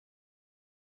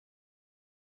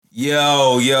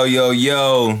Yo,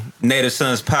 Native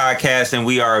Sonz podcast, and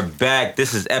we are back.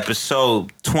 This is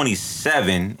episode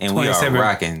 27, and we are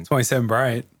rocking 27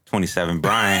 Bryant. 27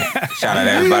 Bryant. Shout out to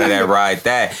everybody that ride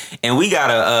that. And we got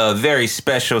a very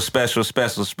special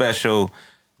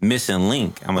missing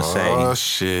link, I'm going to say. Oh,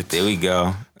 shit. There we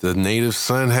go. The Native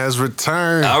Son has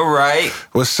returned. All right.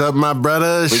 What's up, my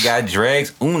brothers? We got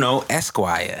Dregs Uno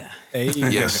Esquire. Hey.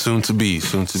 Yes, soon to be.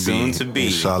 Inshallah. We're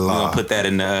going to put that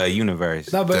in the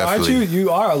universe. No, but Definitely. aren't you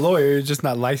are a lawyer, you're just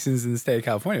not licensed in the state of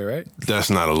California, right? That's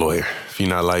not a lawyer. If you're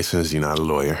not licensed, you're not a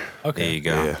lawyer. Okay. There you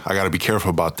go. Yeah, I got to be careful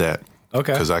about that.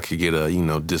 Okay. Because I could get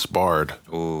disbarred.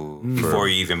 Ooh, before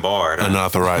you even barred. Huh?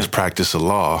 Unauthorized practice of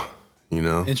law,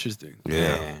 Interesting.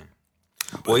 Yeah.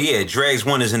 Well, yeah, Dregs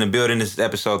One is in the building. This is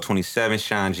episode 27.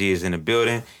 Sean G is in the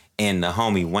building. And the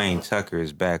homie Wayne Tucker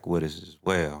is back with us as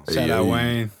well. Shout out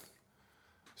Wayne.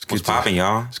 What's popping,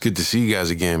 y'all? It's good to see you guys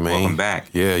again, man. Welcome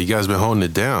back. Yeah, you guys been holding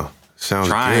it down. Sounds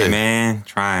Trying, good. man.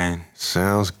 Trying.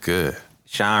 Sounds good.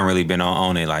 Sean really been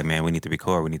on it, like, man, we need to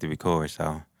record. So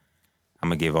I'm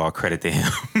going to give all credit to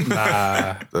him.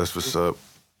 Nah, That's what's up.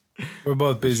 we're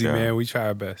both busy, sure. man. We try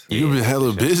our best. Yeah, You've been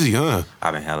hella busy, huh?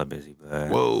 I've been hella busy, but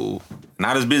Whoa.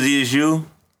 not as busy as you.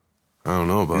 I don't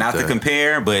know about Not that. to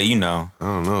compare, but, I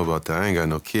don't know about that. I ain't got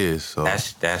no kids, so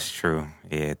That's true.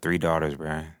 Yeah, 3 daughters,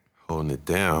 bro. holding it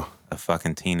down. A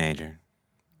fucking teenager.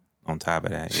 On top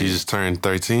of that. She yeah. just turned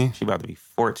 13? She about to be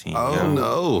 14. Oh, yo.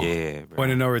 no. Yeah, bro.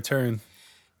 Point of no return.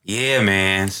 Yeah,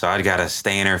 man. So I got to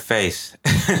stay in her face.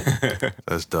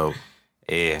 That's dope.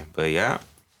 Yeah, but yeah.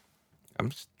 I'm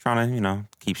just trying to,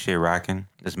 keep shit rocking.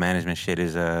 This management shit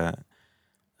is a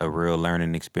real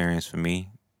learning experience for me.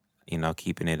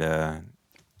 Keeping it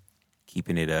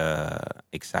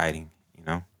exciting,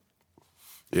 Yeah,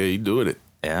 you doing it.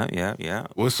 Yeah.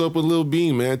 What's up with Lil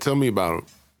Bean, man? Tell me about him.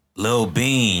 Lil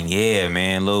Bean, yeah,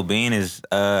 man. Lil Bean is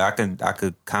I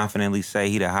could confidently say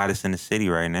he the hottest in the city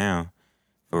right now.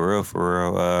 For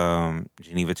real.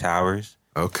 Geneva Towers.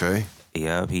 Okay.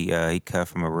 Yep, he cut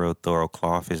from a real thorough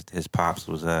cloth. His pops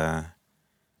was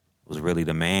really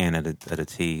the man of the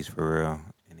T's for real,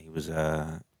 and he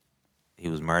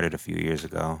was murdered a few years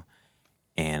ago.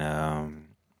 And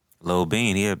Lil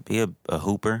Bean, he a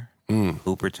hooper,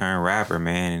 hooper turned rapper,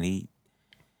 man,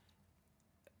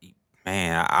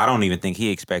 and I don't even think he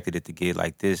expected it to get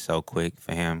like this so quick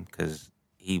for him, because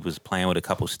he was playing with a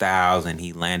couple styles and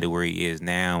he landed where he is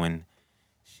now, and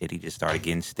shit, he just started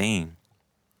getting steam.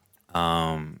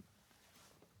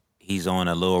 He's on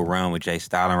a little run with Jay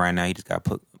Stalin right now. He just got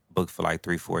booked for like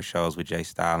 3-4 shows with Jay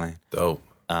Stalin. Dope.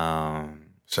 Shout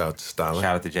Shout out to Stalin.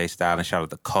 out to Jay Stalin. Shout out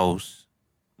to Coast,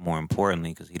 more importantly,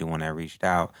 because he the one that reached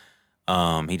out.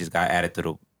 He just got added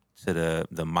to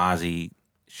the Mozzie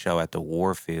show at the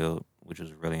Warfield, which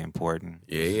was really important.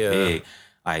 Yeah. Big.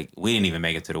 Like, we didn't even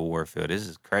make it to the Warfield. This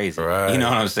is crazy. Right. You know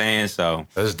what I'm saying? So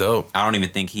That's dope. I don't even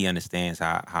think he understands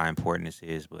how important this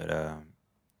is, but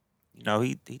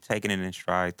he taking it in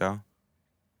stride though.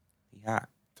 He hot.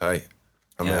 Tight.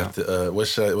 I'm Yeah. gonna have to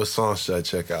what song should I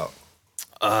check out?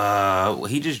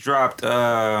 He just dropped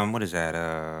what is that?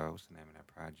 What's the name of that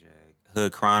project?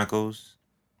 Hood Chronicles.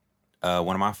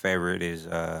 One of my favorite is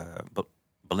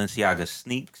Balenciaga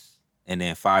Sneaks, and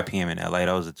then 5 p.m. in LA.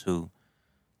 Those are two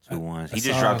ones. He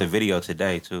just dropped a video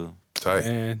today too. Tight.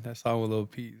 And that song with Lil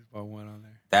Peep is about one on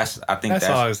there. I think That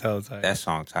song is hella tight. that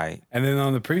song tight. And then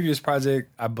on the previous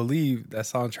project, I believe that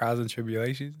song Trials and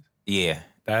Tribulations, Yeah.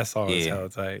 that song is Yeah. hella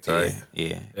tight. Tight.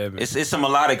 Yeah. Yeah, man. It's a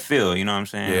melodic feel, you know what I'm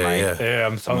saying? Yeah, Like, yeah.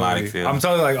 Yeah, melodic feel. I'm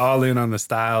totally like all in on the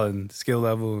style and skill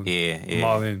level. And Yeah, I'm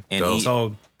all in. And he,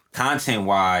 So content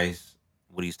wise,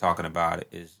 what he's talking about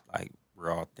is like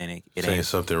real authentic. It Saying ain't.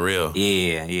 something real.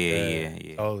 Yeah.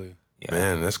 totally. Yeah.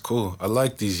 Man, that's cool. I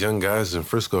like these young guys in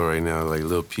Frisco right now, like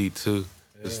Lil Pete too.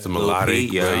 It's the Lil melodic,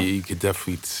 Pete, yeah. but you could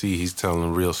definitely see he's telling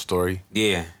a real story.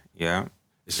 Yeah.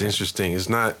 It's interesting. It's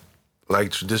not like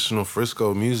traditional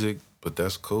Frisco music, but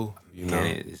that's cool. And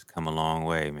it's come a long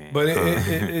way, man. But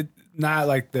it not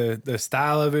like the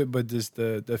style of it, but just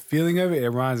the feeling of it. It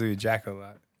reminds me of Jack a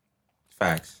lot.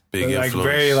 Facts. Big Like influence.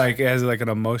 very like it has like an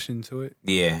emotion to it.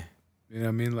 Yeah. You know what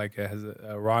I mean? Like it has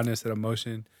a rawness and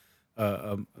emotion.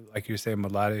 Like you're saying,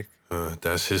 melodic.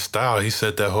 That's his style. He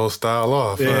set that whole style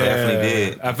off. Definitely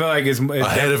did. I feel like it's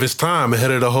Ahead of his time, ahead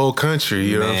of the whole country.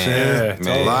 You know what I'm saying?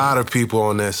 Yeah, A lot of people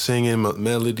on that singing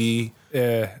melody.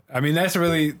 Yeah, I mean that's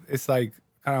really. It's like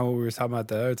kind of what we were talking about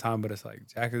the other time, but it's like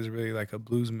Jack is really like a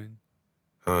bluesman.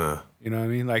 You know what I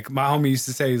mean? Like my homie used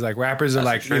to say, he's like rappers are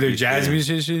like either jazz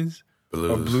musicians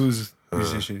or blues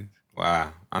musicians.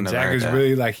 Wow. I never Jack heard is that.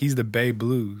 really like he's the Bay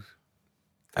Blues.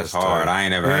 That's hard. tight. I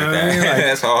ain't never You heard know what I that. mean? Like-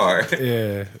 That's hard.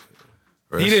 Yeah,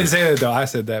 He didn't say that though. I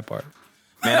said that part.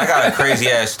 Man, I got a crazy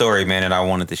ass story, man, that I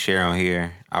wanted to share on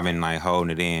here. I've been like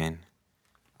holding it in.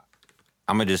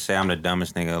 I'm gonna just say I'm the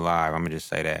dumbest nigga alive. I'm gonna just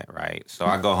say that, right? So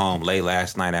I go home late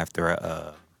last night after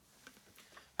a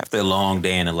long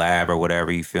day in the lab or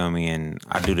whatever, you feel me? And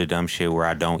I do the dumb shit where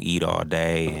I don't eat all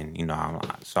day, and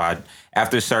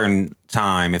after a certain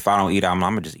time, if I don't eat, I'm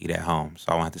gonna just eat at home,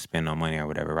 so I won't have to spend no money or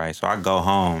whatever, right? So I go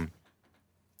home.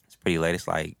 It's pretty late. It's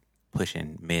like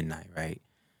pushing midnight, right?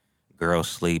 Girls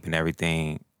sleep and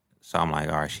everything. So I'm like,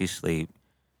 all right, she sleep.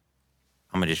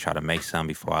 I'm gonna just try to make something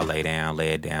before I lay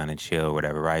it down and chill or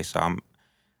whatever, right? So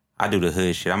I do the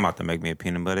hood shit. I'm about to make me a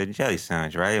peanut butter and jelly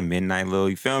sandwich, right? A midnight little,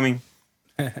 you feel me?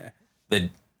 The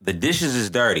dishes is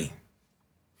dirty.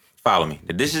 Follow me.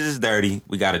 The dishes is dirty.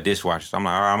 We got a dishwasher. So I'm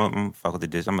like, all right, I'm gonna fuck with the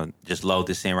dish. I'm gonna just load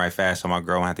this in right fast so my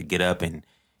girl won't have to get up and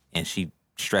she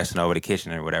stressing over the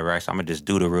kitchen or whatever, right? So I'm gonna just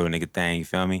do the real nigga thing, you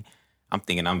feel me? I'm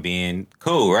thinking I'm being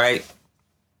cool, right?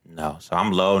 No. So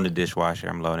I'm loading the dishwasher.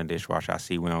 I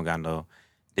see we don't got no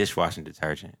dishwashing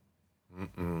detergent.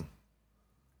 Mm-mm.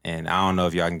 And I don't know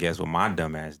if y'all can guess what my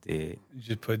dumb ass did. You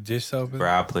just put dish soap in? Bro,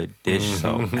 I put dish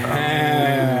soap, bro.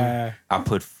 I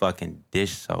put fucking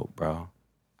dish soap, bro.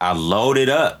 I load it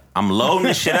up. I'm loading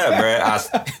the shit up,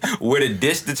 bro. Where the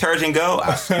dish detergent go,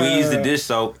 I squeeze the dish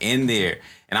soap in there.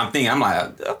 And I'm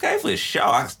like, okay, for sure.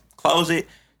 I close it,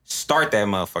 start that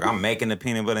motherfucker. I'm making the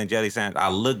peanut butter and jelly sandwich. I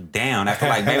look down. After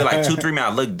maybe 2-3 minutes,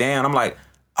 I look down. I'm like,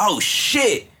 oh,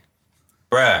 shit.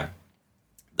 Bruh.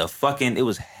 It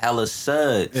was hella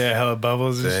suds. Yeah, hella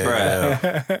bubbles and shit.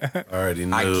 Bruh. I already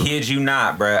knew. I kid you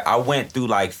not, bruh. I went through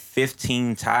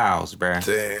 15 towels,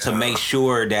 bruh, to make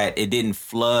sure that it didn't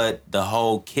flood the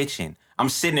whole kitchen. I'm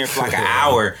sitting there for an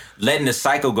hour letting the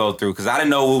cycle go through because I didn't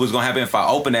know what was going to happen if I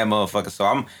opened that motherfucker.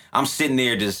 So I'm sitting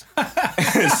there just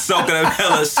soaking up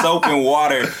hella soap and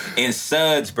water and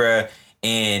suds, bruh,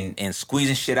 and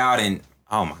squeezing shit out. And,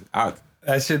 oh, my God.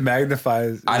 That shit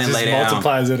magnifies. I didn't lay down.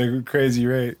 Multiplies at a crazy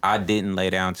rate. I didn't lay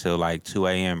down till 2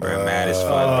 a.m., bro. Mad as fuck,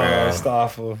 bro. That's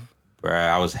awful. Bro,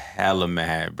 I was hella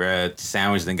mad, bro.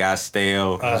 Sandwich then got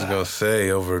stale. I was gonna say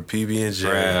over a PB&J.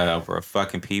 Bro, over a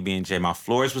fucking PB&J. My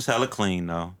floors was hella clean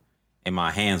though, and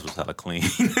my hands was hella clean.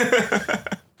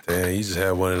 Damn, you just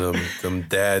had one of them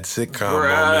dad sitcom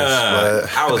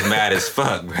moments. But I was mad as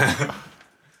fuck, bro.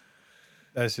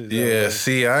 That shit. Yeah,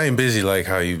 see, I ain't busy like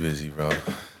how you busy, bro.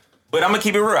 But I'm gonna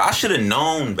keep it real. I should have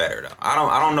known better though. I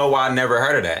don't know why I never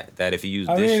heard of that. That if you use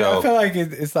dish soap, I feel like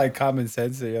it's like common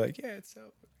sense. That you're like, yeah, it's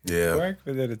soap. Yeah, work,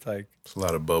 but then it's like it's a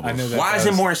lot of bubbles. Why is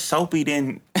it more soapy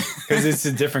than? Because it's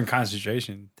a different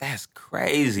concentration. That's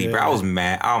crazy, bro. I was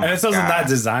mad. Oh my and it's also not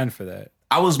designed for that.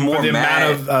 I was more the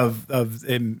mad amount of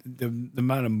the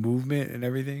amount of movement and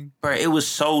everything. Bro, it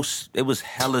was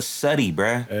hella suddy,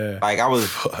 bro. Yeah. Like I was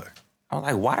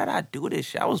like, why did I do this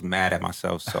shit? I was mad at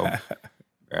myself. So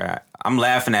I'm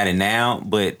laughing at it now,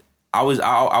 but I was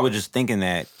just thinking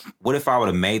that what if I would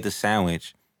have made the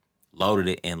sandwich, loaded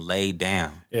it, and laid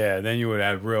down? Yeah, then you would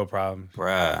have real problems.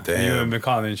 Bruh. Damn. You would have been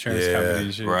calling the insurance company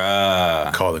and shit.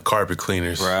 Bruh. Call the carpet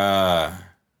cleaners. Bruh.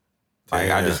 Like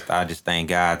I just thank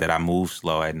God that I move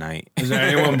slow at night. Is there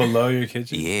anyone below your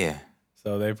kitchen? Yeah.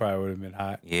 So they probably would have been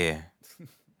hot. Yeah.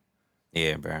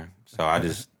 Yeah, bro. So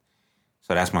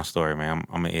that's my story, man.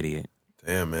 I'm an idiot.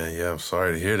 Damn, man. Yeah, I'm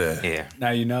sorry to hear that. Yeah.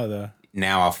 Now you know, though.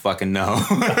 Now I fucking know.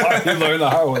 You learned the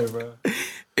hard way, bro.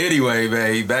 Anyway,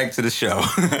 man, back to the show.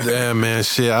 Damn, man.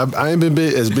 Shit, I ain't been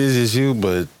as busy as you,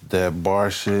 but that bar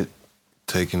shit,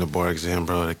 taking the bar exam,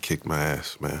 bro, that kicked my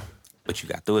ass, man. But you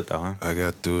got through it, though, huh? I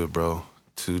got through it, bro.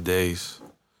 2 days.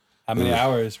 How many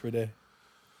hours per day?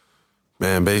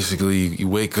 Man, basically, you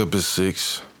wake up at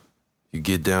 6. You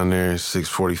get down there at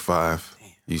 6:45.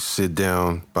 You sit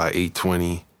down by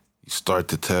 8:20. You start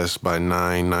the test by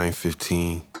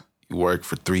 9:15. You work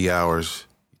for 3 hours.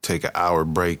 You take an hour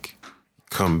break.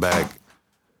 Come back.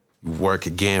 You work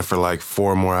again for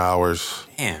 4 more hours.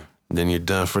 Damn. Then you're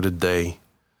done for the day.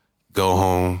 Go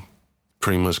home.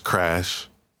 Pretty much crash.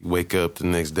 You wake up the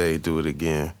next day, do it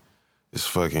again.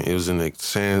 It was in the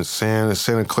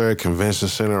Santa Clara Convention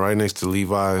Center right next to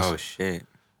Levi's. Oh, shit.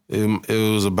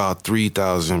 It was about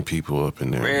 3,000 people up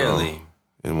in there. Really? Bro.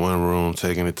 In one room,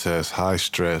 taking a test, high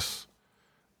stress.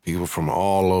 People from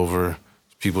all over.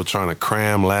 People trying to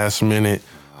cram last minute,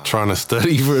 trying to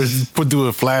study for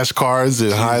doing flashcards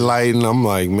and highlighting. I'm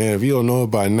like, man, if you don't know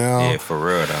it by now. Yeah, for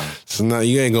real, though. So now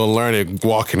you ain't gonna learn it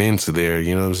walking into there,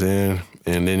 you know what I'm saying?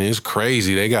 And then it's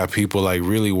crazy. They got people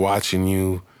really watching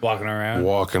you. Walking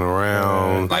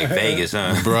around. Like Vegas,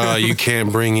 huh? Bruh, you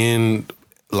can't bring in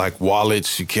like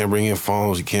wallets. You can't bring in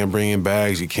phones. You can't bring in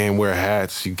bags. You can't wear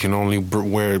hats. You can only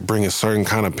bring a certain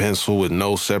kind of pencil with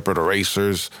no separate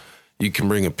erasers. You can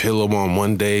bring a pillow on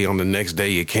one day. On the next day,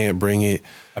 you can't bring it.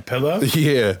 A pillow?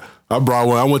 Yeah. I brought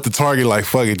one. I went to Target like,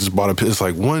 fuck it, just bought a pillow. It's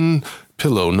like one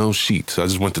pillow, no sheets. I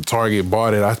just went to Target,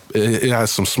 bought it. It had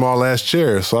some small ass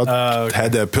chairs, so I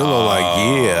had that pillow.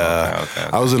 Okay.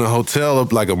 I was in a hotel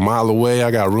up like a mile away.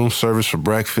 I got room service for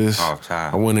breakfast.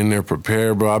 I went in there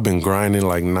prepared, bro. I've been grinding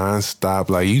like nonstop.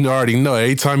 Like you already know.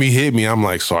 Every time he hit me, I'm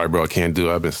like, sorry, bro, I can't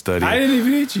do it. I've been studying. I didn't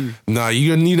even hit you. Nah,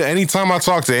 you need anytime I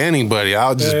talk to anybody,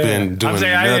 I've just been doing. I'm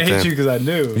saying nothing. I didn't hit you because I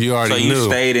knew. You already knew. So you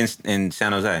stayed in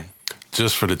San Jose.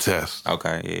 Just for the test.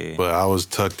 Okay, yeah. But I was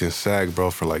tucked in SAC,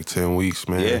 bro, for like 10 weeks,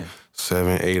 man. Yeah.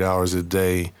 7-8 hours a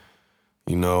day.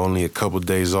 You know, only a couple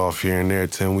days off here and there,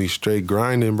 10 weeks straight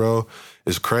grinding, bro.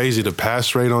 It's crazy. The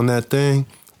pass rate on that thing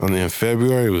in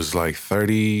February was like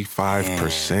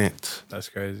 35%. That's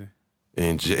crazy.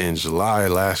 In July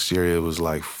last year, it was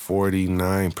like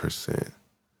 49%.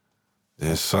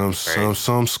 And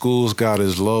some schools got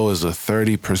as low as a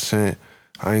 30%.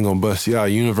 I ain't gonna bust you out.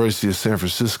 University of San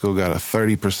Francisco got a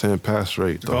 30% pass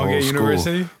rate. The whole school.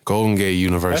 University? Golden Gate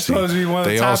University. That's supposed to be one of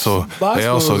the top schools. They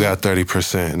also got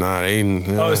 30%. Nah, they ain't.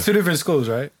 It's two different schools,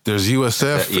 right? There's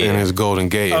USF and there's Golden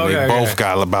Gate, and they both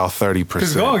got about 30%.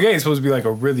 Because Golden Gate is supposed to be like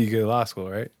a really good law school,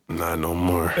 right? Not no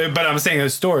more. But I'm saying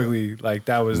historically, like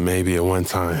that was maybe at one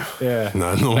time. Yeah,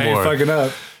 not no they more. Ain't fucking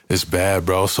up. It's bad,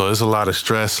 bro. So it's a lot of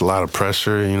stress, a lot of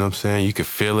pressure. You know what I'm saying? You can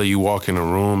feel it. You walk in a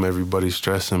room, everybody's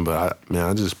stressing. But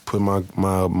I just put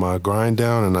my grind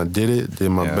down and I did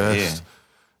my best.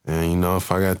 Yeah. And, you know,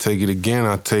 if I got to take it again,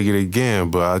 I'll take it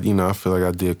again. But, I feel like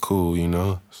I did cool, you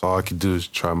know? So all I could do is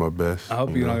try my best. I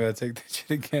hope you don't got to take that shit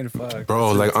again. Fuck.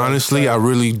 Bro, like, honestly, I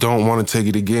really don't want to take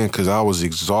it again because I was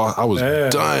exhausted. I was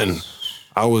done.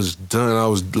 I was done. I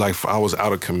was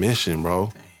out of commission,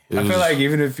 bro. I feel like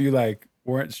even if you, like,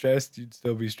 weren't stressed, you'd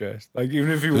still be stressed. Like even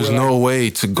if you there's were no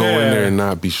way to go in there and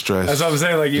not be stressed. That's what I'm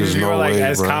saying. Like even if you were like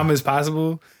as calm as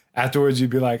possible, afterwards you'd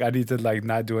be like, I need to like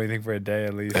not do anything for a day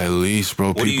at least. At least, bro.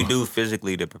 What do you do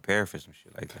physically to prepare for some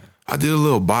shit like that? I did a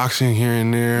little boxing here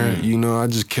and there. You know, I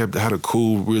just had a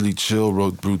cool, really chill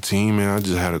routine, man. I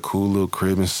just had a cool little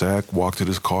crib in SAC, walk to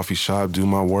this coffee shop, do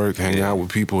my work, hang out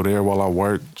with people there while I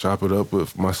work, chop it up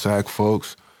with my SAC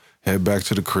folks, head back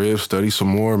to the crib, study some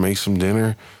more, make some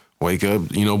dinner. Wake up,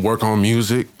 work on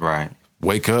music. Right.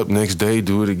 Wake up next day,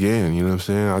 do it again. You know what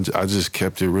I'm saying? I just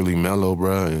kept it really mellow,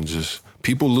 bro. And just,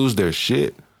 people lose their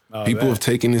shit. People have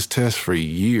taken this test for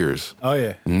years. Oh,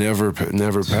 yeah. Never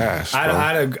passed.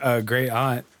 I had a great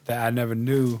aunt that I never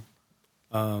knew,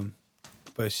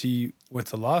 but she went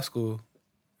to law school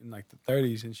in like the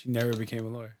 30s and she never became a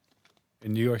lawyer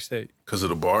in New York State. Because of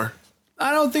the bar?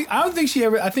 I don't think she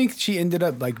ever. I think she ended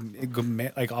up like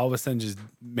all of a sudden just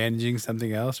managing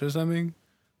something else or something.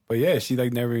 But yeah, she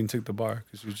like never even took the bar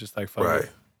because she was just like fuck right.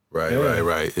 it.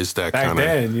 Right. It's that back kind of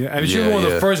then. You know? I mean, she was one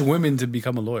of the first women to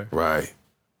become a lawyer. Right.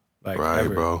 Like right,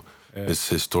 ever. Bro. Yeah. It's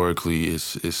historically,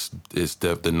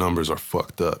 the numbers are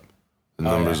fucked up. The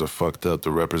numbers are fucked up.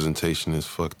 The representation is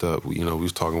fucked up. We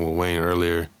was talking with Wayne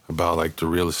earlier about like the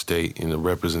real estate and the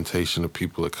representation of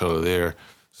people of color there.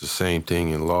 It's the same thing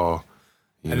in law.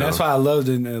 And that's why I loved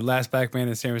in The Last Black Man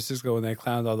in San Francisco when they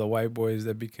clowned all the white boys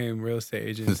that became real estate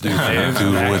agents. Dude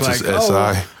went to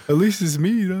SI. At least it's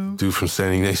me, though. Dude from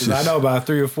Standing Nations. I know about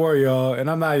 3 or 4 of y'all, and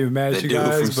I'm not even mad at you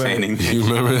guys, but you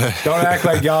remember that? Don't act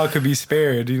like y'all could be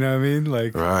spared, you know what I mean?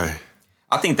 Like, right.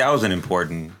 I think that was an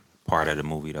important part of the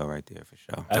movie, though, right there, for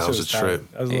sure. That was a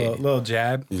trip. That was a little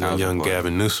jab. Young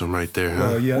Gavin Newsom right there,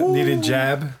 huh? Needed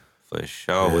jab. For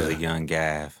sure was a young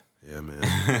Gav. Yeah,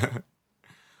 man.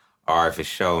 All right, for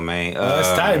sure, man. It's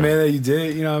tight, man, that you did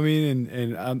it. You know what I mean?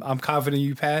 And I'm confident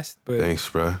you passed. But thanks,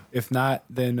 bro. If not,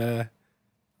 then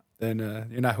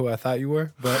you're not who I thought you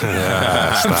were. But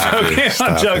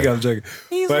I'm joking.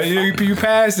 But you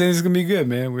passed, and it's gonna be good,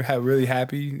 man. We're really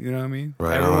happy. You know what I mean?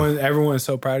 Right. Everyone's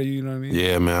so proud of you. You know what I mean?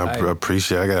 Yeah, man. I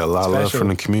appreciate it. I got a lot of love from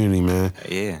the community, man.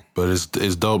 Yeah. But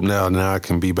it's dope now. Now I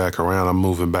can be back around. I'm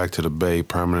moving back to the Bay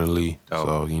permanently.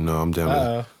 Dope. So I'm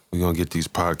down. We're going to get these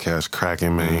podcasts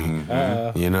cracking,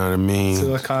 man. You know what I mean?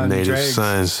 Silicon Native Dregs.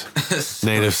 Sons.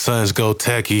 Native Sons go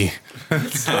techie.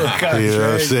 Silicon you know what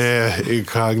I'm Dregs. saying?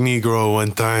 Incognito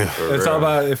one time. It's all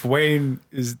about if Wayne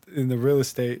is in the real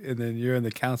estate and then you're in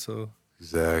the council.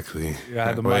 Exactly.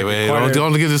 Wait.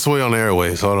 Don't get this way on the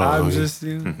airways. Hold on. I'm just,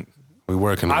 we're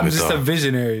working on it. I'm just a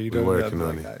visionary. We're working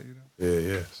on it. Yeah.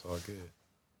 It's all good.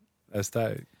 That's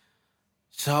tight.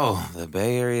 So, the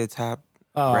Bay Area top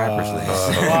Rappers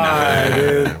list. Why,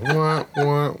 dude?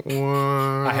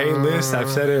 Wah. I hate lists. I've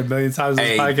said it a million times in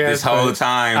this podcast. This whole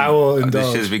time, I will this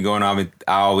indulge. shit's been going on.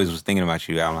 I always was thinking about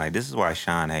you. I'm like, this is why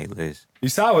Sean hate lists. You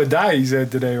saw what Dai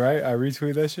said today, right? I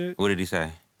retweeted that shit. What did he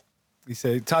say? He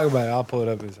said, talk about it. I'll pull it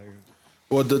up in a second.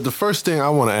 Well, the first thing I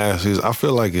want to ask is, I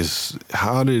feel like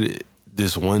how did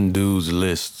this one dude's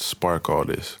list spark all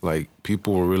this? Like,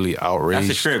 people were really outraged.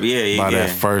 That's a trip, yeah. That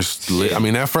first list. I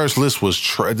mean, that first list was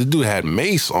the dude had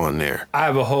Mace on there. I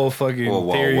have a whole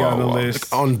fucking theory on the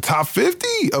list. Like, on the top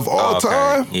 50 of all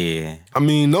time. Yeah. I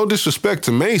mean, no disrespect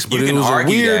to Mace, but it was a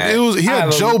weird. That. He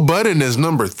had Joe Budden as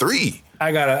number 3.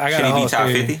 I got Should he be top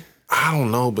 50? I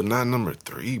don't know, but not number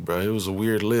 3, bro. It was a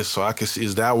weird list, so I can see.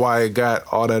 Is that why it got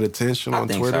all that attention on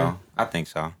Twitter? I think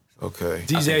so. Okay.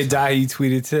 DJ Dahi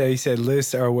tweeted today. He said,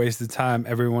 lists are a waste of time.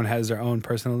 Everyone has their own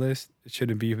personal list. It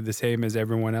shouldn't be the same as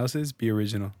everyone else's. Be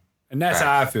original. And that's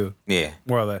how I feel. Yeah.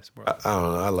 More or less. I don't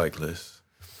know. I like lists.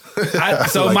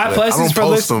 So like my pluses for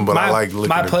lists. I like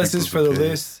my pluses for the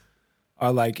list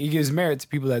are like, it gives merit to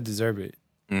people that deserve it.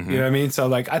 Mm-hmm. You know what I mean? So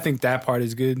like, I think that part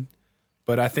is good.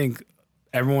 But I think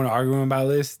everyone arguing about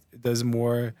lists does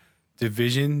more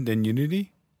division than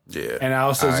unity. Yeah. And I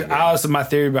also my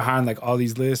theory behind like all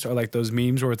these lists are like those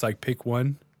memes where it's like pick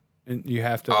one and you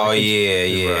have to. Oh, like,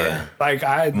 yeah.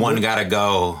 Like one gotta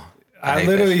go. I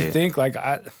literally think like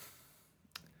I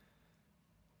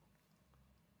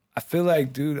feel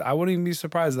like, dude, I wouldn't even be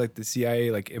surprised like the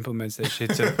CIA like implements that shit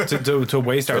to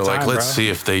waste our time. Like, let's see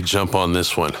if they jump on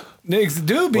this one.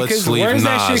 Dude, because where's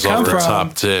that shit come from?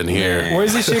 Top 10 here. Yeah.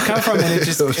 Where's this shit come from? And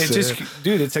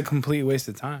dude, it's a complete waste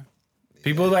of time.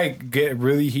 People like get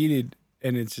really heated,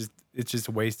 and it's just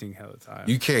wasting hell of time.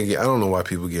 You can't get. I don't know why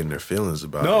people get in their feelings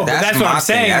about it. No, but that's what I'm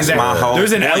saying. That's my whole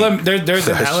there's an element. There's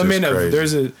an That's element just of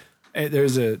crazy.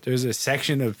 there's a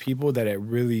section of people that it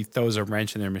really throws a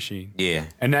wrench in their machine. Yeah,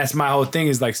 and that's my whole thing.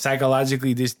 Is like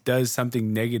psychologically, this does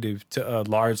something negative to a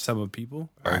large sum of people.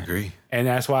 I agree. And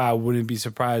that's why I wouldn't be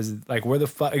surprised. Like, where the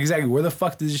fuck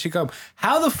did this shit come?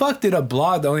 How the fuck did a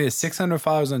blog that only has 600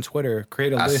 followers on Twitter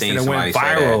create a list and it went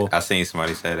viral? I seen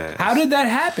somebody say that. How did that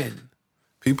happen?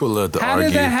 People love to argue. How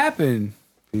did that happen?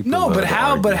 But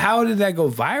how did that go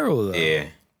viral though? Yeah,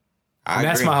 and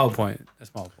that's my whole point.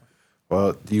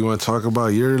 Well, do you want to talk about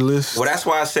your list? Well, that's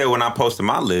why I said when I posted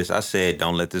my list, I said,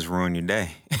 "Don't let this ruin your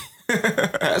day."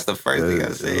 That's the first thing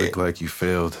I said. It looked like you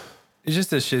failed. It's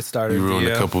just a shit starter. You ruined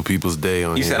a couple people's day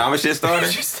on you here. said I'm a shit starter?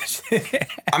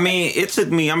 I mean, it took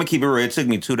me, I'm going to keep it real, it took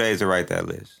me 2 days to write that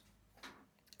list.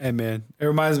 Hey, man. It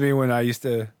reminds me when I used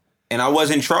to... And I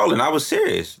wasn't trolling. I was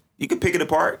serious. You could pick it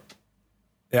apart.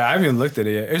 Yeah, I haven't even looked at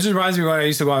it yet. It just reminds me when I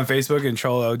used to go on Facebook and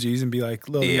troll OGs and be like,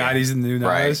 little Yachty's in the new Nas.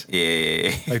 Right.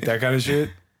 Yeah. Like that kind of shit.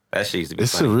 That shit used to be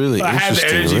It's funny. a really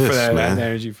interesting list, man. I have the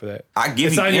energy for that. I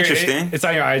give you interesting. It's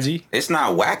on your IG. It's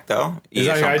not whack though. It's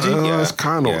on your IG. It's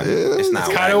kind of. It's not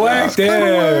kind of whack.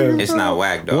 Damn. It's not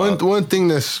whack though. One thing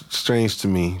that's strange to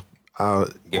me.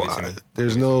 Give it to me.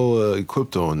 There's no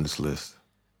Equipto on this list.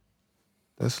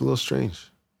 That's a little strange.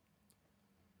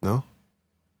 No.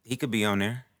 He could be on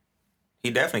there. He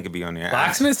definitely could be on there.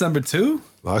 Locksmith's number 2?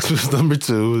 Locksmith's number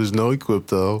 2. There's no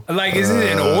Equipto. Like, is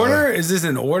it in order? Is this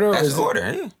in order? That's order,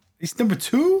 yeah. He's number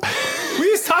 2? We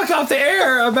just talked off the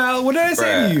air about, what did I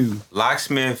say to you?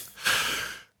 Locksmith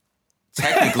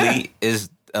technically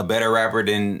is a better rapper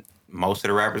than most of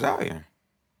the rappers out here.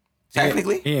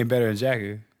 Technically. He ain't better than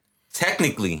Jackie.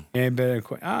 Technically. He ain't better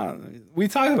than we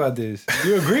talked about this.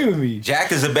 You agree with me?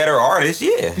 Jack is a better artist,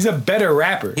 yeah. He's a better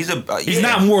rapper. He's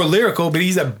not more lyrical, but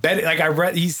he's a better,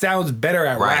 like he sounds better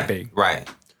at rapping. Right.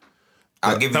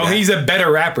 I'll give you that. So he's a better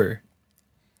rapper.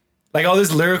 Like all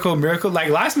this lyrical miracle, like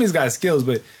Locksmith's got skills,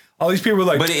 but all these people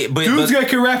are like, dudes that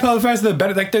can rap hella faster than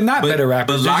better. Like they're not better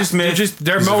rappers.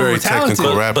 They're more talented.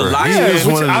 Rapper.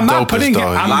 I'm not putting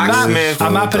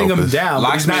him down.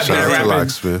 But he's not better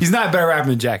rapping. He's not better rapping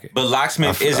than Jacket. But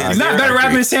Locksmith isn't. He's not better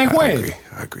rapping than San Quinn.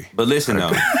 I agree. But listen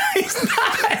though, he's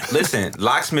not. Listen,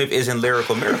 Locksmith isn't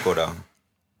lyrical miracle though.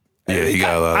 Yeah, he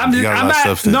got a lot of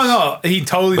substance. No, he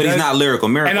totally. But he's not lyrical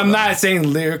miracle. And I'm not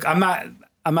saying lyric. I'm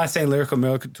not saying lyrical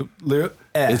miracle.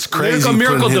 It's crazy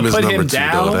lyrical miracle putting him to as put number him 2,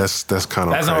 down. though. That's kind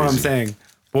of. That's not what I'm saying.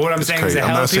 But what I'm saying is that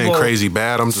I'm not saying crazy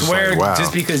bad. I'm just swear like, wow.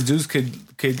 just because dudes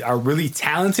are really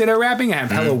talented at rapping and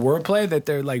have hella wordplay that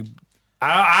they're like.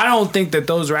 I don't think that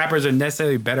those rappers are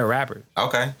necessarily better rappers.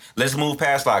 Okay, let's move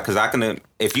past that because I can.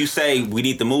 If you say we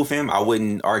need to move him, I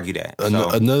wouldn't argue that.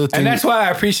 Another thing, and that's why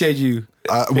I appreciate you.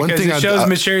 Because it shows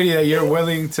maturity that you're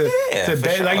willing to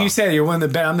bet. Sure. Like you said, you're willing to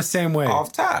bet. I'm the same way.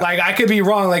 Off top. Like I could be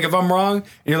wrong. Like if I'm wrong, and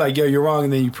you're like, yo, you're wrong,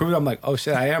 and then you prove it. I'm like, oh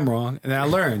shit, I am wrong, and then I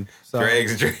learn. So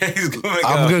Dregs.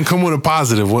 I'm gonna come with a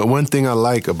positive. One thing I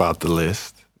like about the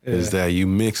list is that you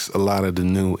mix a lot of the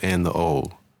new and the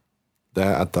old.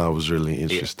 That I thought was really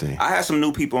interesting. I had some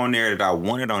new people on there that I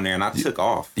wanted on there, and I took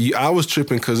off. I was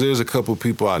tripping because there's a couple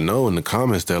people I know in the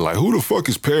comments that are like, who the fuck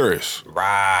is Paris?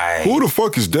 Right. Who the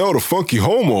fuck is Del the Funky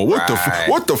Homo? What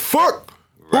the fuck?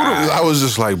 Right. I was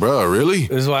just like, bro, really?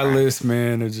 this is why lists,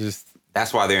 man, are just.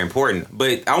 That's why they're important.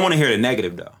 But I want to hear the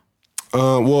negative though.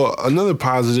 Well, another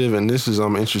positive, and this is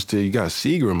I'm interested. You got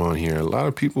Seagram on here. A lot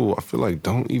of people I feel like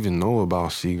don't even know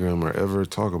about Seagram or ever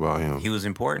talk about him. He was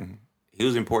important. He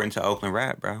was important to Oakland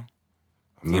rap, bro.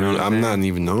 You know I'm not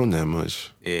even known that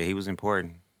much. Yeah, he was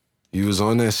important. He was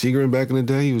on that Seagram back in the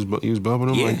day. He was bumping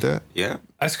him like that. Yeah,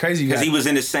 That's crazy. because he was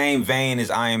in the same vein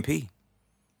as IMP.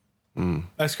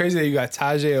 That's crazy that you got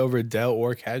Tajay over Del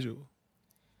or Casual.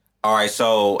 All right,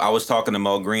 so I was talking to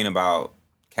Mo Green about.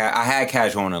 I had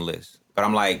Casual on the list, but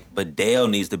I'm like, but Dale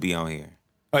needs to be on here.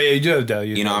 Oh yeah, you do have Del.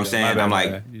 You know what I'm saying? I'm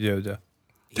like, you do have Del.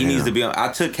 He needs to be on.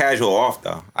 I took Casual off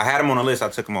though. I had him on the list. I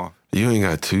took him off. You ain't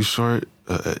got Too Short.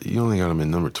 You only got him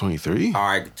in number 23. All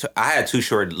right, I had Too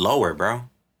Short lower, bro.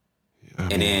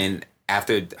 And then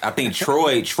after, I think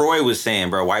Troy was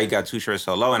saying, bro, why you got Too Short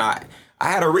so low? And I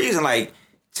had a reason. Like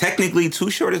technically, Too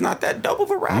Short is not that dope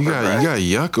of a rapper. You got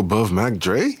Yuck above Mac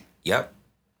Dre. Yep,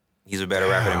 he's a better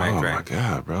rapper than Mac Dre. Oh my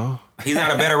god, bro. He's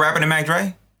not a better rapper than Mac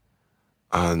Dre.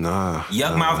 Nah.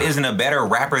 Yuck Mouth isn't a better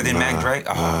rapper than Mac Dre.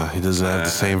 He doesn't have the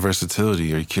same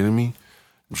versatility. Are you kidding me?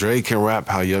 Dre can rap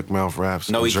how Yuck Mouth raps.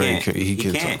 No, he Dre can't. He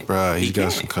can't. Bruh, he's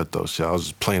got some cut those shit. I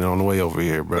was playing it on the way over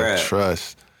here, bruh.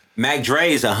 Trust. Mac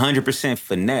Dre is 100%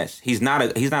 finesse. He's not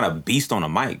a beast on a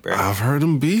mic, bro. I've heard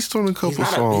him beast on a couple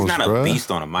songs, He's not bruh. a beast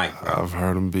on a mic, bro. I've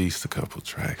heard him beast a couple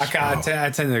tracks. I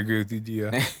tend to agree with you,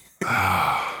 Dio.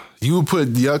 You would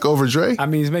put Yuck over Dre? I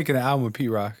mean, he's making an album with Pete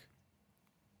Rock.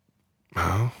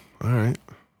 Oh, all right.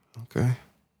 Okay.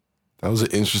 That was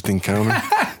an interesting counter.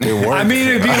 It worked. I mean,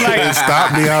 it'd be like it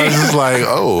stopped me. I was just like,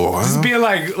 oh. It's being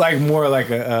like more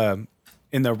like a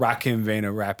in the Rakim vein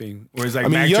of rapping. Whereas like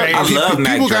Mac Dre, I love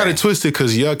Mac people Dre. got it twisted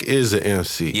because Yuck is an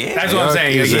MC. Yeah, that's what I'm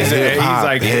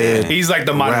saying. He's like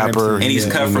the modern rapper, MC. and he's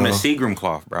cut from the Seagram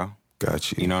cloth, bro.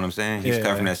 Got you. You know what I'm saying? He's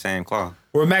cut from that same cloth.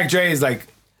 Where Mac Dre is like,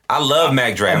 I love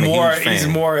Mac Dre. I'm a huge fan. He's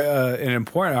more an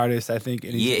important artist, I think.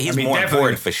 And he's more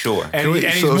important for sure. And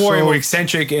he's more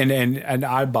eccentric and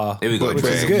oddball. There we go, which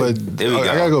is Dre. good. But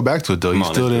I gotta go back to it though. You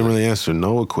still didn't really answer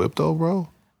no Equip though, bro.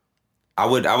 I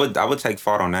would take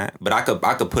fault on that, but I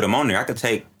could put him on there. I could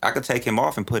take him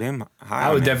off and put him higher.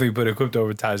 I would definitely put Equipped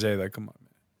over Tajay. Like, come on,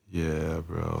 man. Yeah,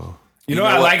 bro. You know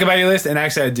what I like about your list? And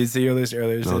actually, I did see your list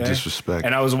earlier today. No disrespect.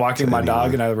 And I was walking my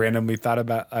dog, and I randomly thought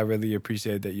about. I really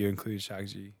appreciate that you included Shock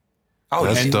G. Oh,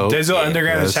 that's and dope. Dizzle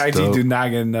Underground and Shock G do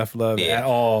not get enough love at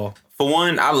all. For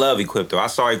one, I love Equipto. I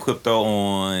saw Equipto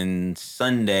on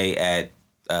Sunday at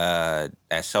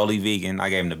Solely Vegan. I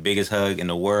gave him the biggest hug in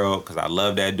the world because I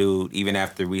love that dude. Even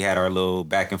after we had our little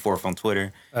back and forth on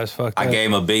Twitter, that's fucked up. I gave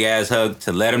him a big ass hug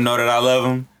to let him know that I love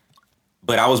him.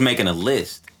 But I was making a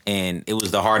list, and it was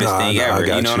the hardest thing ever.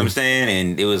 You know what I'm saying?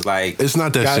 And it was like, it's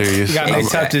not that serious. You gotta make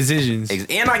tough decisions.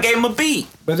 And I gave him a beat.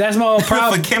 But that's my whole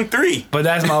problem. For Kim 3. But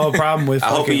that's my whole problem with I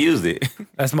hope he used it.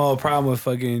 That's my whole problem with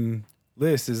fucking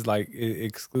lists is like it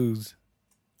excludes.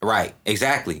 Right.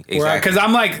 Exactly. Because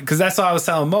I'm like, because that's what I was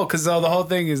telling Mo. Because the whole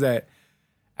thing is that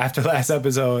after last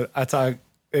episode,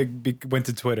 went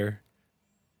to Twitter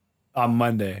on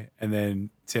Monday, and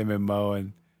then Tim and Mo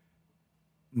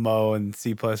and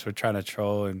C Plus were trying to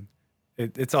troll, and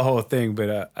it's a whole thing.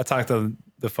 But I talked on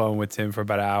the phone with Tim for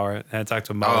about an hour, and I talked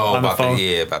to Mo on the phone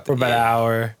for about an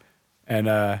hour, and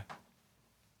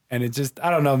it just,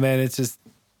 I don't know, man. It's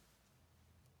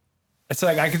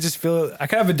like I could just feel I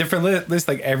could have a different list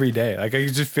like every day. Like I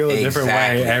could just feel a different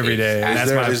way every day. And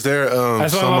that's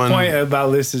why my point about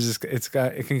lists is just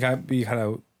it can be kind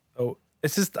of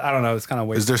it's just, I don't know, it's kind of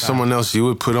waste. Is there someone else you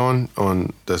would put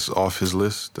on that's off his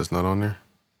list that's not on there?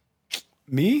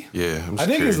 Me? Yeah, I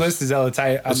think his list is hella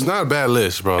tight. It's not a bad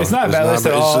list, bro. It's not a bad list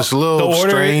at all. It's just a little the order,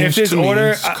 strange if there's to order,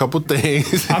 me. It's a couple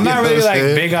things. I'm not really like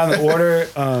big on the order.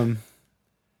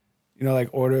 Like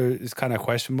order is kind of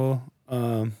questionable.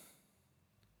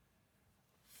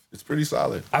 It's pretty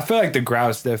solid. I feel like the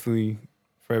Grouse definitely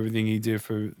for everything he did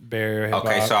for Bear. Hip-hop.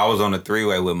 Okay, so I was on the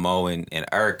three-way with Mo and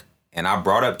Irk, and I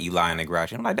brought up Eli and the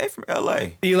Grouch. I'm like, they from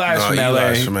L.A. Eli's from L.A.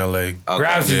 Eli's from L.A. Okay.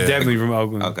 Grouse is definitely from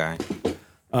Oakland. Okay.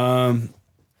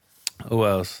 Who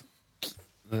else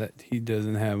that he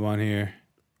doesn't have on here?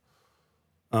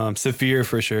 Saphir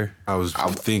for sure. I was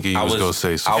thinking you was going to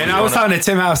say Saphir. And I was talking to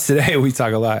Tim House today. We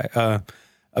talk a lot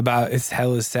about it's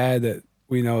hella sad that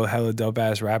we know hella dope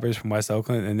ass rappers from West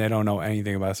Oakland and they don't know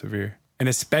anything about Saphir. And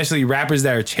especially rappers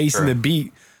that are chasing the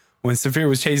beat when Saphir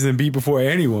was chasing the beat before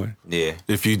anyone. Yeah.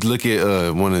 If you look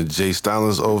at one of Jay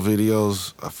Styles' old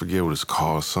videos, I forget what it's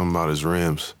called, something about his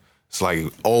rims. It's like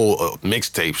old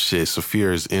mixtape shit.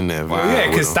 Saphir's in that video. Yeah,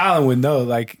 because Stalin would know,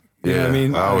 like, you know what I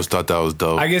mean? I always thought that was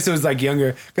dope. I guess it was like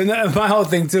younger. Because my whole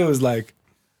thing too is like,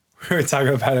 we were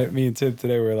talking about it, me and Tip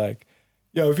today, we were like,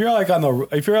 yo, if you're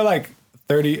like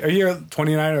 30, or you're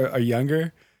 29 or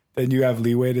younger, then you have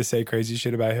leeway to say crazy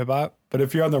shit about hip hop. But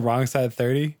if you're on the wrong side of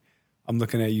 30, I'm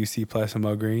looking at UC Plus and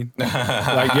Mo Green.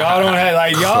 Like y'all don't have,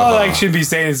 like y'all like should be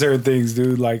saying certain things,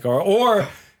 dude. Like or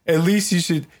at least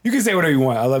you can say whatever you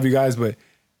want. I love you guys, and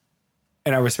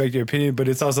I respect your opinion, but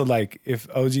it's also like if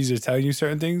OGs are telling you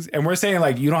certain things, and we're saying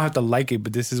like you don't have to like it,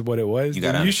 but this is what it was.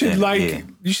 You should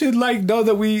know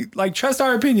that we like trust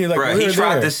our opinion. Like bro, he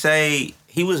tried to say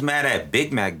he was mad at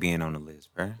Big Mac being on the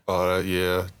list, bro. Oh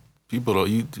yeah, people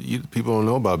don't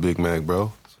know about Big Mac,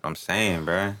 bro. That's what I'm saying,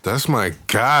 bro. That's my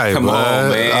guy, Come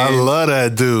on, man. I love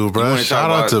that dude, bro.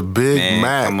 Shout out to Big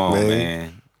Mac, come on,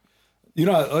 man. You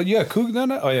know, Cook done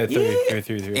that? Oh yeah,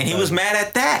 three. And he was mad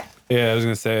at that. Yeah, I was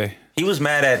gonna say. He was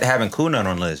mad at having Cool Nut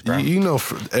on the list, bro. You know,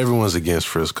 everyone's against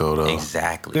Frisco, though.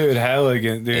 Exactly. Dude, hell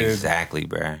again, dude. Exactly,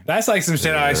 bro. That's like some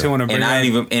shit I actually want to bring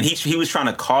up. And he was trying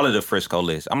to call it a Frisco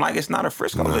list. I'm like, it's not a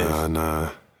Frisco list. Nah.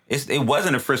 It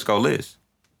wasn't a Frisco list.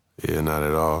 Yeah, not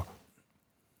at all.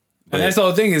 And that's the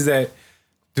whole thing is that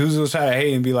dudes will try to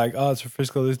hate and be like, oh, it's a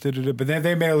Frisco list, but then if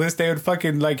they made a list, they would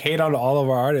fucking like hate on all of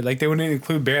our artists. Like they wouldn't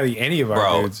include barely any of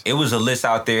our dudes. It was a list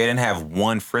out there. It didn't have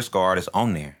one Frisco artist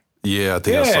on there. Yeah, I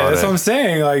think I saw that. That's what I'm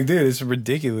saying. Like, dude, it's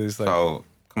ridiculous. Like, oh,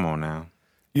 come on now.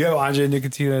 You have Andre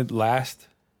Nicotina last?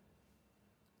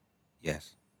 Yes.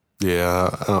 Yeah,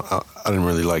 I didn't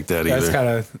really like that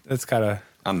either. That's kind of.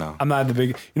 I know. I'm not the big.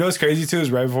 You know what's crazy too is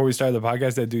right before we started the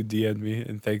podcast, that dude DM'd me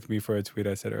and thanked me for a tweet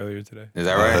I said earlier today. Is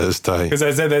that right? That's tight. Because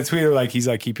I said that tweet like he's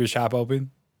like keep your shop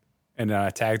open, and then I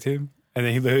tagged him, and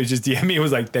then he literally just DM'd me and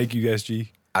was like, "Thank you, SG."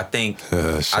 I think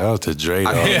shout out to Dre.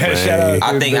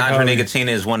 I think Andre Nicotina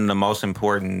is one of the most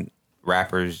important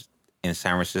rappers in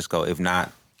San Francisco, if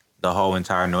not the whole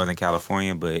entire Northern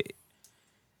California. But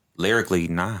lyrically,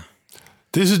 nah.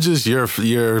 This is just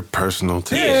your personal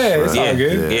taste. Yeah, it's all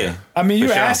good. Yeah. I mean,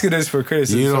 you're asking us for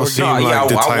criticism. You don't seem like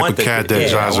the type of cat that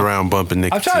drives around bumping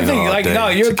Nicotina. I'm trying to think, like, no,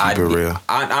 you're keep it real.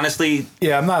 Honestly,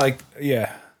 yeah, I'm not like,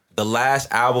 yeah. The last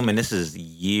album, and this is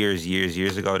years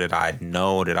ago, that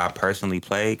I personally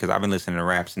played, because I've been listening to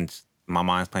rap since my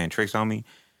mind's playing tricks on me.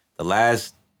 The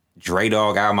last Dre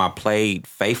Dogg album I played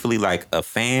faithfully like a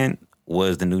fan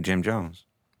was the new Jim Jones.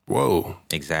 Whoa.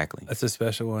 Exactly. That's a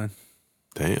special one.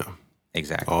 Damn.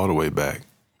 Exactly. All the way back.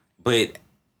 But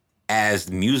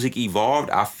as music evolved,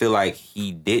 I feel like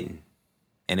he didn't.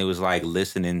 And it was like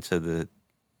listening to the,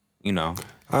 you know.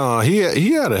 He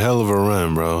had a hell of a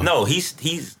run, bro. No, he's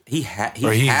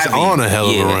on a hell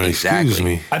of a run. Exactly. Excuse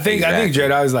me. I think Dre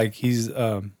Dogg is like he's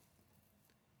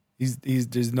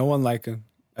there's no one like him.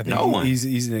 I think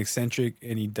he's an eccentric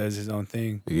and he does his own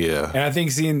thing. Yeah. And I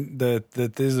think seeing the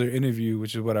Thizzler interview,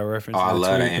 which is what I referenced. I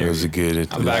love that interview. It was a good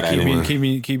interview.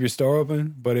 Like keep your store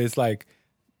open, but it's like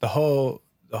the whole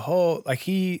like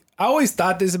I always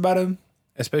thought this about him,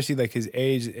 especially like his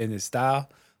age and his style.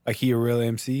 Like he a real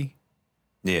MC.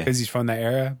 Yeah. Because he's from that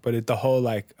era. But the whole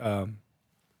like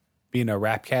being a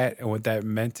rap cat and what that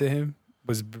meant to him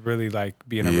was really like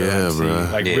being a real MC. Bro.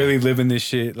 Like really living this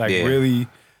shit. Like really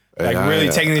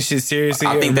taking this shit seriously.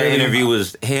 I think that interview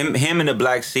was him and the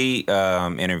Black Sea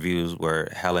interviews were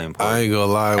hella important. I ain't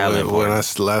gonna lie. When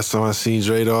last time I seen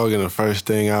Dre Dogg and the first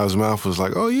thing out of his mouth was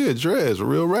like, "Oh yeah, Dre's a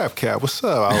real rap cat. What's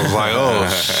up?" I was like, "Oh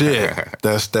shit,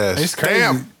 that's It's crazy.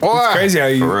 Damn, boy. It's crazy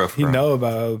how for he real. know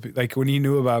about like when he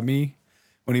knew about me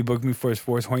when he booked me for his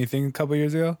 420 thing a couple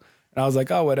years ago, and I was like,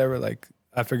 "Oh whatever." Like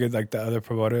I figured like the other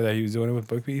promoter that he was doing it with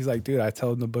booked me. He's like, "Dude, I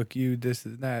told him to book you this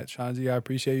and that. Shanji, I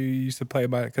appreciate you. You used to play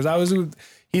my because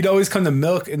he'd always come to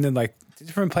Milk and then like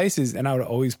different places, and I would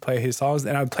always play his songs,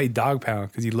 and I would play Dog Pound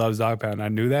because he loves Dog Pound. And I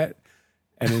knew that,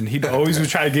 and then he'd always would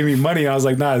try to give me money. And I was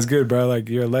like, "Nah, it's good, bro. Like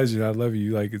you're a legend. I love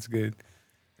you. Like it's good."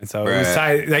 And so it was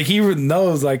tight. Like he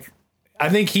knows. Like I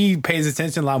think he pays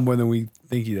attention a lot more than we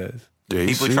think he does. Yeah,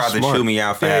 people tried to chew me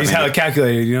out for he's hella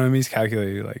calculated. You know what I mean? He's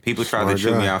calculated. Like people tried to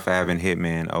chew me out for having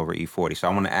Hitman over E40. So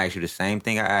I want to ask you the same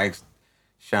thing I asked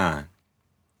Sean.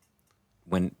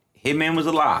 When Hitman was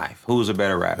alive, who was a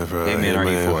better rapper, Hitman or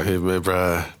E40? Hitman,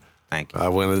 bro. Thank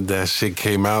you. When that shit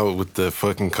came out with the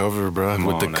fucking cover, bro,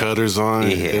 with the cutters on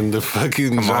and the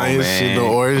fucking giant shit, the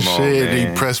orange shit, and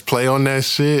he pressed play on that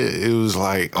shit. It was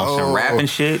like, some rapping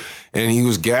shit. And he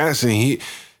was gassing.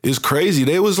 It's crazy.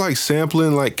 They was like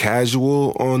sampling like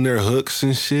casual on their hooks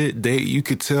and shit. You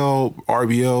could tell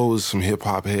RBL was some hip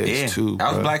hop heads too.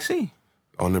 That was Black C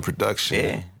on the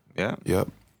production. Yep.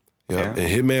 And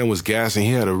Hitman was gassing.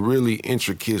 He had a really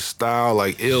intricate style,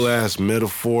 like ill-ass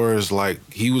metaphors. Like,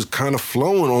 he was kind of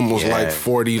flowing almost like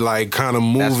 40, like kind of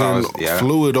moving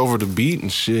fluid over the beat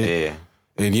and shit. Yeah.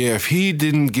 And if he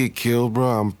didn't get killed,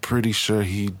 bro, I'm pretty sure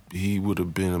he would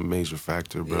have been a major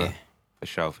factor, bro. Yeah, for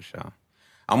sure.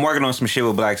 I'm working on some shit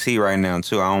with Black C right now,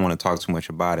 too. I don't want to talk too much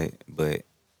about it, but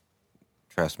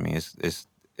trust me,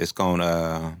 it's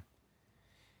gonna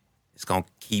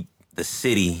keep the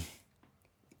city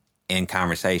in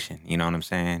conversation, you know what I'm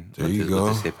saying? There you go.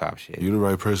 With this hip hop shit. You're the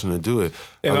right person to do it.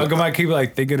 Yeah, Malcolm might keep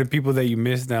like thinking of people that you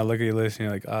missed. Now look at your list and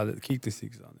you're like, keep the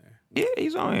Seek's on there. Yeah,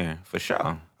 he's on here for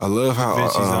sure. I love how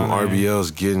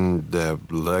RBL's getting that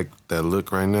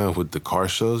look right now with the car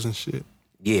shows and shit.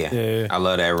 Yeah. I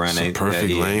love that run. It's a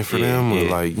perfect lane for them. Yeah.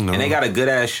 Like, you know, and they got a good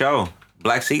ass show.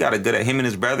 Black C got a good him and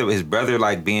his brother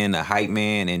like being a hype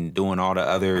man and doing all the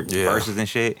other verses and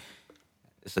shit.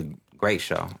 It's a great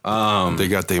show. They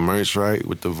got their merch right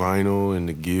with the vinyl and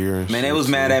the gear. And man, they was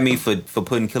mad at me for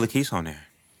putting Killer Keith on there.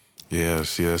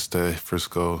 Yes, that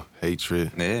Frisco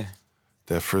hatred. Yeah.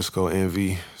 That Frisco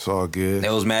envy. It's all good. They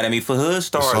was mad at me for Hood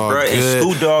Stars, bro. Good. And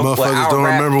Scoot Dogg. Motherfuckers don't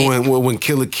remember when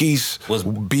Killer Keith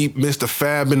beat Mr.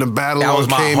 Fab in the battle. That was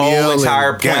my whole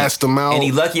entire point. Gassed him out. And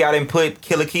he lucky I didn't put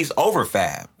Killer Keith over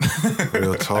Fab.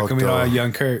 Real talk. How come you don't have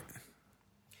Young Kurt?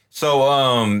 So,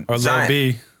 or Lil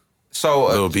B. So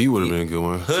Lil B would have been a good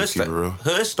one.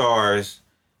 Hood Stars,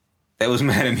 they was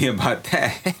mad at me about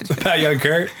that. About Young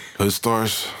Kurt? Hood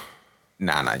Stars?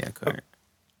 Nah, not Young Kurt.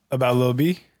 About Lil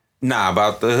B? Nah,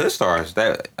 about the Hood Stars.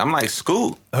 I'm like,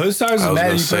 Scoot. Hood Stars is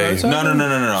mad at you for Hood Stars?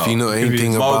 No. If you know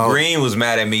anything about... Mo Green was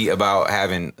mad at me about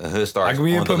having a Hood Stars. How come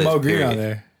you didn't put Mo Green on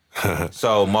there?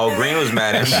 So Mo Green was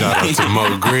mad at me. Shout out to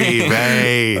Mo Green,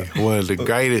 man. One of the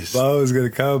greatest. Mo is going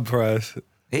to come for us.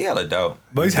 He hella dope.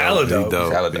 But he's hella dope.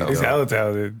 He's hella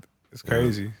talented. It's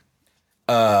crazy.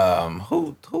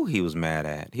 Mm-hmm. Who he was mad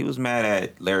at? He was mad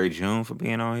at Larry June for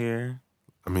being on here.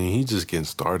 I mean, he's just getting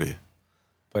started.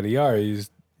 But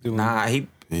he's doing... Nah,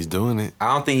 he's doing it. I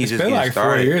don't think he's just been getting like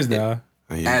started. 4 years now.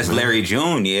 As Larry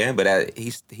June, yeah, but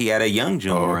he had a young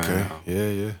June around.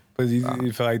 Okay, yeah. But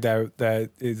you feel like that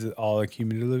is all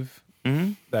accumulative?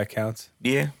 Mm-hmm. That counts?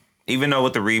 Yeah. Even though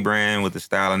with the rebrand, with the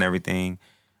style and everything.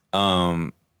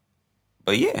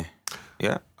 But yeah.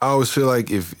 I always feel like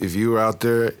if you were out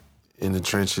there in the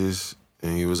trenches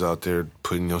and you was out there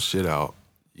putting your shit out,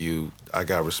 I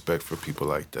got respect for people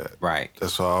like that. Right.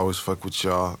 That's why I always fuck with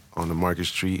y'all on the Market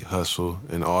Street, Hustle,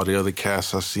 and all the other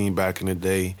cats I seen back in the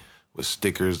day with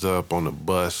stickers up on the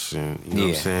bus and, you know what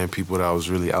I'm saying, people that was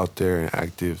really out there and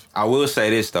active. I will say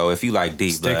this, though. If you like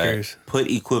deep, stickers, put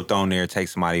Equipped on there, take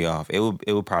somebody off. It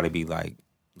would probably be like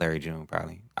Larry June,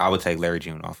 probably. I would take Larry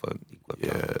June off of Equipped.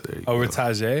 Yeah, there you over go.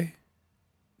 Tajay?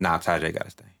 Nah, Tajay got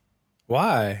to stay.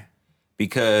 Why?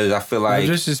 Because I feel like... I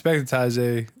just respect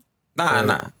Tajay.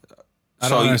 Nah. I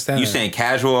don't understand you that. saying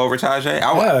casual over Tajay?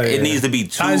 It needs to be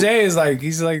two. Tajay is like,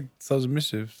 he's like Social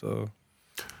Mischief, so...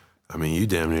 I mean, you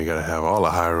damn near gotta have all the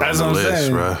higher on That's the what I'm list,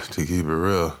 saying. bro, to keep it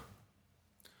real.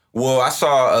 Well, I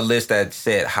saw a list that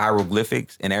said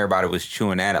hieroglyphics, and everybody was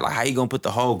chewing at it. Like, how you gonna put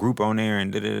the whole group on there?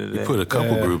 And You put a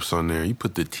couple groups on there. You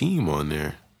put the team on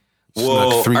there.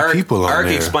 Well, Snuck 3 people on Irk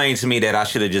there. explained to me that I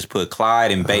should have just put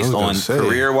Clyde, and based on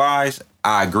career-wise,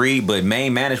 I agree, but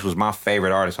Main Manish was my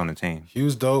favorite artist on the team. He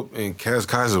was dope, and Kaz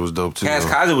Kaiser was dope, too. Kaz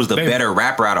Kaiser was the better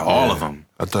rapper out of all of them.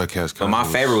 I thought Kaz Kaiser But my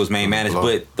favorite was Main Manish,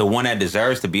 but the one that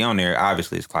deserves to be on there,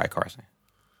 obviously, is Clyde Carson.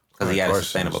 Because he had a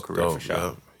sustainable career, for sure.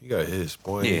 Yep. He got his,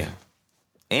 boy. Yeah.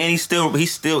 And he's still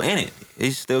in it.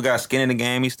 He's still got skin in the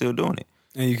game. He's still doing it.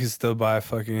 And you can still buy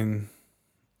fucking...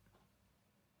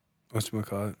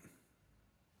 whatchamacallit?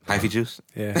 Hyphy juice?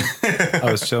 Yeah.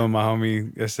 I was chilling with my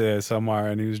homie yesterday at Somewhere,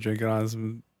 and he was drinking on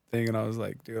some thing, and I was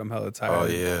like, dude, I'm hella tired. Oh,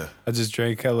 yeah. I just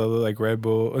drank hella like Red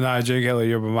Bull. No, I drank hella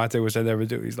yerba mate, which I never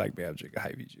do. He's like, man, I'm drinking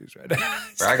Hyphy juice right now.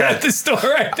 I got at the store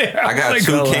right there. I got was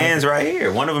 2 like, cans right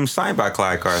here. One of them signed by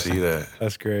Clyde Carson. See that?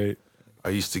 That's great. I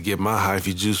used to get my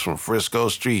Hyphy juice from Frisco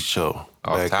Street Show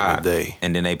Off back top. in the day.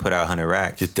 And then they put out 100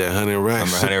 racks. Get that 100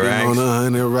 racks. Remember 100 racks? On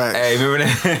 100 racks. Hey, remember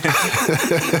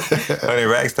that? 100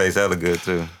 racks tastes hella good,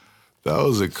 too. That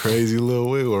was a crazy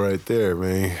little wiggle right there,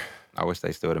 man. I wish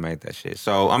they still would have made that shit.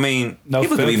 So, I mean, No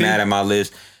people could be filthy? mad at my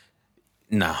list.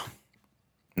 No.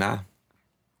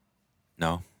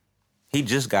 He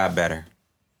just got better.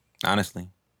 Honestly.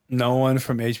 No one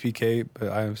from HBK, but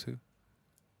I am Sue.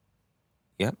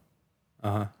 Yep.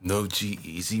 No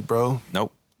G-Eazy, bro.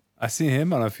 Nope. I seen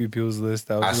him on a few people's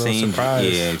list. I was a little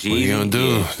surprised. Yeah, What are you gonna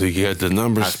do? Yeah. You got the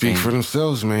numbers speak for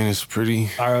themselves, man. It's pretty.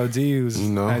 ROD was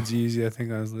had G-Eazy, I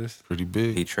think, on his list. Pretty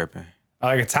big. He tripping.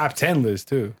 I like a top 10 list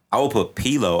too. I would put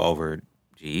P-Lo over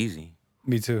G-Eazy.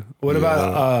 Me too. What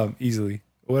about easily?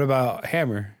 What about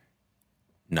Hammer?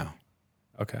 No.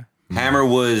 Okay. Hammer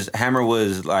was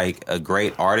like a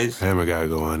great artist. Hammer gotta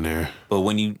go on there. But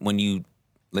when you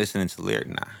listening to the lyric,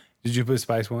 nah. Did you put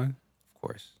Spice One? Of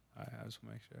course. I just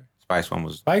want to make sure. Spice One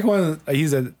was. Spike One,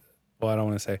 he's a. Well, I don't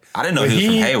want to say. I didn't know he was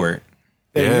from Hayward.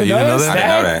 Yeah, you didn't know that? I didn't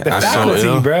know that. The That's faculty,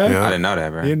 so ill. bro. Yeah. I didn't know that,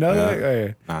 bro. You didn't know that? Oh,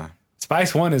 yeah. Nah.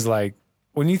 Spice One is like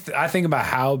when you. I think about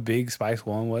how big Spice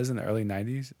One was in the early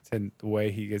 '90s, and the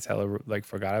way he gets hella like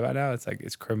forgot about now. It's like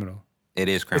it's criminal. It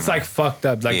is criminal. It's like fucked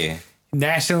up. Like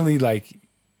nationally, like.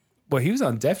 Well, he was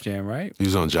on Def Jam, right? He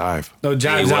was on Jive. No, Jive.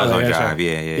 Yeah, he was on Jive. Right.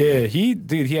 Yeah.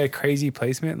 He had crazy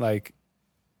placement. Like,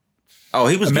 oh,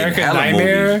 he was American getting hella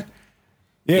Nightmare. movies.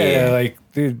 Yeah, like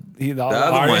dude, all the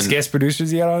artists, guest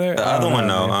producers he had on there. The other one,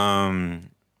 though,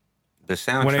 the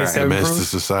soundtrack. 187 Menace Proof? to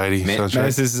Society. Menace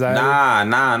to Society.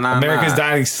 Nah. America's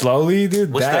Dying Slowly,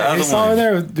 dude. What's that the other song one?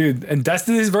 there, dude. And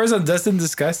Dustin, his verse on Dustin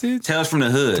Disgusted. Tales from the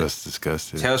Hood. That's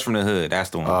disgusting. Tales from the Hood. That's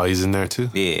the one. Oh, he's in there too.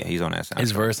 Yeah, he's on that soundtrack.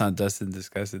 His verse on Dustin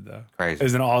Disgusted though, Crazy.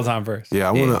 is an all-time verse. Yeah,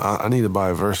 I need to buy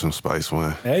a verse from Spice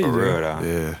One. Yeah, you For do. real, though.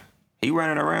 Yeah. He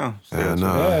running around. Yeah,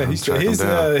 no. Yeah, I'm tracking his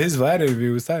down. Vlad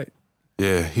interview was tight.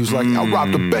 Yeah, he was like, I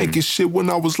robbed a bank and shit when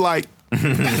I was like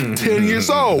 10 years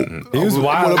old. He was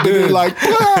wild, I've been dude. like,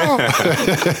 wow.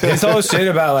 His whole shit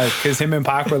about like, cause him and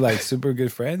Pac were like super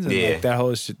good friends, and Yeah. like that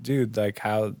whole shit, dude. Like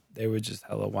how they were just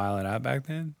hella wilding out back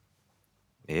then.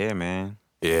 Yeah, man.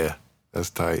 Yeah, that's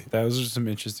tight. Those are some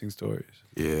interesting stories.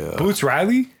 Yeah. Boots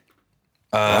Riley.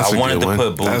 That's I a wanted good to one. put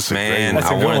Boots, That's a great man. one.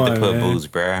 That's a I good wanted to one, put man. Boots,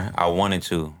 bruh. I wanted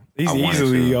to. He's I wanted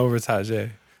easily to. over Tajay.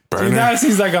 Burner? See, now it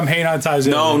seems like I'm hating on Tajay.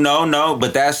 No.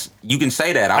 But that's you can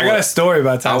say that. I got a story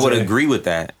about Tajay. I would agree with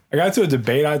that. I got into a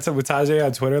debate with Tajay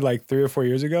on Twitter like 3 or 4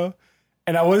 years ago,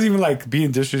 and I wasn't even like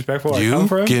being disrespectful. Where I come You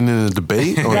from. getting in a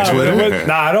debate on No,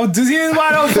 Twitter? I don't. This is why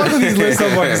I don't fuck with these lists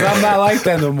no more, because I'm not like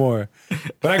that no more.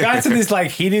 But I got into this like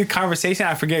heated conversation.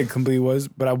 I forget completely was,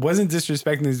 but I wasn't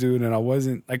disrespecting this dude, and I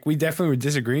wasn't like we definitely were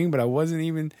disagreeing, but I wasn't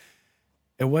even.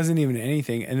 It wasn't even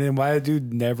anything. And then why the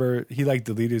dude never he like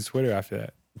deleted his Twitter after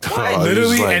that. Oh, Literally, he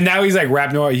was like, and now he's like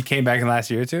rap noir. He came back in last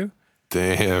year too.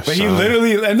 damn. But he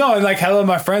literally and like hella of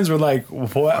my friends were like,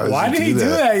 "What? Why did he do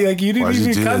that? Like you didn't Why'd you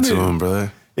even do come that to in. him,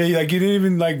 brother? Yeah, like you didn't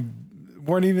even like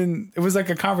weren't even. It was like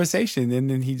a conversation, and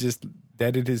then he just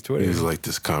deaded his Twitter. He was like,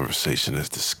 this conversation has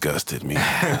disgusted me.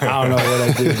 I don't know what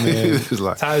I did, man. He's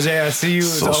like, Tajay, I see you. It's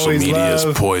social always media love.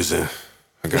 is poison.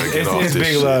 I gotta get off It's this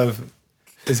big shit. love.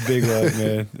 It's big love,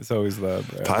 man. It's always love,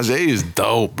 bro. Tajay is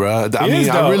dope, bro. I He mean, is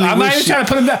I dope. really I'm not wish even trying to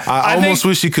put him down. I I almost think-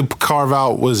 wish you could carve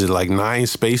out, was it like 9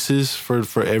 spaces for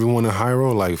everyone in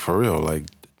Hyro? Like, for real, like,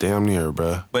 damn near,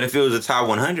 bro. But if it was a top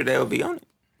 100, they would be on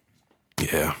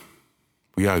it. Yeah.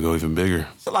 We gotta go even bigger.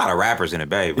 It's a lot of rappers in the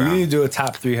Bay, You bro. need to do a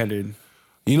top 300.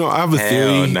 You know, I have a Hell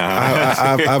theory. nah.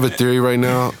 I have a theory right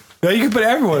now. No, you can put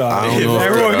everyone on. I don't it. know if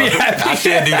Everyone would be I happy.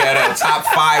 should do that. Top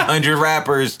 500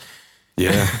 rappers.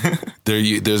 Yeah,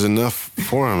 there's enough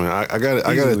for him. I got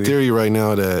a Easily. theory right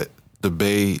now that the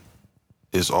Bay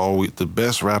is always the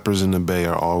best rappers in the Bay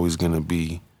are always gonna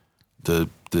be the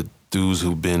dudes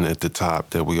who've been at the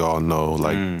top that we all know.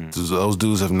 Like those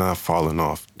dudes have not fallen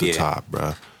off the top,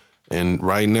 bruh. And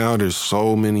right now, there's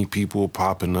so many people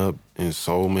popping up in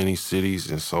so many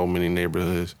cities and so many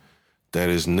neighborhoods that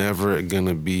is never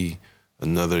gonna be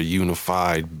another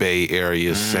unified Bay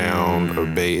Area sound or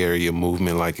Bay Area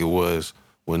movement like it was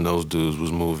when those dudes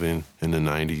was moving in the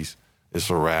 90s. It's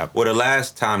a wrap. Well, the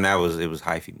last time it was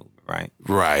hyphy movement, right?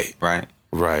 Right. Right.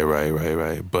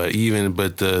 But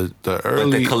the But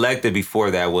early the collective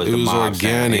before that was it the was mob sound.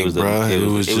 organic, bruh. It It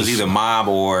was was just- either mob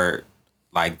or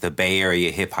like the Bay Area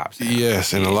hip hop sound.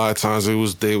 yes, and a lot of times they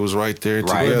was right there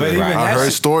Right, together. but even I that's-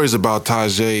 heard stories about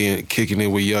Tajay and kicking it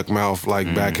with Yuck Mouth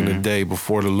like back in the day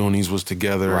before the Loonies was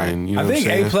together. Right. And you know I think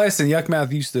what I'm A Plus and Yuck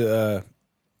Mouth used to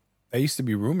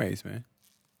be roommates, man.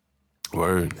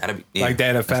 Word. That'd be, yeah, Like they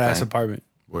had a fat that's ass tight. apartment.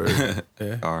 Word.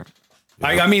 Yeah. Hard.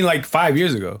 Like I mean, like 5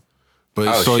 years ago. But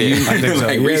Oh, so shit. you I think so.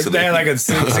 Like Yeah, recently. they had like a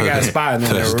sick ass spot, and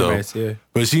then they That's were dope. roommates. Yeah,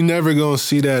 But you never gonna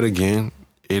see that again.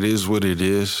 It is what it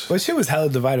is. but shit was hella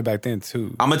divided back then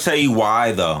too. I'm gonna tell you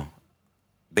why though.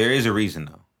 There is a reason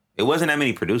though. It wasn't that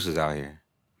many producers out here.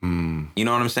 You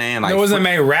know what I'm saying? Like There wasn't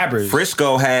many rappers,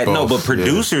 Frisco had no, Both, but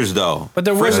producers though. but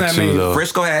there wasn't that That too, many. though.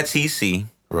 Frisco had TC.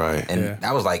 Right. And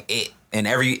that was like it. And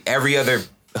every other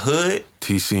hood,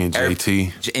 TC and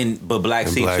JT, but Black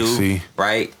and C Black too, C.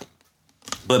 right?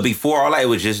 But before all that, it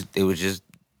was just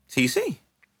TC.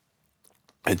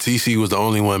 And TC was the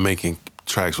only one making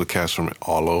tracks with cats from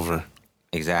all over.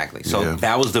 Exactly. So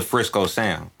that was the Frisco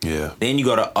sound. Yeah. Then you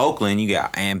go to Oakland, you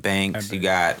got Banks, you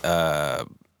got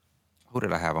who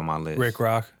did I have on my list? Rick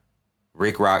Rock.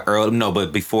 Early, no,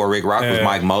 but before Rick Rock was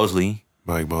Mike Mosley.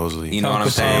 You know what I'm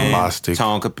saying?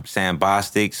 Sam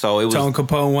Bostic. So it was Tone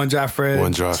Capone, One Drop Fred.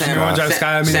 One Drop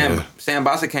Sky. Sam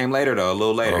Bostic came later though, a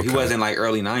little later. Okay. He wasn't like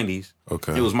early 90s.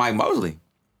 Okay. It was Mike Mosley.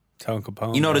 Tone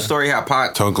Capone. You know the story how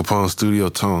Pac... Tone Capone, Studio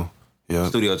Tone. Yeah.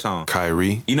 Studio Tone.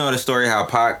 Kyrie. You know the story how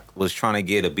Pac was trying to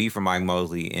get a beat from Mike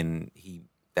Mosley, and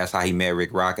that's how he met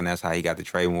Rick Rock, and that's how he got the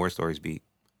Trade War Stories beat.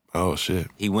 Oh, shit.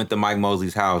 He went to Mike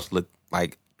Mosley's house, looked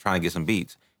like trying to get some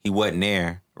beats. He wasn't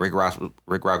there. Rick Rock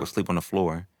was asleep on the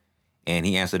floor, and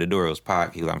he answered the door. It was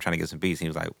Pac. He was like, I'm trying to get some beats. And he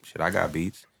was like, shit, I got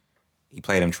beats. He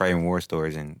played him Trade War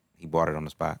Stories, and he bought it on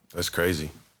the spot. That's crazy.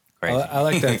 I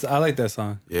like that. I like that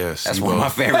song. Yeah, that's one of my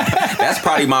favorite. That's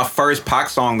probably my first Pac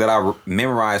song that I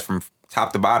memorized from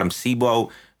top to bottom.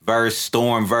 Sibo verse,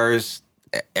 Storm verse,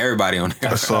 everybody on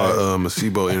there. I saw a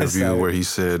Sibo interview where he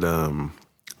said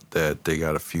that they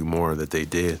got a few more that they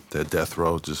did that Death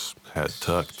Row just had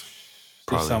tucked.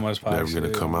 Probably so much Pac. Never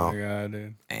gonna come out. God,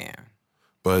 dude. Damn.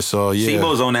 But so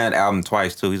Sibo's on that album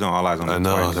twice too. He's on All Eyes on Me. I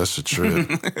know twice. that's a trip.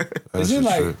 That's Isn't a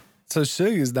like trip. so?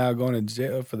 Suge is now going to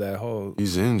jail for that whole.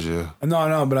 He's in jail.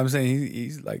 No, but I'm saying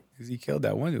he's like because he killed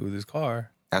that one dude with his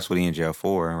car. That's what he in jail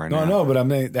for right now. No, but I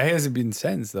mean that hasn't been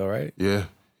sentenced though, right? Yeah.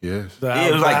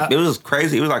 It was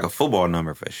crazy. It was like a football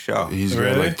number for sure. He's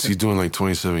he's doing like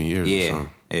 27 years.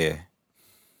 Yeah.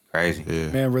 Crazy.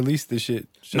 Yeah. Man, release the shit.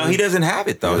 No, he doesn't have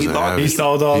it though. He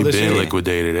sold all the shit. He been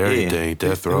liquidated everything. Yeah.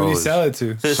 Death Row. Who did he sell it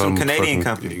to? Some Canadian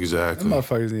company. Exactly. Them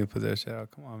motherfuckers need to put that shit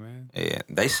out. Come on, man. Yeah,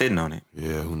 they sitting on it.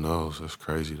 Yeah, who knows? That's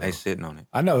crazy though. They sitting on it.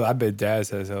 I know. I bet Daz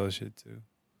has hella shit too.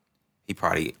 He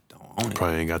probably don't own it.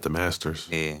 Probably ain't got the masters.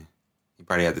 Yeah. He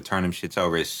probably had to turn them shits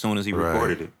over as soon as he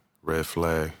recorded it. Red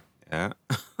flag. Yeah.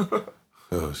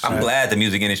 Oh, shit. I'm glad the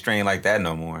music industry ain't like that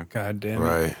no more. God damn it.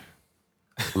 Right.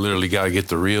 Literally got to get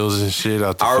the reels and shit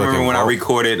out the I remember when vault. I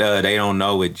recorded They Don't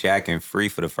Know with Jack and Free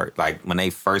for the first, like when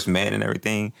they first met and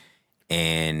everything.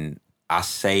 And I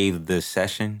saved the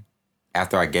session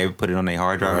after I put it on their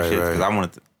hard drive and shit. Because I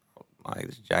wanted to, like,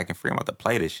 this Jack and Free, I'm about to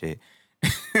play this shit.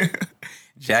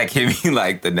 Jack hit me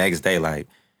like the next day, like,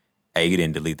 hey, you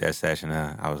didn't delete that session,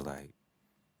 huh? I was like,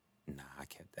 nah, I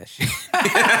kept that shit.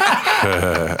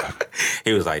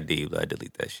 He was like, D, I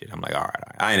delete that shit. I'm like, all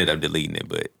right. I ended up deleting it,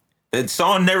 but the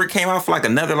song never came out for like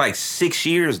another 6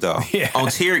 years though. Yeah. On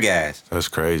Tear Gas. That's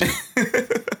crazy.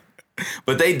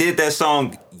 But they did that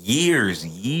song years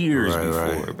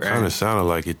before, bro. Kind of sounded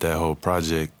like it, that whole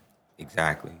project.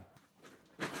 Exactly.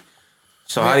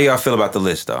 So how do y'all feel about the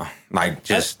list though? Like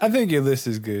just I think your list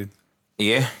is good.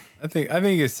 Yeah. I think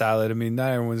it's solid. I mean,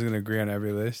 not everyone's gonna agree on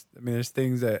every list. I mean, there's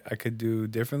things that I could do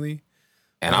differently.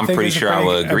 And I'm pretty sure I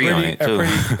would agree on it too.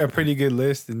 A pretty good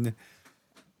list, and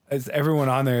everyone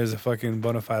on there is a fucking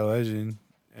bona fide legend,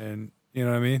 and you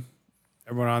know what I mean.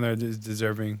 Everyone on there is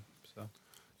deserving. So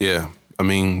Yeah, I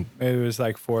mean, maybe there's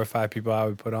like 4 or 5 people I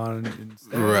would put on.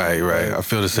 Instead. Right. I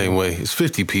feel the same way. It's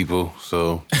 50 people,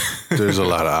 so there's a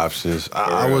lot of options.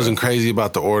 I wasn't crazy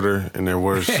about the order, and there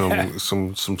were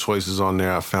some choices on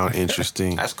there I found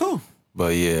interesting. That's cool.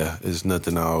 But yeah, it's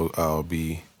nothing I'll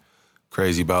be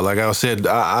crazy about. Like I said,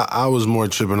 I was more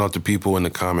tripping off the people in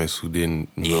the comments who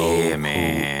didn't know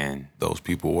who those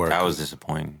people were. That was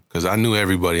disappointing. Because I knew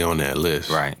everybody on that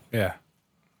list. Right. Yeah.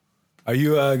 Are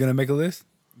you gonna make a list,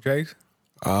 Dregs?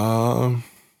 I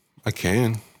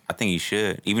can. I think you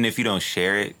should. Even if you don't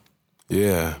share it.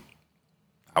 Yeah.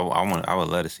 I would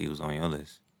love to see who's on your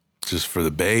list. Just for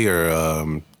the Bay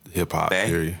or hip hop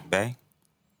area? Bay.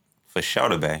 For sure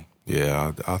the Bay.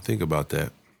 Yeah, I'll think about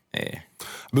that. Yeah.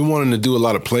 I've been wanting to do a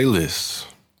lot of playlists.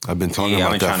 I've been talking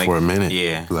about that for a minute.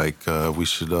 Yeah. Like, we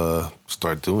should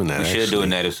start doing that. We should do a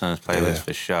Native Sons playlist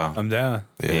for sure. I'm down.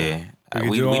 Yeah.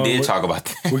 We did talk about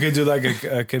that. We could do like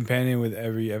a companion with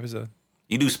every episode.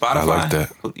 You do Spotify? I like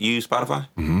that. You use Spotify?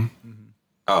 Mm-hmm.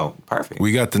 Oh, perfect.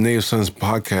 We got the Native Sons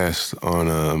podcast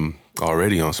on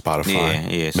already on Spotify.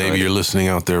 Yeah. Maybe you're listening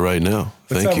out there right now.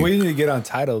 Thank you. We need to get on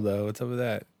Tidal though. What's up with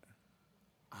that?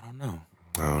 I don't know.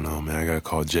 I don't know, man. I gotta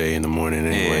call Jay in the morning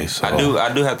anyway. Yeah. So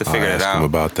I do have to figure that out. Ask him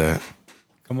about that.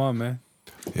 Come on, man.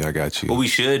 Yeah, I got you. What we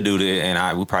should do,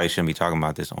 and we probably shouldn't be talking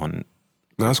about this on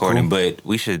That's recording, cool. but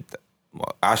we should.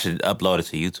 Well, I should upload it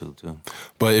to YouTube too.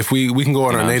 But if we can go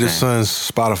on our what I'm Native saying?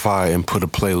 Sons Spotify and put a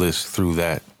playlist through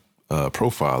that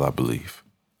profile, I believe.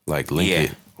 like link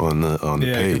it on the Yeah,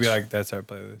 it page. could be like that's our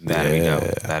playlist. That'd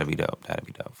be dope. That'd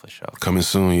be dope for sure. Coming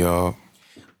soon, y'all.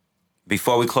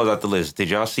 Before we close out the list, did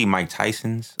y'all see Mike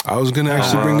Tyson's? I was gonna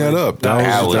actually bring that up.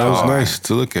 That was hard. nice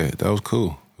to look at. That was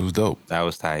cool. It was dope. That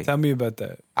was tight. Tell me about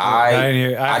that. I didn't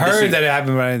hear. I heard that it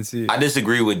happened, but I didn't see it. I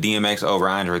disagree with DMX over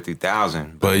Andre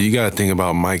 3000. But you got to think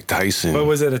about Mike Tyson. But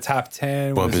was it a top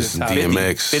 10? Was it top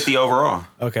DMX 50 overall.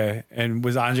 Okay, and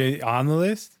was Andre on the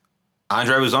list?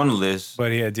 Andre was on the list,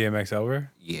 but he had DMX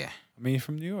over. Yeah, I mean, he's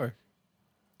from New York,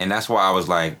 and that's why I was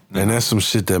like, and that's some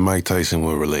shit that Mike Tyson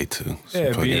would relate to.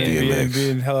 Yeah,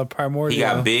 being hella primordial. He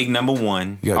got Big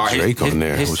 #1. You got Drake on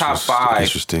there. His top 5.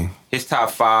 Interesting. His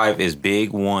top 5 is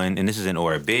Big 1, and this is in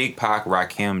order: Big, Pac,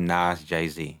 Rakim, Nas,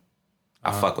 Jay-Z.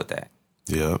 I fuck with that.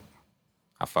 Yeah,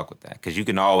 I fuck with that because you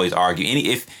can always argue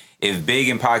if Big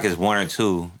and Pac is 1 or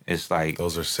 2, it's like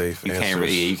those are safe. You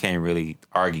answers. You can't really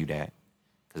argue that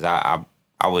because I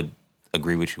would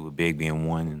agree with you with Big being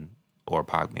 1 or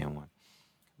Pac being 1,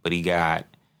 but he got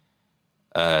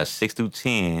 6 through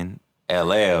 10,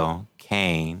 LL,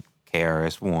 Kane,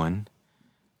 KRS-One,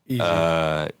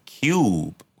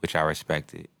 Cube, which I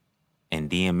respected, and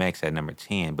DMX at number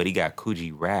 10. But he got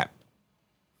Coogee Rap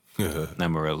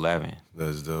number 11.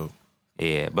 That's dope.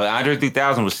 Yeah, but Andre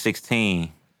 3000 was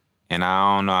 16, and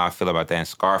I don't know how I feel about that. And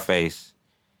Scarface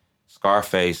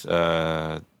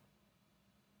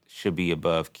should be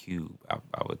above Cube,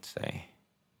 I would say.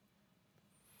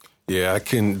 Yeah, I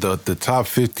can. The top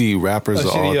 50 rappers of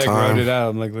all time. Wrote it out.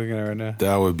 I'm like looking at it right now.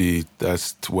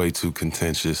 That's way too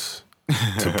contentious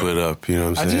to put up. You know what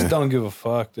I'm saying? I just don't give a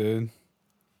fuck, dude.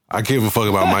 I give a fuck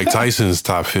about Mike Tyson's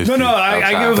top 50. No,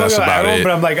 I give a fuck about everyone,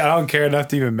 but I'm like, I don't care enough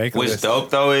to even make a list. What's dope,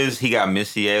 though, is he got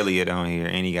Missy Elliott on here,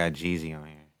 and he got Jeezy on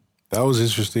here. That was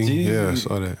interesting. Jeezy. Yeah, I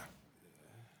saw that.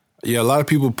 Yeah, a lot of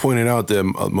people pointed out that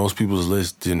most people's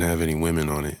list didn't have any women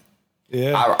on it.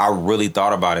 Yeah. I really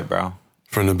thought about it, bro.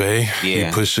 From the Bay? Yeah.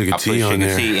 You put Sugar T on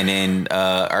there. T, and then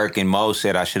Irk and Mo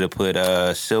said I should have put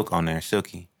Silk on there,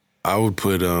 Silky. I would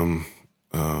put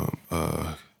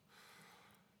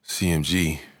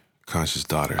CMG, Conscious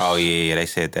Daughters. Oh, yeah, they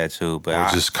said that too.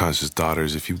 But just Conscious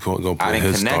Daughters. If you go put I didn't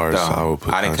his connect, stars, though. I would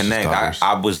put I didn't Conscious connect.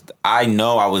 Daughters. I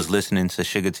know I was listening to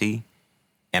Sugar T,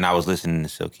 and I was listening to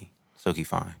Silky. Silky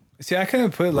fine. See, I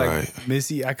couldn't put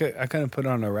Missy. I couldn't put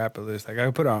her on a rapper list. Like I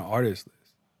could put her on an artist list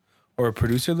or a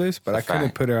producer list, but I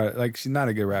couldn't put her like she's not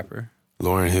a good rapper.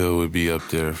 Lauryn Hill would be up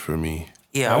there for me.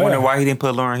 Yeah, I wonder why he didn't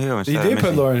put Lauryn Hill instead. He did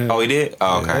put Lauryn Hill. Oh, he did?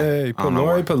 Oh, okay. Yeah, he put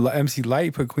Lauryn, he put MC Light,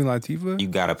 he put Queen Latifah. You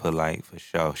gotta put Light for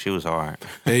sure. She was hard.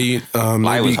 Hey,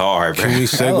 Light was hard, bro. Can we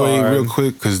segue real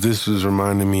quick? Because this was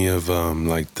reminding me of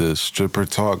like the stripper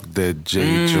talk that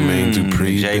Jermaine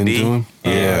Dupri been doing.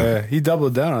 Yeah. He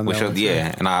doubled down on that.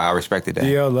 Yeah, and I respected that.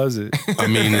 DL loves it. I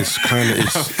mean, it's kind of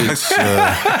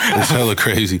it's hella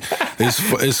crazy.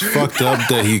 It's fucked up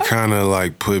that he kind of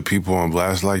like put people on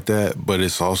blast like that, but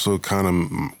it's also kind of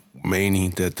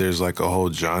meaning that there's like a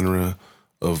whole genre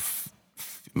of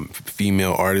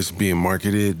female artists being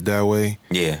marketed that way.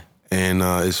 Yeah. And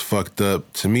it's fucked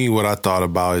up. To me, what I thought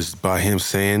about is by him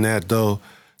saying that, though,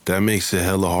 that makes it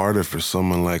hella harder for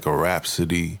someone like a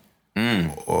Rhapsody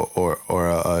or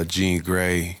a Jean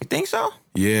Grey. You think so?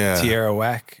 Yeah. Tierra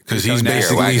Whack. Because he's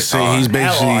basically saying,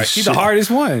 she's the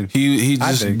hardest one. He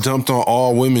just dumped on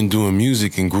all women doing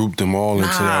music and grouped them all into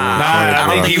that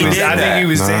one. I think he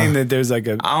was saying that there's like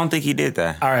a. I don't think he did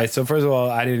that. All right, so first of all,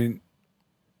 I didn't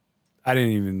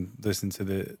even listen to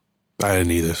the. I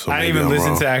didn't either. So I didn't even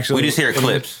listen to actually. We just hear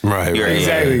clips. Right.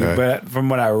 Exactly. Right. But from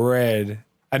what I read,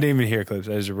 I didn't even hear clips.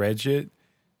 I just read shit.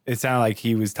 It sounded like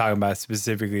he was talking about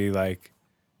specifically like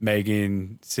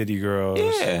Megan, City Girls.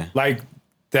 Yeah. Like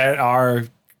that are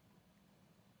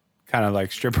kind of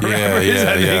like stripper rappers.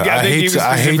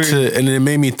 I hate to, and it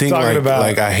made me think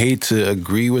like I hate to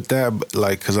agree with that, but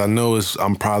like because I know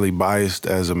I'm probably biased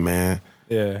as a man.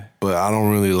 Yeah, but I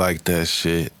don't really like that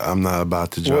shit. I'm not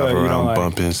about to drive around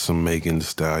bumping some Megan Thee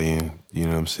Stallion. You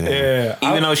know what I'm saying? Yeah.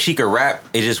 Even though she could rap,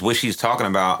 it's just what she's talking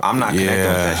about. I'm not connecting with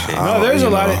that shit. No, there's a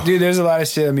lot of there's a lot of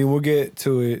shit. I mean, we'll get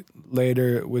to it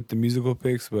later with the musical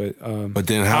picks, but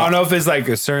then I don't know if it's like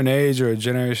a certain age or a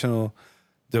generational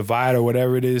divide or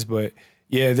whatever it is, but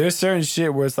yeah, there's certain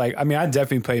shit where it's like, I mean, I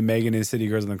definitely play Megan and City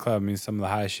Girls in the Club. I mean, some of the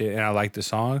hottest shit, and I like the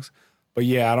songs, but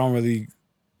yeah, I don't really,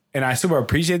 and I super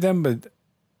appreciate them, but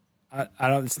I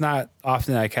don't. It's not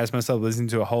often that I catch myself listening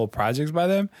to a whole projects by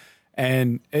them,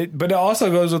 but it also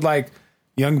goes with like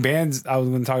young bands. I was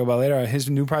going to talk about later. His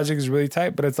new project is really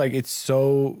tight, but it's like it's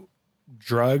so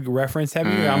drug reference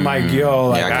heavy. I'm like, yo,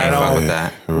 like I can't fuck with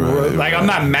that. Like I'm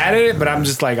not mad at it, but I'm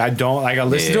just like I don't like. I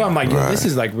listen to it. I'm like, yo, this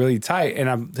is like really tight. And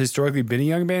I'm historically been a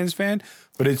Young Band's fan,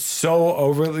 but it's so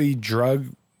overly drug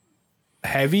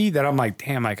heavy that I'm like,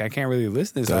 damn, like I can't really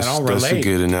listen to this. I don't relate. That's a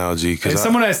good analogy. As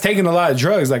someone that's taken a lot of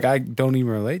drugs, like I don't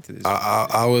even relate to this.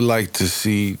 I would like to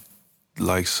see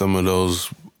like some of those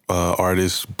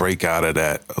artists break out of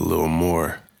that a little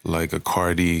more. Like a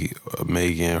Cardi, a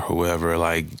Megan, whoever.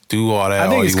 Like do all that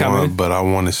all you want, but I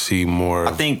want to see more.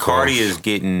 I think Cardi is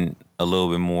getting a little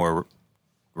bit more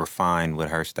refined with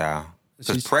her style.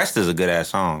 Because Pressed is a good ass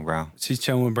song, bro. She's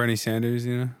chilling with Bernie Sanders,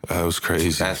 you know? That was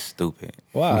crazy. That's stupid.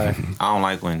 Why? I don't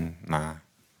like when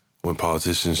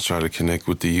politicians try to connect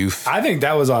with the youth. I think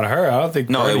that was on her. I don't think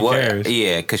Bernie cares.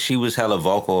 Yeah, because she was hella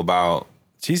vocal about.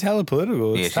 She's hella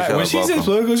political. Yeah, she's hella when she says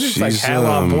political, she's like hella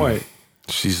on point.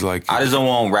 She's like. I just don't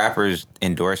want rappers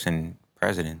endorsing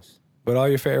presidents. But all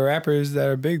your favorite rappers that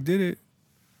are big did it.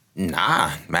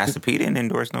 Nah, Master P didn't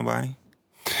endorse nobody.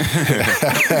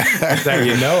 That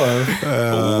you know of.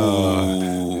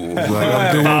 Like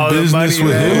I'm doing business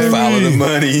with him. Follow the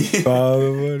money. Follow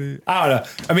the money. I don't know.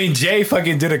 I mean, Jay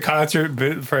fucking did a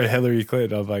concert for Hillary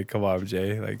Clinton. I'm like, come on,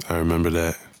 Jay. Like, I remember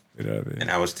that. You know what I mean? And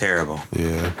that was terrible.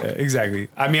 Yeah. Exactly.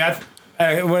 I mean,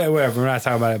 whatever. We're not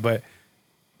talking about it, but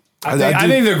I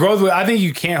think the growth. I think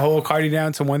you can't hold Cardi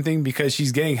down to one thing because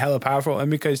she's getting hella powerful, and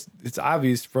because it's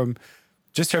obvious from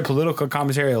just her political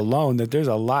commentary alone that there's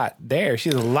a lot there. She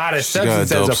has a lot of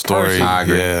substance as a person. I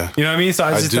agree. Yeah. You know what I mean? So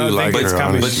I just don't think it's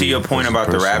coming. But to your point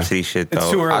about the Rhapsody shit, though,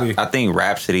 it's too early. I think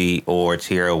Rhapsody or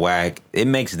Tierra Whack, it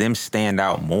makes them stand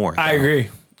out more. I agree.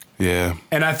 Yeah.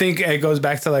 And I think it goes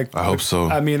back to like... I hope so.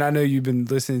 I mean, I know you've been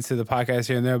listening to the podcast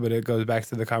here and there, but it goes back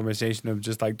to the conversation of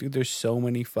just like, dude, there's so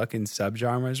many fucking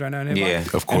subgenres right now in hip-hop. Yeah,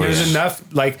 of course. And there's enough,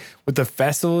 like, with the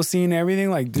festival scene and everything,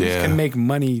 like, dudes can make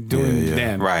money doing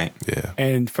them. Right. Yeah.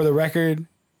 And for the record,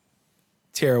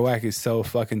 Tierra Whack is so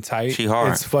fucking tight. She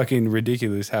hard. It's fucking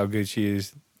ridiculous how good she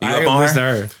is. You I up on listen to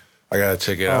her. I gotta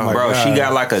check it out. Bro, God. she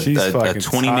got like a She's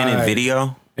 20-minute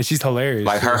video. And she's hilarious.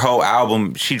 Like her whole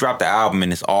album, she dropped the album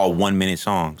and it's all 1-minute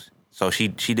songs. So she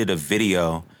did a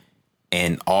video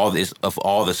and all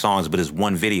the songs, but it's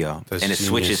one video. That's and it genius.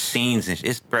 switches scenes and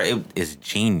it's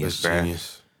genius, bro.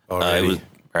 Genius. It was,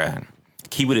 bro.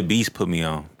 Kiwi the Beast put me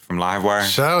on from Livewire.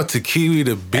 Shout out to Kiwi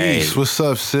the Beast. Hey, what's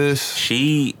up, sis?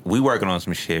 We working on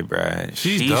some shit, bro.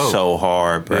 She's dope. so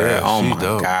hard, bro. Yeah, oh my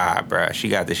dope. God, bro. She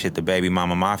got the shit, the Baby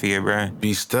Mama Mafia, bro.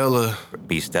 Be Stella,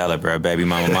 bro. Baby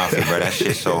Mama Mafia, bro. That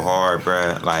shit's so hard,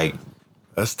 bro. Like,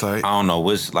 that's tight. I don't know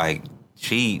what's like.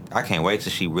 I can't wait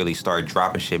till she really start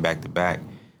dropping shit back to back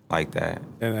like that.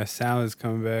 And that sound is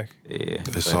coming back. Yeah,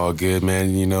 It's all good,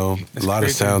 man. You know, a lot of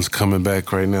sounds coming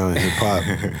back right now in hip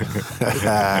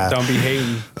hop. Don't be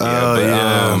hating.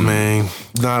 Man.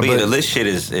 Nah, but the list shit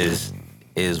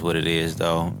is what it is,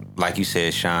 though. Like you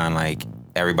said, Sean, like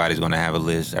everybody's gonna have a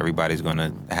list. Everybody's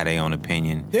gonna have their own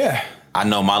opinion. Yeah. I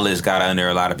know my list got under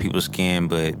a lot of people's skin,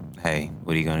 but hey,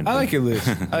 what are you gonna do? I like your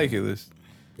list.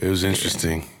 It was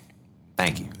interesting.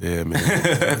 Thank you. Yeah, man.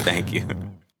 Thank you.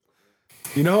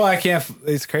 You know,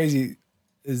 it's crazy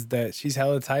is that she's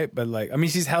hella tight, but like, I mean,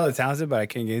 she's hella talented, but I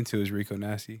can't get into is Rico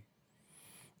Nasty.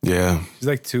 Yeah. She's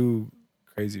like too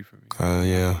crazy for me.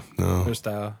 Yeah, no. Her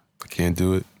style. I can't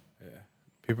do it. Yeah.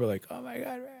 People are like, oh my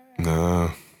God. Nah.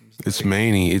 It's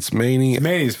many. It's many.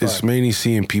 It's many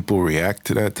seeing people react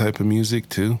to that type of music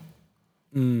too.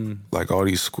 Like all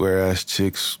these square ass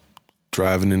chicks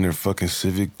driving in their fucking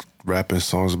Civic, rapping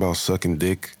songs about sucking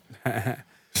dick.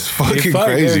 It's fucking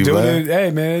crazy, man. Hey,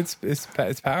 man, it's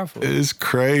powerful. It's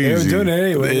crazy. They were doing it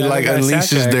anyway. It like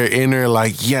unleashes their inner,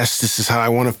 like, yes, this is how I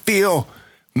want to feel.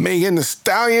 Megan Thee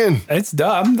Stallion. It's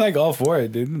dumb. I'm like all for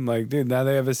it, dude. I'm like, dude, now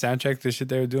they have a soundtrack to shit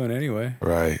they were doing anyway.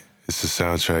 Right. It's a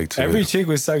soundtrack to Every chick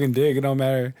was sucking dick. It don't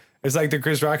matter. It's like the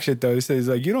Chris Rock shit, though. He says,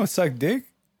 like, you don't suck dick?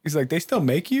 He's like, they still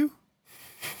make you?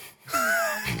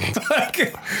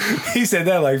 He said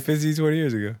that like 15, 20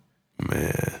 years ago.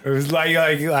 Man. It was like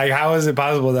how is it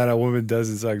possible that a woman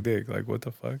doesn't suck dick? Like, what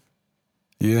the fuck?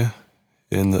 Yeah.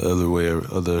 And the other way, and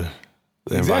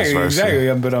vice versa.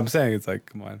 Exactly. But I'm saying, it's like,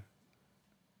 come on.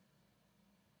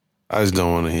 I just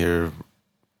don't want to hear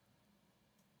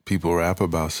people rap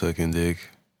about sucking dick.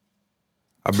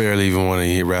 I barely even want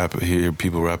to hear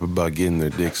people rap about getting their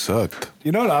dick sucked.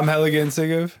 You know what I'm hella getting sick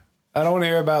of? I don't want to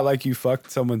hear about like you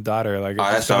fucked someone's daughter. Like,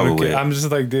 that's over with. I'm just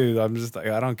like, dude.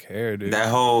 I don't care, dude. That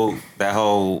whole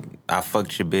I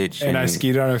fucked your bitch and I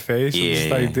skied on her face. Yeah, I'm just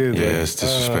like, dude. Yeah, like, it's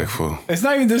disrespectful. It's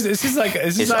not even this. It's just like I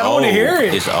don't old. want to hear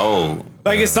it. It's old.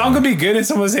 Like a song could be good and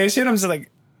someone say shit. I'm just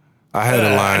like, I had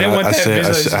a line.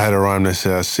 I had a rhyme that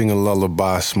said, "I sing a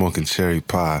lullaby, smoking cherry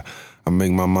pie. I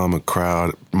make my mama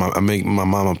proud. I make my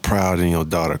mama proud, and your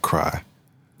daughter cry."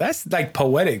 That's like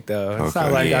poetic though. It's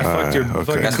not like I fucked your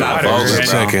fucking That's daughter. not vulgar,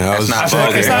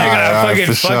 bro. It's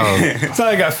not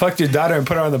like I fucked your daughter and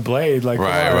put her on the blade. Like,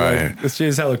 right. Like, this shit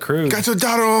is hella crude. Got your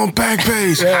daughter on back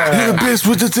base. Nigga bitch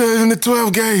with the in the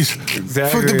 12 gauge.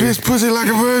 Exactly. Fuck the bitch pussy like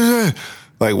a virgin.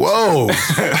 Like, whoa.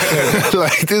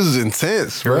 Like, this is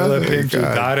intense, bro. Gorilla pimped your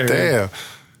daughter. Damn.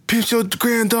 Pimped your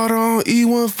granddaughter on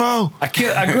E14. I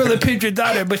gorilla pimped your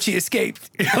daughter, but she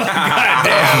escaped. Like, God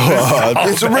damn.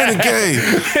 It's a renegade.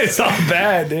 It's all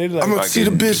bad, dude. Like, I'm gonna see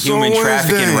the bitch human on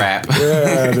trafficking Wednesday. rap.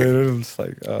 Yeah, dude. It's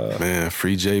like, Man,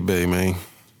 free J-Bay, man.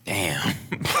 Damn.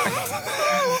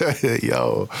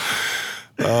 Yo.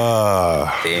 Damn.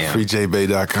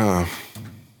 FreeJBay.com. Hey,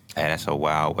 that's a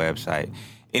wild website.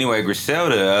 Anyway,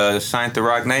 Griselda signed to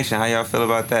Rock Nation. How y'all feel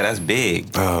about that? That's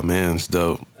big. Oh, man, it's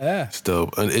dope. yeah. It's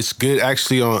dope. And it's good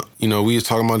actually on, we were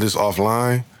talking about this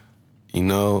offline,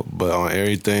 but on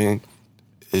everything,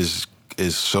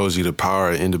 it shows you the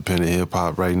power of independent hip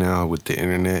hop right now with the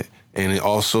internet. And it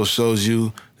also shows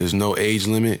you there's no age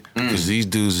limit because these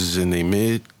dudes is in their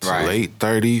mid to late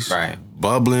 30s,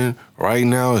 bubbling. Right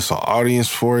now, it's an audience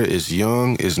for it. It's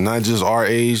young. It's not just our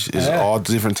age. It's all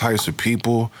different types of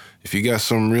people. If you got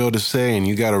something real to say and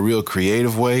you got a real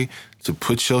creative way to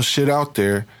put your shit out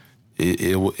there,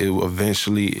 it will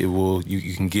eventually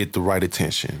you can get the right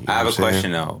attention. You know I have a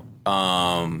question though.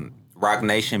 Rock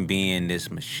Nation being this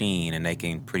machine and they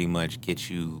can pretty much get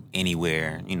you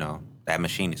anywhere, that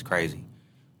machine is crazy.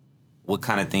 What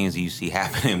kind of things do you see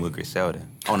happening with Griselda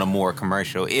on a more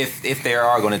commercial? If they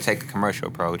are going to take a commercial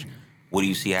approach, what do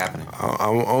you see happening? I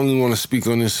only want to speak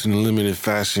on this in a limited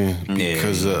fashion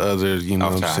because of other,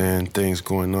 things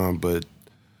going on. But,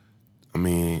 I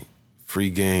mean, free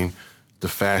game, the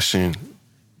fashion,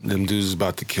 them dudes is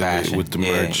about to kill it with the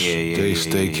merch. They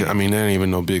stay. I mean, that ain't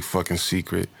even no big fucking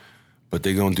secret. But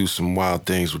they going to do some wild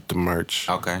things with the merch.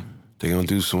 Okay. They going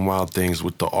to do some wild things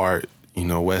with the art.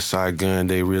 West Side Gun,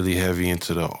 they really heavy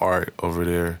into the art over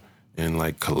there. And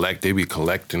they be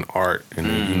collecting art, and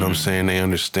you know what I'm saying? They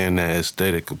understand that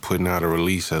aesthetic of putting out a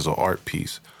release as an art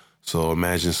piece. So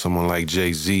imagine someone like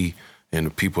Jay-Z and the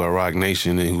people at Rock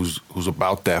Nation who's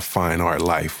about that fine art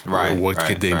life. Right. What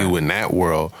could they do in that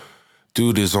world?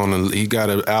 Dude is he got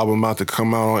an album about to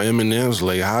come out on Eminem's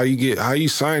label. How you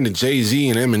sign to Jay-Z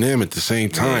and Eminem at the same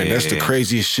time? That's the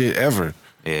craziest shit ever.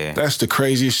 Yeah. That's the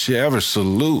craziest shit ever.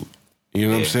 Salute. You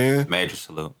know what I'm saying? Major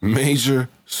salute. Major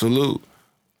salute.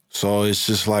 So it's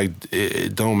just like,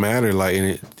 it don't matter.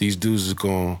 These dudes is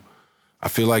I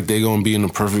feel like they're going to be in the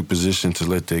perfect position to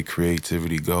let their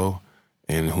creativity go.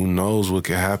 And who knows what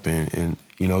could happen. And,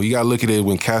 you got to look at it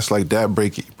when cats like that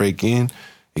break in,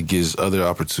 it gives other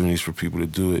opportunities for people to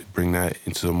do it, bring that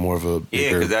into more of a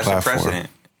bigger because that's platform. a precedent.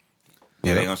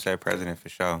 Yeah, they're going to say precedent for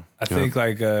sure. I think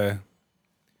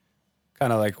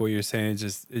kind of like what you're saying, it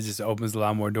just opens a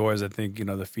lot more doors. I think,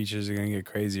 the features are going to get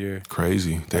crazier.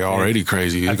 Crazy. They're already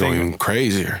crazy. It's going even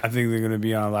crazier. I think they're going to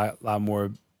be on a lot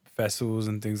more festivals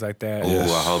and things like that. Oh,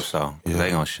 I hope so. Yeah. They're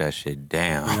going to shut shit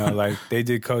down. They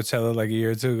did Coachella a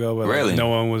year or two ago, but really? No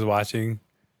one was watching.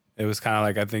 It was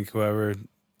kind of I think whoever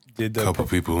did the... couple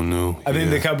people who knew. I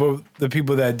think the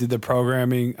people that did the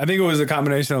programming, I think it was a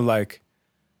combination of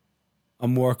a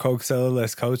more Coachella,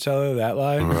 less Coachella, that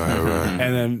line. Right. And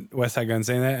then West Side Gun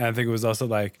saying that. And I think it was also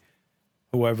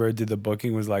whoever did the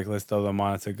booking was let's throw them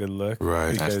on. It's a good look.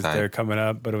 Right. Because they're coming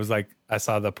up. But it was I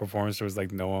saw the performance. There was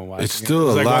no one watching. It's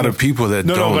still a lot of people that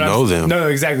don't know them. No,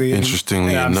 exactly.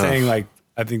 Interestingly and enough. I'm saying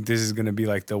I think this is going to be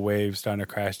the wave starting to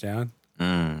crash down.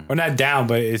 Or not down,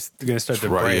 but it's going to start to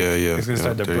break. Yeah. It's going to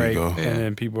start to break. And Yeah.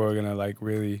 then people are going to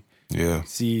really...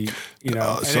 see,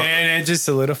 and it just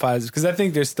solidifies, because I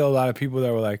think there's still a lot of people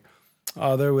that were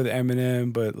oh, they're with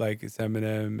Eminem, but it's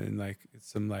Eminem and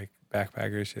it's some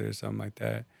backpacker shit or something like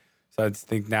that. So I just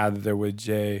think now that they're with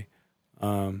Jay,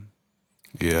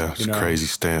 it's a crazy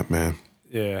stamp, man.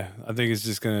 Yeah, I think it's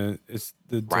just the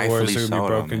Rightfully doors are gonna be so,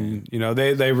 broken. man.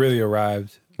 They really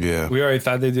arrived. Yeah, we already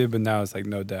thought they did, but now it's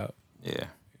no doubt. Yeah.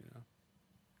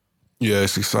 Yeah,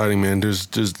 it's exciting, man. There's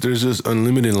just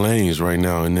unlimited lanes right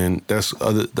now, and then that's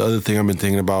the other thing I've been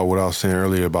thinking about. What I was saying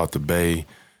earlier about the Bay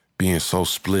being so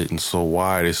split and so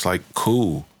wide. It's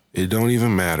cool. It don't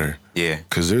even matter. Yeah,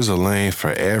 because there's a lane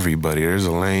for everybody. There's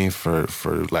a lane for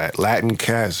Latin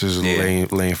cats. There's a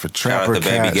lane for trapper cats.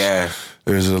 Baby Gas.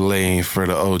 There's a lane for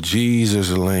the OGs. There's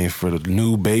a lane for the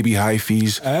new baby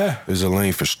hyphies. There's a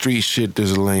lane for street shit.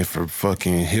 There's a lane for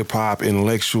fucking hip hop,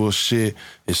 intellectual shit.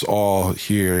 It's all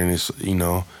here, and it's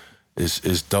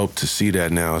it's dope to see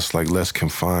that now. It's like less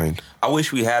confined. I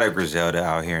wish we had a Griselda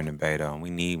out here in the Bay, though.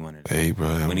 We need one of them. Hey,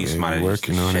 bro. We need somebody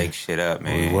to shake shit up,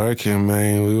 man. We working,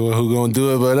 man. Who gonna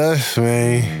do it but us,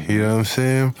 man? Mm-hmm. You know what I'm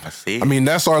saying? I see. I mean,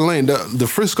 that's our lane. The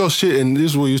Frisco shit, and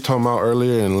this is what you was talking about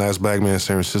earlier in Last Black Man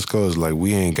San Francisco, is like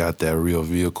we ain't got that real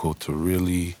vehicle to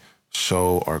really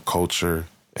show our culture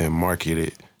and market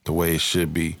it the way it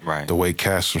should be. Right. The way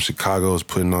Cass from Chicago is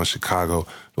putting on Chicago,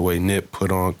 the way Nip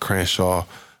put on Crenshaw,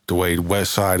 the way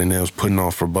West Side and them was putting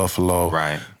on for Buffalo.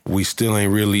 Right. We still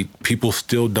ain't really, people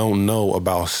still don't know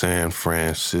about San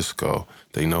Francisco.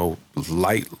 They know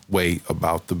lightweight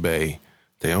about the Bay.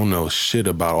 They don't know shit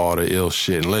about all the ill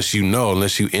shit. Unless you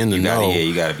in the know. Yeah,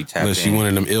 you gotta be tapped unless in. you one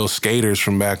of them ill skaters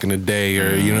from back in the day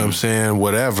or, you know what I'm saying,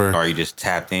 whatever. Or you just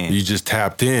tapped in. You just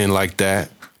tapped in like that.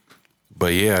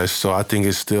 But yeah, so I think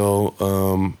it's still,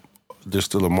 there's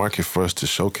still a market for us to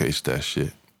showcase that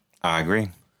shit. I agree.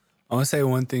 I want to say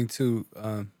one thing too.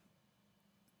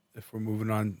 If we're moving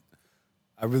on,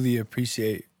 I really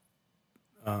appreciate.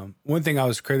 One thing I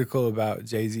was critical about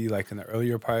Jay-Z, like in the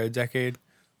earlier part of the decade,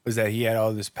 was that he had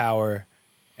all this power,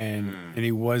 and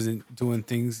he wasn't doing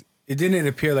things. It didn't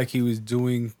appear like he was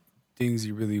doing things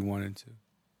he really wanted to.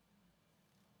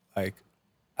 Like,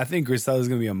 I think Griselda is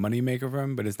going to be a moneymaker for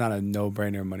him, but it's not a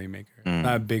no-brainer moneymaker.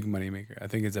 Not a big moneymaker. I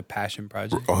think it's a passion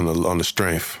project. On the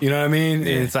strength. You know what I mean?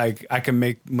 Yeah. It's like, I can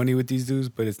make money with these dudes,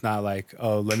 but it's not like,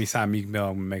 oh, let me sign Meek Mill,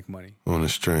 I'm going to make money. On the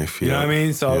strength, yeah. You know what I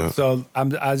mean? So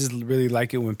I just really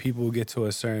like it when people get to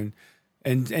a certain...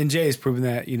 And Jay has proven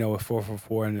that, you know, with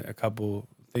 444 and a couple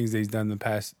things that he's done in the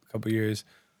past couple years,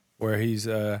 where he's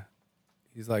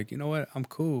like, you know what, I'm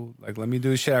cool. Like, let me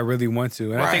do the shit I really want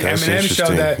to. And I think Eminem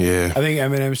showed that. Yeah. I think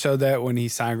Eminem showed that when he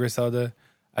signed Griselda.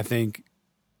 I think,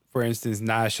 for instance,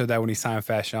 Nas showed that when he signed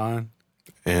Fashion.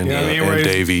 And, you know and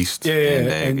Dave East. Yeah,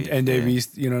 and Dave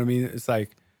East. You know what I mean? It's like,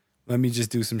 let me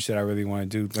just do some shit I really want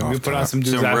to do. Let me put on some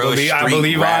dudes I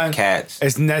believe rap on. Cats.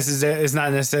 It's necessary. It's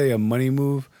not necessarily a money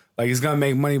move. Like, it's gonna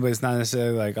make money, but it's not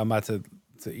necessarily like I'm about to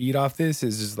eat off this.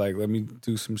 It's just like, let me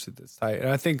do some shit that's tight. And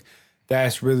I think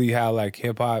that's really how like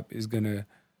hip hop is gonna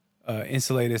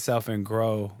insulate itself and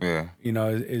grow. Yeah, you know,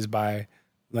 is by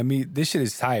this shit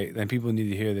is tight, and people need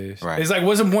to hear this. Right. It's like,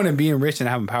 what's the point of being rich and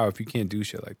having power if you can't do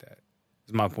shit like that?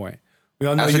 Is my point. We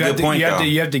all know you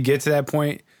have to get to that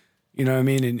point. You know what I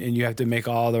mean? And you have to make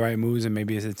all the right moves, and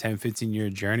maybe it's a 10, 15-year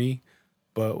journey.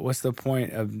 But what's the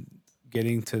point of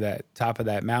getting to that top of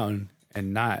that mountain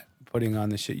and not putting on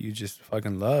the shit you just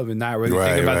fucking love and not really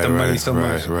thinking about the money so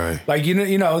much? Right. Like,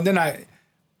 you know, then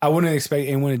I wouldn't expect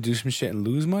anyone to do some shit and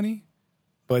lose money,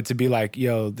 but to be like,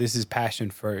 yo, this is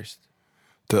passion first.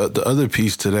 The other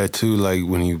piece to that too, like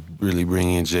when you really bring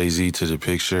in Jay-Z to the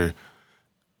picture,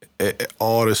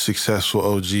 all the successful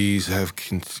OGs have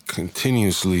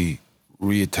continuously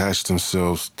reattach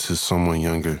themselves to someone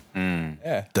younger.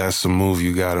 Yeah, that's the move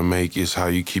you got to make. Is how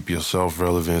you keep yourself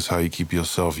relevant. It's how you keep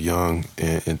yourself young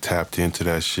and tapped into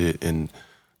that shit. And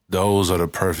those are the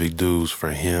perfect dudes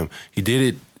for him. He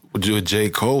did it with J.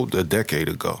 Cole a decade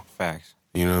ago. Facts.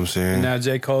 You know what I'm saying? And now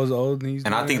J. Cole's old, and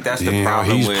I think that's the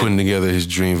problem. He's putting together his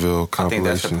Dreamville compilation. I think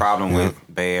that's the problem with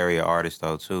Bay Area artists,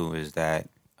 though, too, is that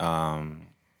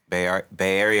Bay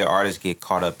Area artists get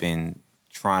caught up in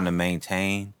trying to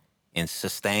maintain and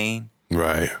sustain,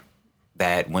 right?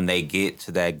 That when they get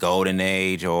to that golden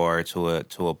age or to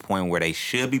a point where they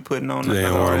should be putting on, they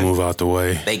don't want to move out the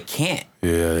way. They can't.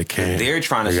 Yeah, they can't. They're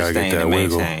trying to sustain and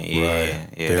maintain. Right.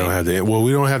 They don't have the. Well,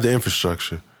 we don't have the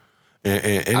infrastructure.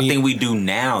 And I think we do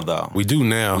now, though. We do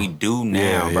now,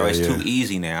 bro. It's too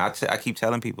easy now. I keep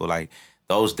telling people, like,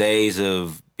 those days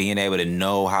of being able to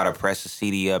know how to press a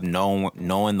CD up,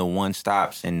 knowing the one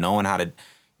stops, and knowing how to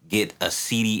get a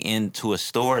CD into a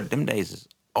store, them days is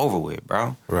over with,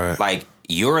 bro. Right. Like,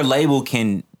 your label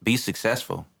can be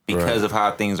successful because of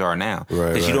how things are now.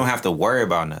 Right. Because you don't have to worry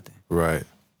about nothing. Right.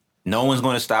 No one's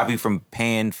going to stop you from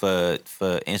paying for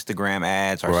Instagram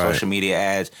ads or social media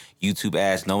ads, YouTube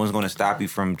ads. No one's going to stop you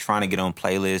from trying to get on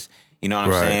playlists. You know what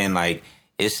I'm saying? Like,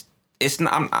 it's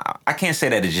not. I can't say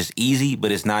that it's just easy,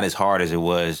 but it's not as hard as it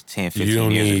was 10, 15 years ago.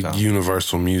 You don't need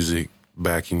Universal Music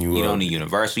backing you up. You don't need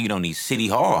Universal. You don't need City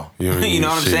Hall. You know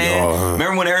what I'm saying? Hall, huh?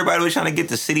 Remember when everybody was trying to get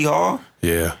to City Hall?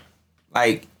 Yeah.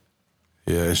 Like.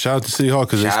 Yeah, and shout out to City Hall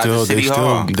because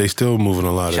they still moving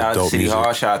a lot shout of dope music. Shout out to City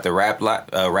Hall. Shout out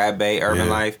to Rap Bay, Urban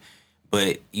Life.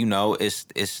 But you know,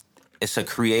 it's a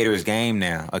creator's game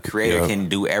now. A creator can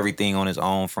do everything on his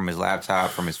own from his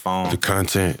laptop, from his phone. The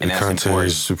content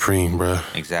is supreme, bro.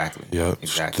 Exactly. Yep.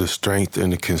 Exactly. The strength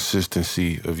and the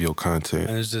consistency of your content.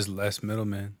 And it's just less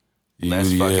middlemen. Less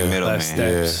fucking middlemen. Less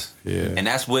steps. Yeah. And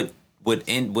that's what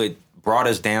brought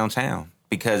us downtown.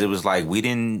 because it was like we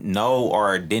didn't know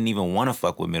or didn't even want to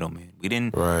fuck with middlemen. We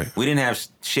didn't have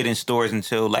shit in stores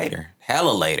until later,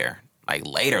 hella later, like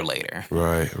later.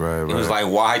 Right. It was like,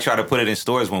 why try to put it in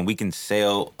stores when we can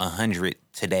sell 100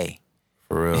 today?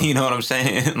 For real. You know what I'm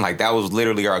saying? Like that was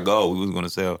literally our goal. We was going to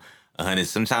sell 100.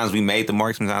 Sometimes we made the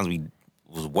mark. Sometimes we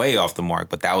was way off the mark,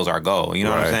 but that was our goal. You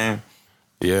know what I'm saying?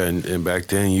 Yeah, and back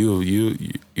then you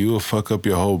will fuck up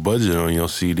your whole budget on your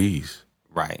CDs.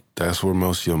 Right. That's where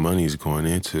most of your money's going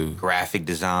into. Graphic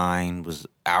design was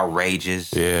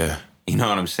outrageous. Yeah. You know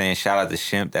what I'm saying? Shout out to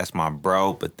Shemp. That's my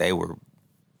bro, but they were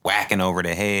whacking over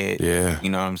the head. Yeah.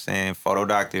 You know what I'm saying? Photo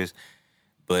doctors.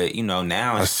 But, you know,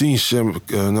 now... I seen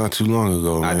Shemp not too long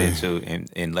ago, man. I did, too,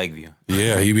 in Lakeview.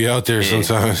 Yeah, he be out there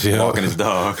sometimes. Yeah. Walking his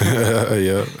dog.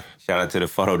 Yeah. Shout out to the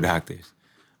photo doctors.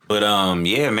 But,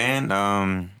 yeah,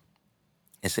 man,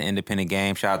 it's an independent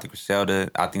game. Shout out to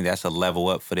Griselda. I think that's a level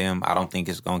up for them. I don't think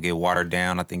it's going to get watered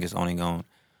down. I think it's only going to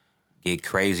get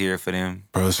crazier for them.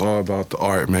 Bro, it's all about the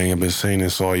art, man. I've been saying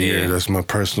this all year. Yeah. That's my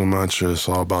personal mantra. It's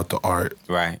all about the art.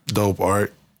 Right. Dope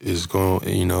art is going,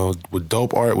 you know, with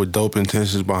dope art, with dope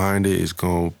intentions behind it, it's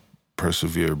going to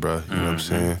persevere, bro. You know what I'm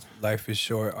saying? Life is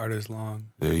short, art is long.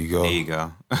 There you go. There you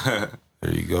go.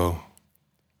 There you go.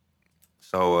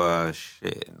 So,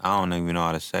 shit, I don't even know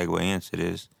how to segue into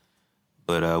this,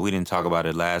 but we didn't talk about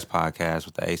it last podcast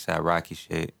with the A$AP Rocky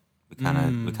shit. We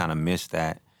kind of missed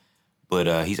that,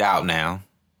 but he's out now.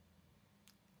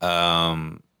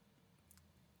 Tell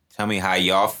me how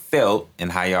y'all felt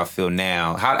and how y'all feel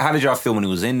now. How did y'all feel when he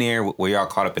was in there? Were y'all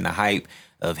caught up in the hype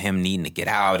of him needing to get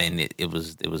out and it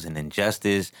was an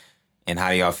injustice? And how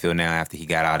do y'all feel now after he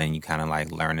got out and you kind of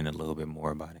like learning a little bit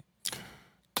more about it?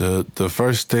 The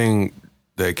first thing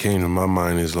that came to my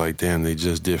mind is like, damn, they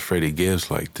just did Freddie Gibbs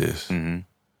like this. Mm-hmm.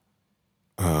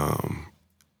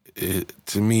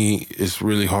 To me, it's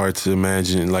really hard to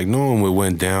imagine. Like, knowing what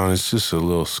went down, it's just a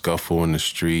little scuffle in the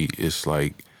street. It's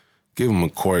like, give him a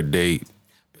court date.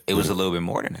 It was a little bit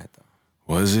more than that,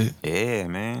 though. Was it? Yeah,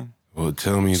 man. Well,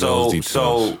 tell me those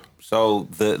details. So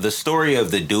the story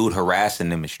of the dude harassing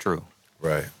them is true.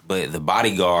 Right. But the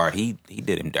bodyguard, he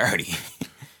did him dirty.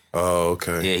 Oh,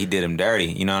 okay. Yeah, he did him dirty.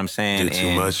 You know what I'm saying? Did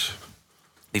too much.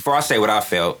 Before I say what I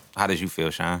felt, how did you feel,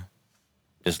 Sean?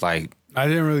 Just like... I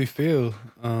didn't really feel.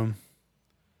 I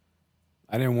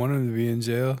didn't want him to be in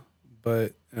jail,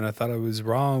 and I thought it was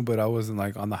wrong, but I wasn't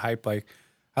like on the hype. Like,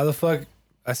 how the fuck?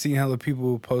 I seen hella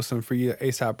people post some free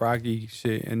A$AP Rocky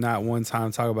shit and not one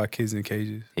time talk about kids in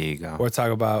cages. Here you go. Or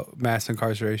talk about mass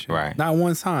incarceration. Right. Not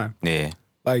one time. Yeah.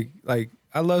 Like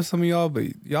I love some of y'all, but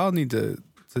y'all need to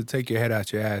take your head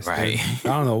out your ass. Right.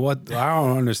 I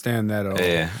don't understand that at all.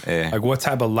 Yeah. Like what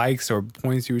type of likes or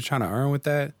points you were trying to earn with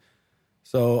that.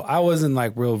 So I wasn't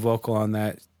like real vocal on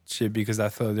that shit because I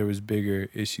thought there was bigger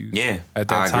issues. Yeah. At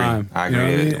that time. I agree. You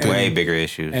know what I mean? Way bigger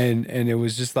issues. And it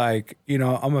was just like, you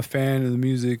know, I'm a fan of the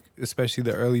music, especially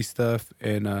the early stuff,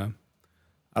 and I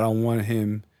don't want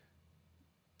him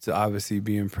to obviously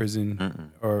be in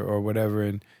prison or whatever.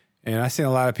 And I seen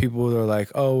a lot of people that are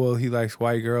like, oh, well, he likes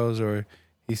white girls, or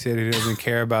he said he doesn't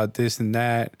care about this and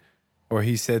that, or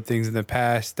he said things in the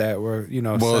past that were, you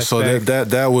know, well, suspect. so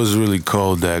that was really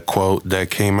cold. That quote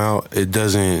that came out, it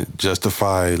doesn't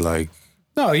justify like.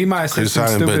 No, he might have said some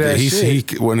stupid ass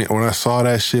shit. When I saw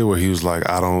that shit where he was like,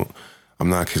 I'm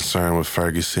not concerned with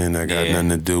Ferguson. That got nothing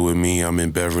to do with me. I'm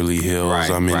in Beverly Hills.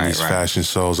 I'm in these fashion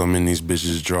shows. I'm in these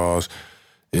bitches' draws.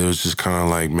 It was just kind of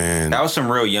like, man. That was some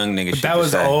real young nigga shit. That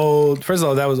was old. First of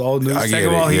all, that was old news. Second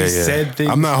of all, he said things.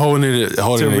 I'm not holding it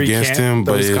against him,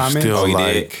 but it's still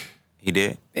like. He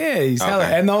did? Yeah, he's hella.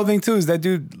 And the whole thing, too, is that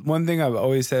dude, one thing I've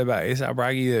always said about A$AP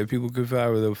Rocky, that people could feel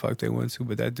whatever the fuck they want to,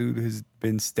 but that dude has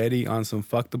been steady on some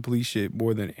fuck the police shit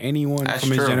more than anyone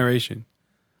from his generation.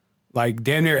 Like,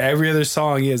 damn near every other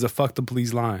song, he has a fuck the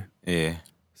police line. Yeah.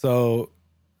 So,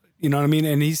 you know what I mean?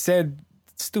 And he said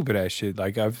stupid ass shit.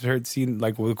 Like, I've seen,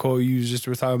 like, what the quote you just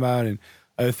were talking about, and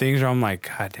other things where I'm like,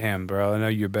 God damn, bro, I know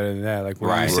you're better than that. Like, what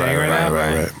are you saying right now?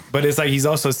 Right. But it's like he's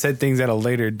also said things at a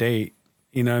later date.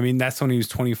 You know what I mean? That's when he was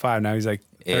 25. Now he's like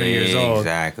 30 years old.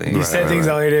 Exactly. He said things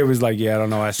out later. It was like, yeah, I don't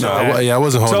know. I said that. I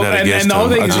wasn't holding that against him.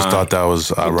 I just thought that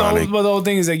was ironic. But the whole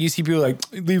thing is like, you see people like,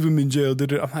 leave him in jail.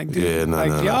 I'm like, dude,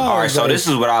 y'all. All right, so this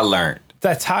is what I learned.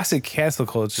 That toxic cancel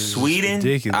culture is Sweden,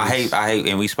 ridiculous. I hate,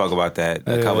 and we spoke about that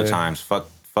a couple of times. Fuck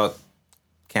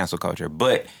cancel culture.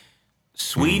 But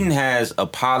Sweden has a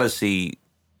policy,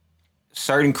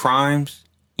 certain crimes,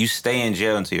 you stay in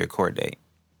jail until your court date.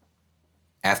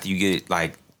 After you get,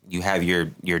 like, you have your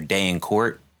day in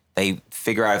court, they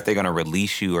figure out if they're going to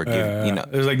release you or give, you know.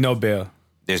 There's, like, no bail.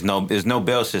 There's no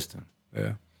bail system.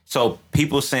 Yeah. So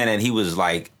people saying that he was,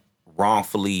 like,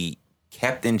 wrongfully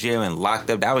kept in jail and locked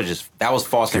up. That was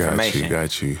false information.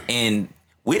 Got you. And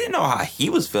we didn't know how he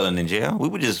was feeling in jail.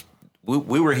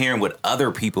 We were hearing what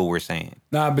other people were saying.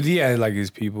 Nah, but he had like his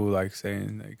people like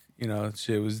saying like, you know,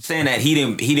 shit was saying that he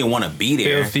didn't want to be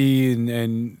there. Filthy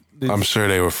and I'm sure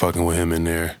they were fucking with him in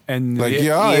there. And like,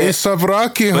 ASAP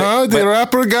Rocky, the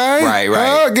rapper guy?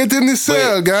 Right. Get in the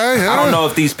cell, guy. Huh? I don't know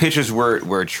if these pictures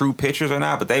were true pictures or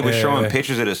not, but they were showing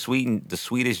pictures of the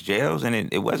Swedish jails, and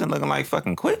it wasn't looking like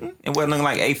fucking Quentin. It wasn't looking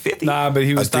like 850. Nah, but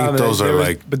he was. I think those are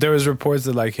like. But there was reports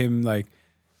that like him like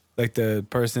the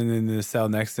person in the cell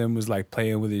next to him was like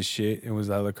playing with his shit and was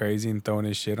hella crazy and throwing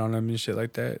his shit on him and shit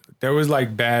like that. There was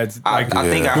like bad. Like, I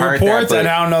think I heard reports, that, and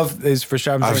I don't know if it's for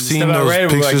sure. I've seen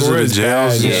those pictures of the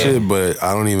jails and shit, but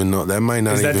I don't even know. That might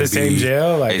not even be. Is that the same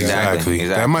jail? Like, exactly.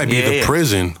 That might be the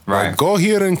prison. Right. Like, go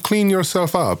here and clean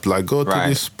yourself up. Like, go to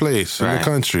this place in the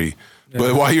country.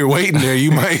 But while you're waiting there, you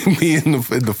might be in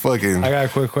the fucking. I got a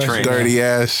quick question. Dirty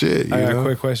ass shit. I got a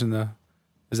quick question though.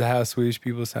 Is that how Swedish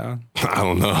people sound? I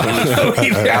don't know.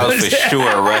 That was for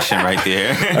sure Russian right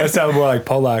there. That sounded more like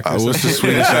Polak. What's the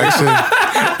Swedish accent?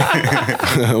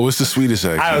 What's the Swedish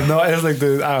accent? I don't know. It's like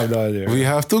I have no idea. We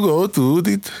have to go to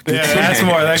the that's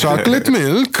more like chocolate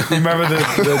milk. Remember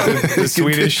the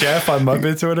Swedish chef on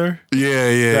Muppets or whatever?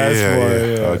 Yeah. That's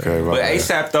more. Okay, but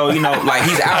ASAP though, you know, like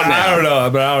he's out now. I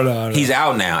don't know. He's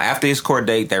out now. After his court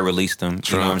date, they released him.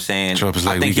 You know what I'm saying? Trump is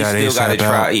like, I think we got he still got to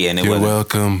try. Yeah, and it You're wasn't.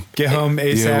 welcome. Get home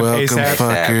ASAP. You're welcome, ASAP.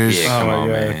 fuckers. Yeah, come on,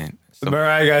 man. Remember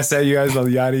I guys said you guys on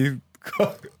Yachty?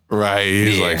 Right.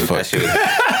 He's like, fuck.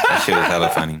 That shit was hella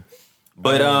funny.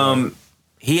 But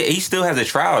he still has a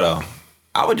trial though.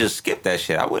 I would just skip that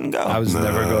shit. I wouldn't go. I would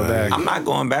never go back. I'm not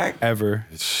going back. Ever.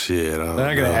 Shit. They're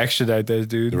not going to extradite this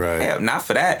dude. Right. Yeah, not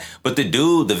for that. But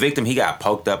the victim, he got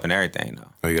poked up and everything though.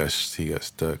 Oh, he got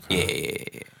stuck. Huh? Yeah.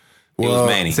 Well, it was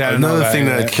Manny. Another thing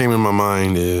that came in my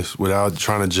mind is, without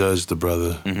trying to judge the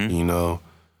brother, you know,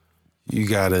 you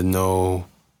got to know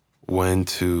when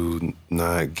to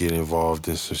not get involved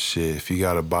in some shit. If you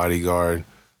got a bodyguard,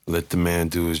 let the man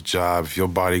do his job. If your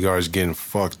bodyguard's getting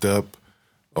fucked up,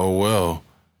 oh well.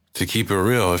 To keep it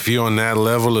real, if you're on that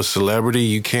level of celebrity,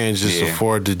 you can't just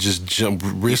afford to just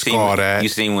risk all that. You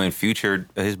seen when Future,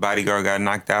 his bodyguard got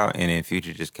knocked out, and then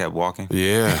Future just kept walking?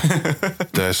 Yeah.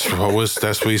 that's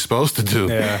what he's supposed to do.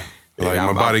 Yeah. Like,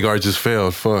 my bodyguard just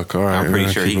failed. Fuck. All right. I'm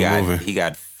pretty sure he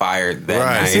got fired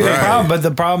that night. See,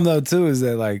 the problem though too is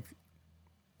that like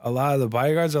a lot of the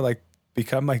bodyguards are like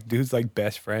become like dudes like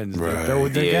best friends. Right. Like, they're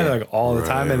together like all the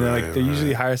time, and they're like they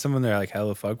usually hire someone they're like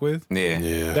hella fuck with.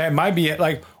 Yeah. That might be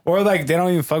like, or like they don't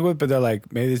even fuck with, but they're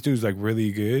like, maybe this dude's like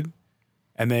really good,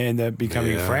 and they end up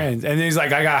becoming friends. And he's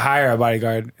like, I got hired a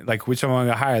bodyguard. Like, which one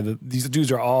I got hired? These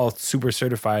dudes are all super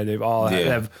certified. They've all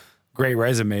have great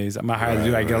resumes. I'm gonna hire the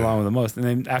dude I get along with the most. And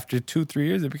then after 2-3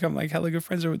 years, they become like hella good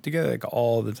friends together like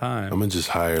all the time. I'm gonna just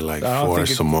hire like 4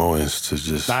 Samoans to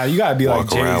just you gotta be like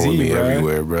Jay-Z, bro.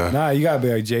 Everywhere, bro. You gotta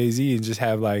be like Jay-Z and just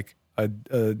have like a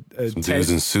some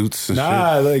dudes in suits and shit.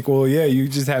 Like, well, yeah, you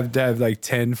just have to have like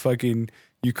 10 fucking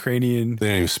Ukrainian they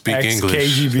don't even speak English.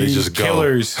 KGB they just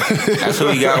killers. That's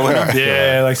what he got with him.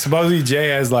 Yeah, like supposedly Jay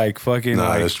has like fucking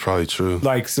that's probably true.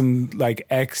 Like some like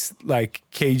ex like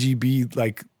KGB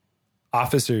like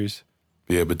officers.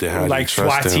 Yeah, but they had like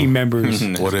SWAT team members.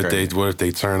 What if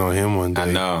they turn on him one day?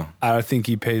 I know. I don't think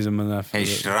he pays them enough. Hey,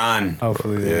 Shran.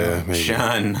 Hopefully, maybe.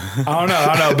 Shran. I don't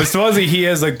know. But supposedly he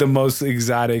has like the most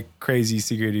exotic, crazy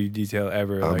security detail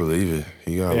ever. I believe it.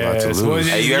 He got a lot to lose.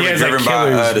 Hey, you ever driven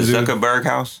by the Zuckerberg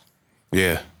house?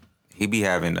 Yeah. He be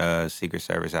having Secret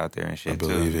Service out there and shit. I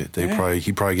believe it.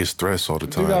 He probably gets threats all the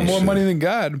time. He got more money than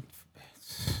God.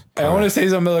 I want to say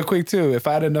something real quick too. If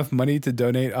I had enough money to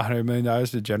donate $100 million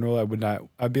to General, I would not.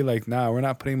 I'd be like, nah, we're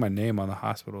not putting my name on the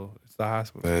hospital. It's the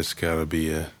hospital. That's gotta be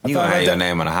You gonna have your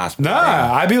name on the hospital?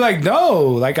 Nah, I'd be like, no.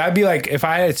 Like, I'd be like, if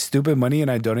I had stupid money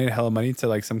and I donated hella money to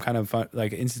like some kind of fun,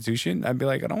 like institution, I'd be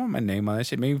like, I don't want my name on that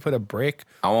shit. Maybe put a brick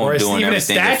or even a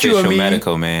statue of me.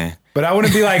 Medical, man. But I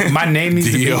wouldn't be like, my name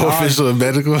needs to be on. Official of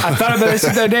medical. I thought about this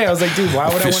the other day. I was like, dude,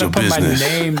 why would I want to put my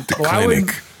name? Why would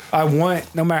I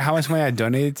want, no matter how much money I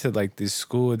donated to like this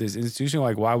school or this institution,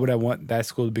 like why would I want that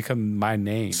school to become my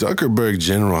name? Zuckerberg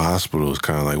General Hospital is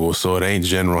kind of like, well, so it ain't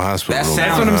General Hospital.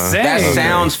 That's what I'm saying. That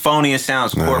sounds phony. It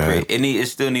sounds corporate. It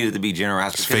still needed to be General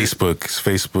Hospital. It's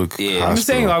Facebook. Yeah. Hospital. I'm just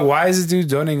saying, like, why is this dude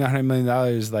donating $100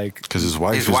 million? Like, because his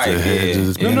wife is the head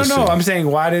of the No. I'm saying,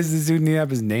 why does this dude need to have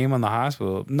his name on the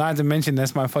hospital? Not to mention,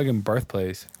 that's my fucking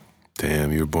birthplace.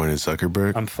 Damn, you were born in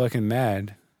Zuckerberg? I'm fucking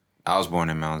mad. I was born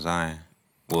in Mount Zion.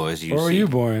 Well, as you Where were you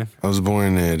born? I was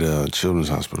born at Children's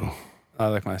Hospital. I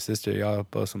like my sister. Y'all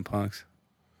both some punks.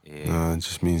 Yeah. No, it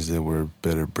just means that we're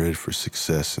better bred for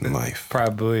success in life.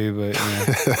 Probably, but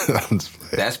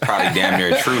That's probably damn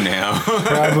near true now.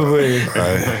 probably.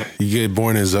 Right. You get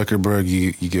born as Zuckerberg,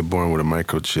 you get born with a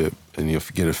microchip, and you'll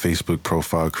get a Facebook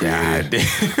profile created.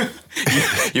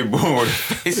 You're born with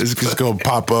a Facebook. It's just gonna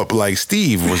pop up like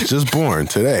Steve was just born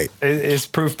today. It's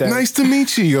proof that Nice to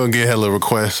meet you. You're gonna get hella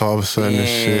requests all of a sudden and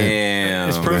shit. Damn.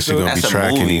 It's proof That shit gonna be That's a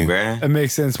tracking movie, you. bruh. it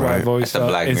makes sense why I've always That's a felt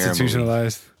Black Mirror movie.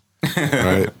 institutionalized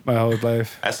Right? my whole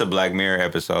life. That's a Black Mirror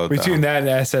episode. Between though. that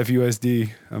and SFUSD,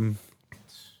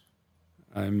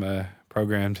 I'm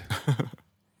programmed.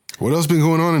 What else been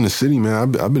going on in the city,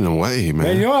 man? I've been away, man.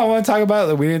 Man, you know what I want to talk about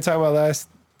that we didn't talk about last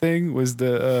thing was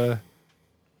the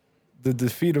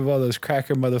defeat of all those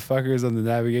cracker motherfuckers on the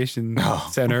navigation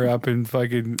center up in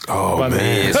fucking. Oh,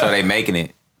 man. Yeah, so they making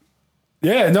it.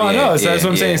 Yeah, no, I Yeah, know. So that's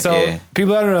what I'm saying. So yeah.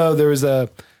 people, I don't know. There was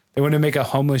they want to make a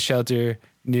homeless shelter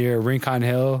near Rincon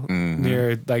Hill,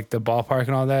 near like the ballpark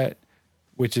and all that,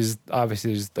 which is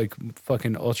obviously there's like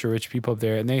fucking ultra rich people up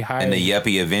there, and they hired And the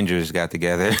Yuppie Avengers got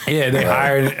together. Yeah, they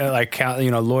hired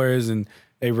lawyers, and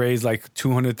they raised like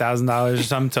 $200,000 or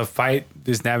something to fight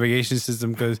this navigation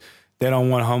system because they don't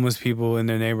want homeless people in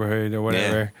their neighborhood or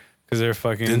whatever because they're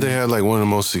fucking. Didn't they have like one of the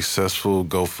most successful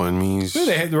GoFundMes? Dude,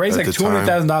 they raised like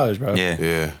 $200,000, bro.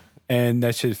 Yeah. And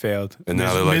that shit failed. And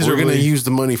now they're like, we're going to use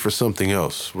the money for something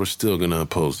else. We're still going to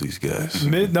oppose these guys.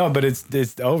 No, but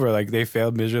it's over. Like they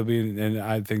failed miserably, and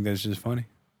I think that's just funny.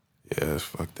 Yeah,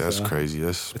 that's crazy.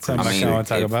 That's something pretty I sick. want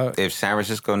to talk about. If San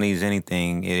Francisco needs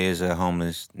anything, it is a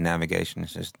homeless navigation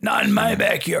system. Not in my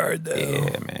backyard, though.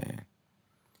 Yeah, man.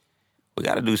 We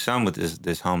got to do something with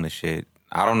this homeless shit.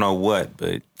 I don't know what,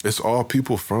 but It's all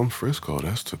people from Frisco.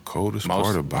 That's the coldest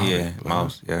part about it. Yeah,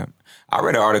 most. Yeah, I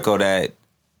read an article that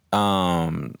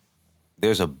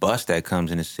there's a bus that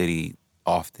comes in the city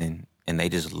often, and they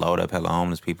just load up hella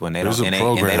homeless people, and they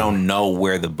don't know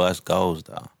where the bus goes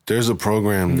though. There's a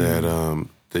program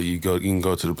that you can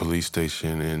go to the police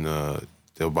station and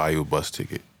they'll buy you a bus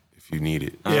ticket if you need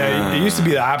it. Yeah, it used to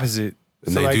be the opposite.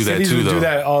 And So they like do that cities too, would though. do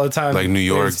that all the time. Like New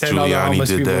York, They send all the Giuliani homeless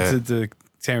did people that. to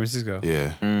San Francisco.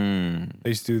 Yeah. They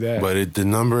used to do that. But the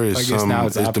number I is guess now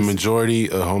it's the opposite.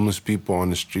 majority of homeless people on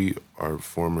the street are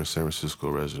former San Francisco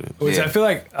residents. Which I feel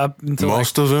like up until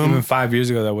Most of them- even 5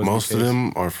 years ago, that wasn't Most the of case.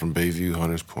 them are from Bayview,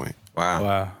 Hunters Point. Wow.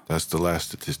 Wow, That's the last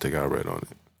statistic I read on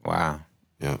it. Wow.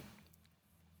 Yeah.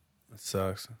 that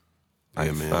sucks. Yeah,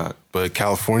 Like, man. fuck. But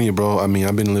California, bro, I mean,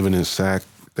 I've been living in Sac.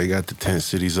 They got the tent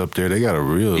cities up there. They got a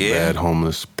real bad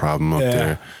homeless problem up Yeah.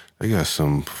 there. They got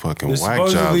some fucking There's whack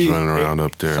jobs supposedly- running around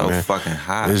up there, So man. fucking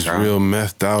hot. It's bro. real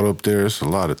methed out up there. It's a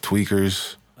lot of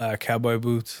tweakers. Cowboy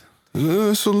boots.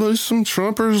 So there's some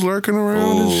Trumpers lurking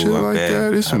around and Ooh, shit I like bet.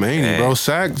 that. It's I amazing, bet. bro.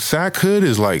 Sac Hood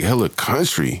is like hella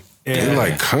country. Yeah. They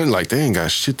like they ain't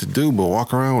got shit to do but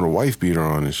walk around with a wife beater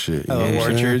on and shit. You know what I'm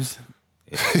saying? Orchards.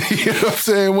 You know what I'm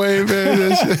saying, Wayne, man?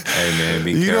 That shit. Hey man,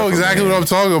 be You careful, know exactly man. what I'm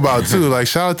talking about too. Like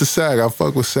shout out to Sag. I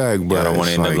fuck with Sag, but I don't want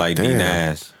to it's end up like D damn.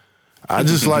 Nas. I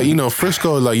just like,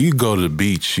 Frisco, like you go to the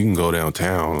beach, you can go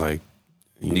downtown, like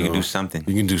You can do something.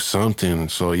 You can do something.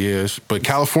 So yes, but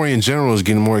California in general is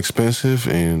getting more expensive,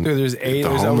 and Dude, there's the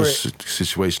over homeless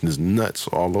situation is nuts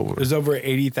all over. there's over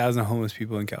 80,000 homeless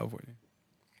people in California,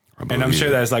 and I'm believe sure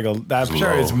it. that's like I'm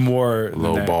sure it's more than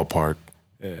low that. ballpark.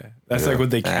 Yeah, that's like what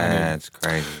they counted. That's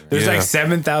crazy. There's Yeah. like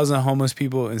 7,000 homeless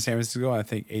people in San Francisco. I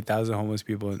think 8,000 homeless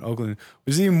people in Oakland,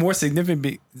 which is even more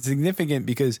significant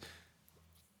because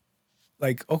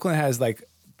like Oakland has like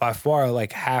by far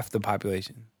like half the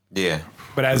population, Yeah.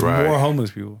 but has Right. more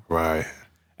homeless people. Right.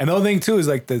 And the other thing too is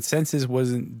like the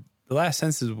last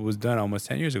census was done almost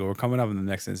 10 years ago. We're coming up on the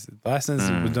next census. The last census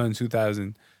was done in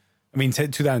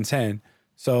 2010.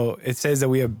 So it says that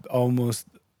we have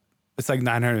it's like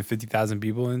 950,000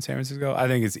 people in San Francisco. I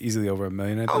think it's easily over 1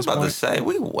 million at I was this about point. to say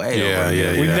we way Yeah, over.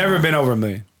 yeah, We've yeah. never been over 1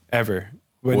 million ever.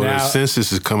 But Well, the now,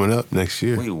 census is coming up next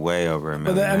year. We way over a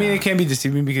million. but I mean, now. it can be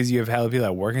deceiving because you have hella people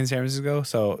that work in San Francisco.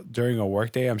 So during a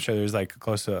work day, I'm sure there's like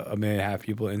close to 1.5 million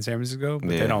people in San Francisco,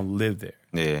 but Yeah. they don't live there.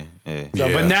 Yeah, yeah. So,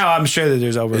 Yeah. but now I'm sure that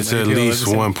there's over. It's 1 at million least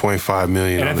people that live in 1.5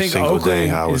 million And I on a think single day,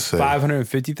 Oakland I would is say.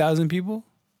 550,000 people,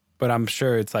 but I'm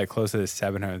sure it's like closer to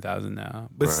 700,000 now.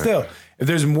 But Right. still, if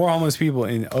there's more homeless people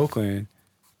in Oakland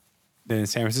than in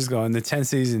San Francisco, and the 10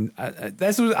 cities, and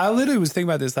that's what I literally was thinking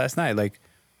about this last night. Like,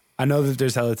 I know that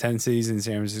there's hella 10 cities in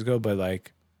San Francisco, but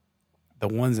like the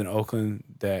ones in Oakland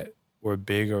that were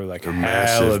big or like They're hella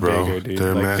massive, bro. bigger, dude.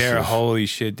 They're like they're massive. holy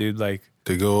shit, dude. Like,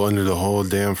 They go under the whole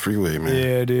damn freeway, man.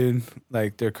 yeah, dude.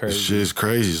 Like they're This crazy. shit is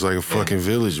crazy. It's like a fucking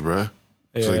village, bro.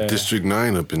 It's Yeah. like District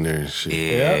 9 up in there and shit.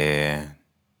 Yeah.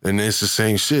 And it's the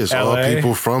same shit. It's LA? all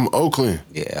people from Oakland.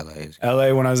 Yeah,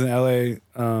 LA, when I was in LA,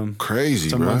 Crazy,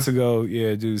 some bro. months ago,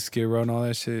 yeah, dude, Skid Row and all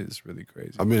that shit is really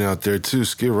crazy. I've been out there too.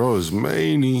 Skid Row is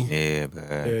many. Yeah, bro.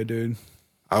 Yeah, dude.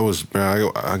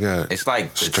 I got It's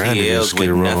like the stranded in TLs Skid with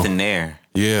Row. nothing there.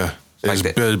 Yeah. Like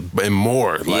It's and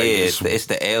more. Like, Yeah, it's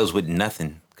the L's with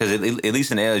nothing. Because at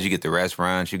least in the L's, you get the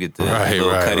restaurants, you get the Right, little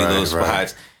right, cutty right, little right.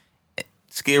 spots.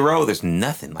 Skid Row, there's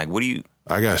nothing. Like, what do you...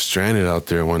 I got stranded out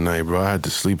there one night, bro. I had to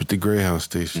sleep at the Greyhound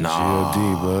station. Nah.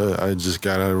 GOD, bro. I just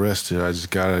got arrested. I just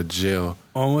got out of jail.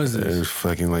 When was It this? was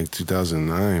fucking like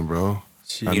 2009, bro.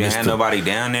 Shit. I You didn't missed have the- nobody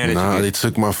down there? That Nah, you they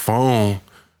took my phone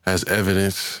as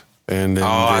evidence. And then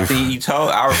I think you told...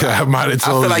 I might have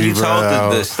told I feel like you bro.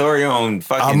 told the story on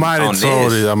fucking... I might have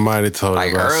told this. it. I might have told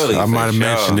Like it. bro. early, I for might have sure.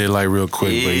 mentioned it like real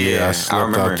quick. But yeah, Yeah, I I slept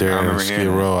remember- out there I in remember Skid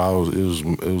hearing Row.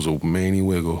 It was a manny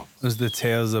wiggle. It was the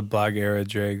tales of blog era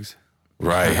dregs.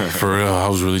 Right, for real. I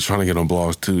was really trying to get on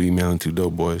blogs too, emailing two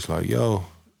dope boys like, yo.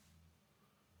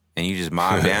 And you just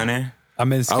mobbed down there?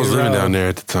 I'm in Skid I was living Row. down there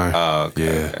at the time. Oh, okay.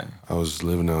 Yeah, Okay. I was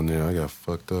living down there. I got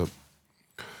fucked up.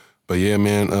 But yeah,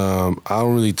 man, I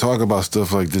don't really talk about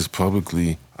stuff like this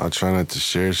publicly. I try not to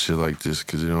share shit like this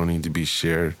because it don't need to be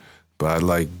shared. But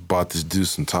I bought this dude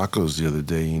some tacos the other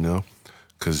day, you know?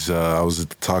 Because I was at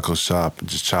the taco shop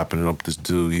just chopping it up with this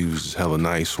dude. He was hella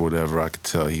nice or whatever. I could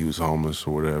tell he was homeless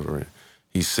or whatever. And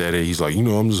he said it. He's like,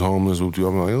 I'm just homeless with you.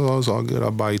 I'm like, oh, it's all good.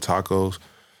 I'll buy you tacos.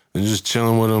 And just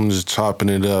chilling with him, just chopping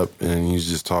it up. And he's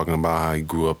just talking about how he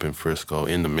grew up in Frisco,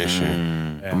 in the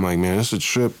Mission. Yeah. I'm like, man, it's a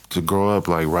trip to grow up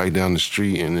like right down the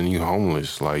street and then you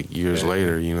homeless like years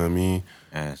later, you know what I mean?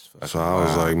 That's fucking So I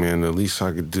was wild. like, man, the least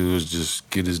I could do is just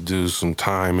get this dude some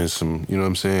time and some, you know what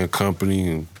I'm saying, company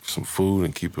and some food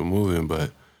and keep it moving.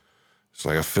 But it's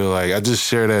like, I feel like, I just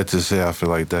share that to say I feel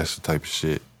like that's the type of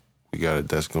shit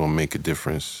that's going to make a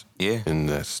difference Yeah. in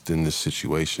this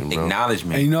situation, bro.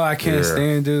 Acknowledgement. And you know, I can't Yeah.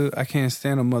 stand, dude. I can't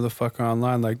stand a motherfucker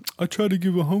online. Like, I tried to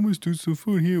give a homeless dude some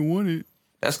food. He didn't want it.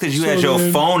 That's because you So had your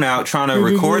then- phone out trying to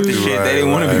record the shit. They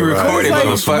didn't want to be Right, right. recorded,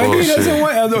 It's like, motherfucker. Maybe he doesn't bullshit.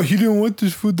 want. Although he didn't want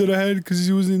this food that I had because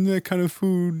he wasn't that kind of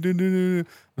food.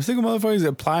 I'm sick of motherfuckers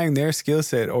applying their skill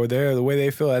set or the way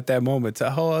they feel at that moment to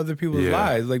whole other people's Yeah.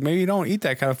 lives. Like maybe you don't eat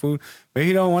that kind of food. Maybe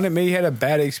you don't want it. Maybe you had a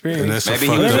bad experience. And that's Maybe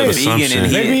a he fucked was up a vegan assumption.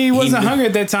 and Maybe he wasn't he- hungry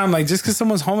at that time. Like just because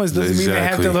someone's homeless doesn't mean they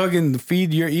have to Exactly. look and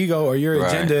feed your ego or your Right.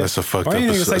 agenda. That's a fucked or up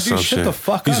anything. It's like, dude, assumption. shut the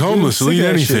fuck He's up. dude. homeless. Sick He'll eat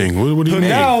of that shit. anything. What do you But mean?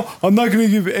 now I'm not gonna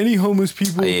give any homeless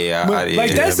people. Yeah, like yeah,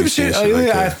 that's yeah, some be shit. saying shit like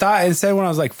I that. thought and said when I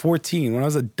was like 14, when I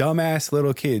was a dumbass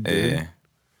little kid. Dude. Yeah.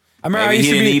 I remember I Maybe used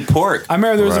he to didn't be. eat pork. I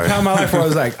remember there was a Right. time in my life where I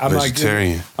was like, I'm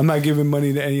Vegetarian. not giving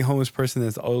money to any homeless person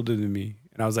that's older than me.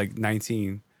 And I was like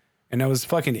 19. And that was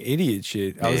fucking idiot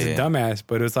shit. I was a Yeah. dumbass,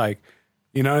 but it was like,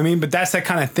 you know what I mean? But that's that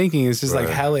kind of thinking. It's just like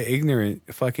Right. hella ignorant,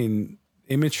 fucking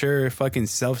immature, fucking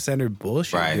self-centered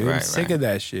bullshit. Right, dude. I'm right, sick right. of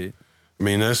that shit. I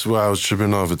mean, that's why I was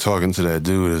tripping off of talking to that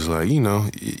dude. Is like, you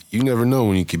never know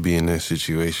when you could be in that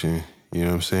situation. You know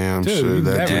what I'm saying? I'm Dude, sure you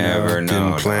that dude never didn't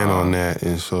know, plan dog. on that.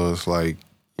 And so it's like,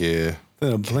 yeah. In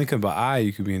a blink of an eye,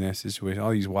 you could be in that situation.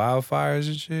 All these wildfires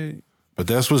and shit. But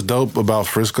that's what's dope about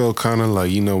Frisco, kind of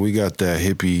like, we got that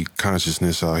hippie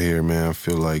consciousness out here, man. I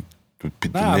feel like the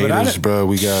Nah, but natives, I- bro,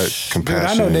 we got Dude,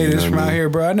 compassion. I know natives you from what I out mean? here,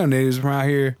 bro. I know natives from out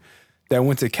here that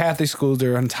went to Catholic schools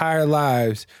their entire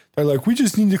lives. They're like, we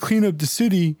just need to clean up the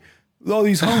city. All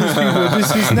these homeless people,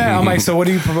 this, and that. I'm like, so what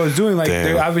do you propose doing? Like, Damn.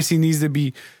 there obviously needs to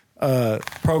be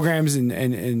programs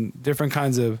and different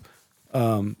kinds of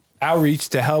outreach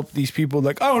to help these people.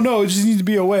 Like, oh no, it just needs to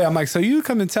be a way. I'm like, so you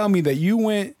come and tell me that you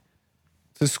went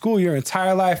to school your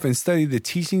entire life and studied the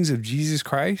teachings of Jesus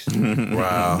Christ,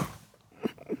 Wow.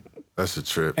 That's a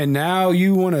trip. and now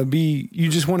you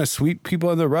just want to sweep people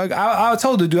under the rug. I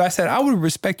told the dude, I said, I would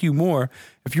respect you more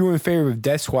if you were in favor of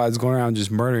death squads going around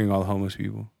just murdering all the homeless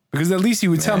people, because at least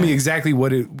you would tell me exactly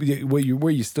where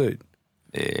you stood.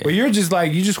 Yeah. But you're just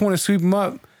like, you just want to sweep them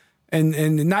up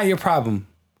and not your problem.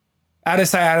 Out of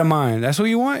sight, out of mind. That's what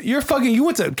you want? You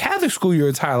went to Catholic school your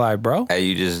entire life, bro. Hey,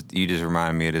 you just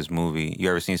reminded me of this movie. You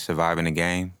ever seen Surviving the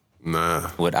Game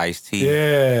Nah. with Ice-T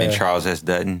Yeah. and Charles S.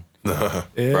 Dutton? Yeah,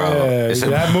 it's a-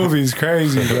 that movie's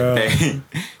crazy, bro.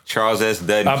 Charles S.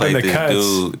 Dutton Up in played the this cuts.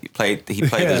 dude. He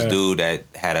played Yeah. this dude that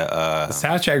had a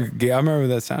Soundtrack, I remember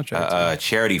that soundtrack.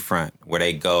 charity front where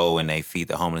they go and they feed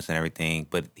the homeless and everything.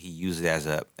 But he uses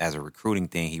it as a recruiting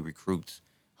thing. He recruits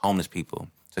homeless people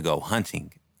to go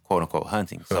hunting, quote unquote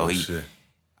hunting. So shit.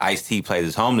 Ice-T plays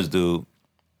this homeless dude.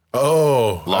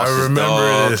 Oh, Lost I his remember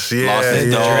dog, this. Yeah, lost his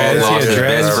yeah, dog, yeah, lost his yeah,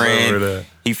 best I remember friend. that.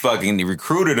 He fucking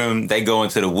recruited them. They go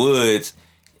into the woods.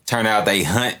 Turn out they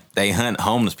hunt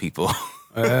homeless people.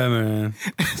 Yeah, man.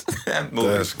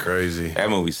 That's crazy. That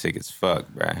movie's sick as fuck,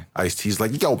 bro. Ice-T's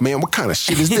like, yo, man, what kind of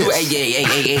shit is this?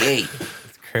 hey.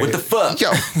 What the fuck?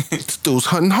 Yo, this dude's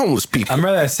hunting homeless people. I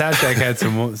remember that soundtrack had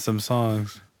some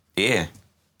songs. Yeah.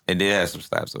 It did have some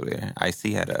slaps over there.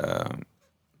 Ice-T had a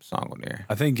song on there.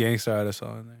 I think Gangstar had a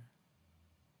song in there.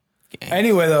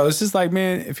 Anyway, though, it's just like,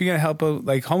 man, if you're going to help,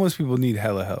 like, homeless people need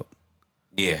hella help.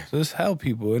 Yeah. So just help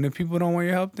people. And if people don't want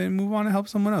your help, then move on and help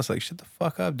someone else. Like, shut the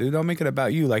fuck up, dude. Don't make it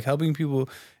about you. Like, helping people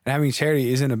and having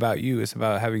charity isn't about you. It's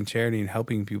about having charity and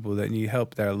helping people that need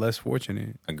help that are less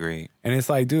fortunate. Agreed. And it's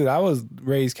like, dude, I was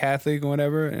raised Catholic or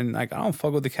whatever, and like, I don't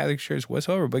fuck with the Catholic Church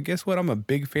whatsoever. But guess what? I'm a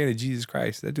big fan of Jesus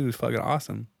Christ. That dude is fucking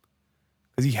awesome.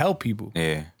 Because he helped people.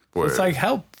 Yeah. So it's like,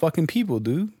 help fucking people,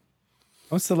 dude.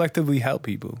 Don't selectively help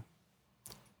people.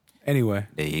 Anyway.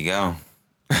 There you go.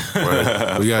 We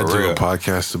got to do a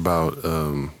podcast about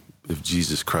if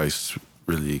Jesus Christ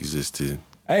really existed.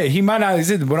 Hey, he might not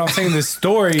exist. What I'm saying, the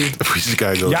story. We just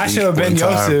gotta go. Yahshua ben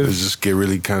Yosef. Just get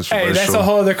really controversial. Hey, that's a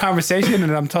whole other conversation,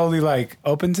 and I'm totally like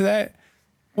open to that.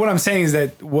 What I'm saying is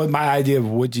that what my idea of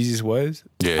what Jesus was,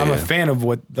 I'm a fan of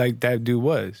what like that dude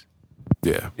was.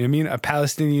 Yeah, you know what I mean, a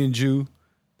Palestinian Jew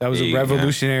that was a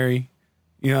revolutionary.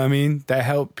 You know what I mean? That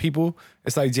helped people.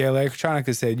 It's like Jay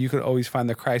Electronica said, you could always find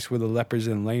the Christ where the lepers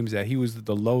and lames at. He was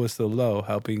the lowest of the low,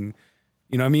 helping.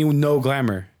 You know what I mean? With no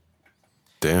glamour.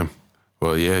 Damn.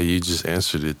 Well, yeah, you just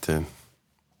answered it then.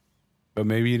 But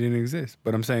maybe he didn't exist.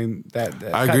 But I'm saying that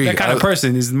I agree. That kind of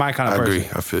person is my kind of person. I agree.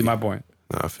 I feel you. My point.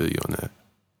 No, I feel you on that.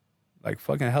 Like,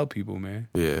 fucking help people, man.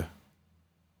 Yeah.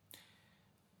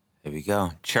 There we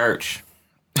go. Church.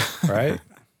 Right?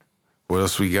 What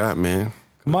else we got, man?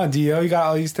 Come on, Dio. You got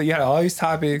all these. You had all these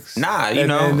topics. Nah, you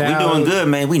know, we doing good,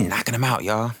 man. We knocking them out,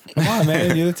 y'all. Come on,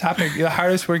 man. You're the topic. You're the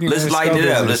hardest working. Let's lighten it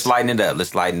up. Let's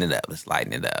lighten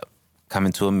it up.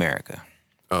 Coming to America.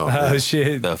 Oh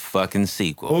shit. The fucking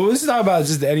sequel. Well, let's talk about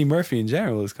just Eddie Murphy in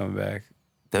general is coming back.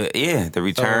 The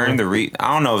return.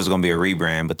 I don't know if it's gonna be a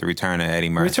rebrand, but the return of Eddie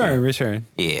Murphy. Return.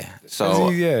 Yeah. So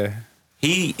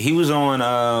he was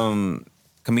on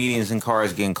Comedians in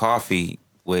Cars Getting Coffee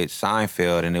with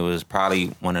Seinfeld, and it was probably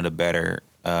one of the better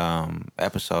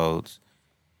episodes.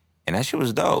 And that shit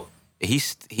was dope.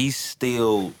 He's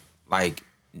still like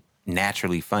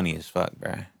naturally funny as fuck,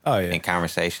 bro. Oh yeah, in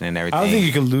conversation and everything. I don't think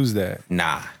you can lose that.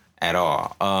 Nah, at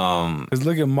all. Because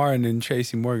look at Martin and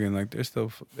Tracy Morgan. Like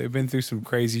they've been through some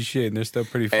crazy shit, and they're still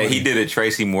pretty funny. He did a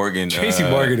Tracy Morgan is impression,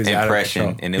 out of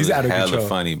control. and it was hella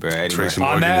funny, bro. Tracy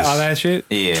Morgan on that shit.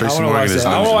 Yeah, Tracy Morgan is.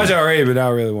 I want to watch it already, but I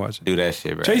don't really watch it. Do that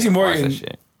shit, bro. Tracy Morgan,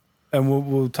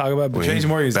 and we'll talk about. But Tracy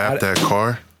Morgan is that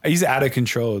car. He's out of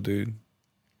control, dude.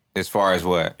 As far as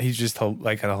what? He's just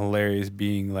like a hilarious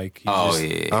being. Like, I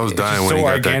was dying when he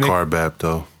got that car back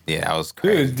though. Yeah, that was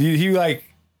crazy. Dude,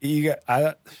 he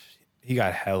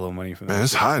got hella money from that. Man,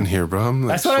 it's hot in here, bro.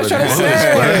 That's what I was trying to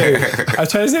say. I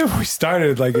was trying to say before we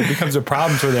started, like, it becomes a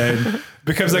problem for them. It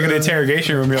becomes like an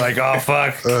interrogation room. You're like, oh,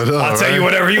 fuck. I'll tell you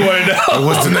whatever you want to know.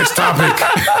 What's the next topic?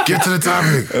 Get to the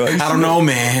topic. I don't know,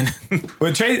 man.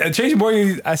 But Tracy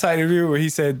Morgan, I saw an interview where he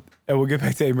said, and we'll get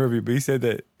back to Eddie Murphy, but he said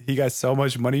that he got so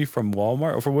much money from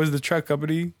Walmart, or from what was the truck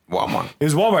company? Walmart. It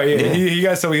was Walmart. Yeah. He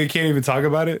got so he can't even talk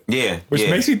about it. Yeah. Which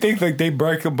makes me think like they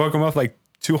broke him off like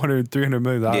 $200, $300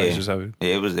 million or something.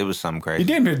 Yeah, it was something crazy. He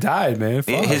damn near died, man.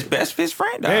 Yeah, his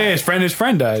friend died. Yeah, his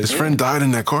friend died. His friend died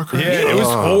in that car crash? Yeah, it was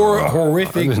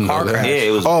horrific car crash. Yeah,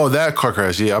 it was. Oh, that car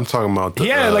crash. Yeah, I'm talking about he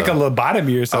had like a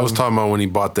lobotomy or something. I was talking about when he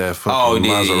bought that fucking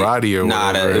Maserati or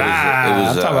whatever.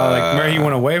 I'm talking about like where he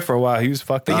went away for a while. He was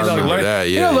fucked up.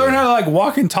 He learned how to like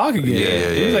walk and talk again.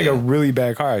 It was like a really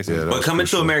bad car accident. But Coming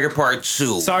to America Part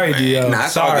 2. Sorry, Dio.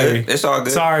 Sorry. It's all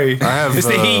good. Sorry. I have, it's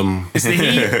the heat. It's the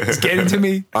heat. It's getting to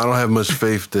me. I don't have much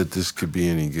faith that this could be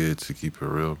any good, to keep it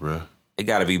real, bro. It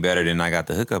got to be better than I Got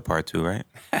the Hookup Part 2, right?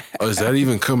 Oh, is that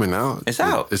even coming out? It's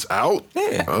out. It's out?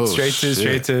 Yeah. Oh, straight to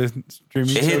streaming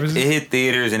services? It hit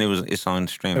theaters and it's on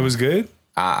streaming. It was good?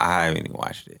 I haven't even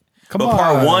watched it. Come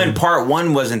on. Part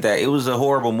one wasn't that. It was a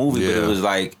horrible movie, but it was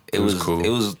like it was cool. It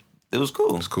was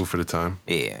cool. It was cool for the time.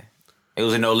 Yeah. It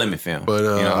was a no limit film. But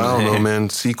I don't know, man.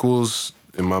 Sequels,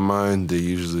 in my mind, they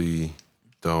usually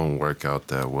don't work out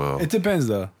that well. It depends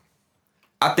though.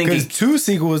 I think there's two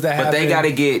sequels that but they got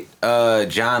to get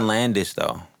John Landis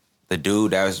though, the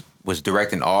dude that was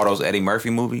directing all those Eddie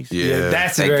Murphy movies. Yeah,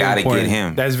 that's they got to get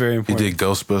him. That's very important. He did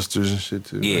Ghostbusters and shit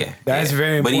too. Yeah, that's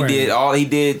very important. But he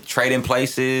did Trading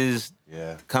Places.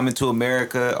 Yeah, Coming to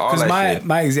America. All that shit.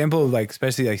 My example of like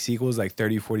especially like sequels like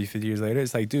 30, 40, 50 years later,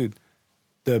 it's like, dude,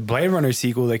 the Blade Runner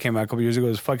sequel that came out a couple years ago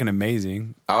was fucking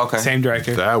amazing. Oh, okay. Same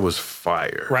director. That was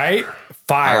fire. Right?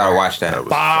 Fire. I gotta watch that.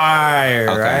 Fire,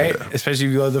 Okay. right? Especially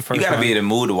if you love the first You gotta one. be in the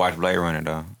mood to watch Blade Runner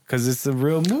though. Because it's a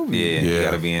real movie. Yeah, you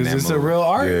gotta be in that Because mood. it's a real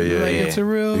art. Yeah. It's a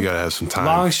real You gotta have some time.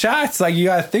 long shots. Like you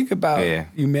gotta think about Yeah.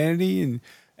 humanity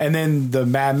and then the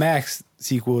Mad Max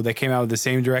sequel that came out with the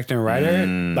same director and writer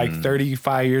like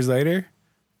 35 years later.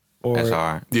 Or That's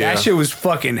hard. Yeah. that shit was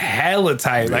fucking hella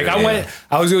tight. Like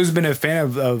I was always been a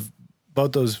fan of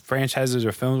both those franchises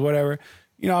or films, whatever.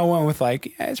 You know, I went with like,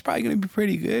 yeah, it's probably gonna be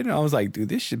pretty good. And I was like, dude,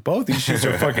 both these shits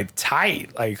are fucking tight.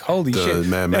 Like, holy shit.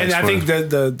 Mad Max and I one. think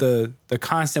the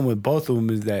constant with both of them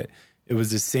is that it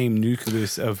was the same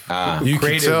nucleus of You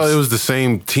could creatives. tell it was the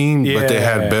same team, but they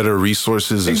Yeah. had better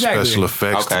resources and Exactly. special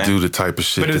effects Okay. to do the type of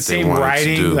shit but that the they same wanted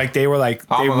writing, to do. like they were like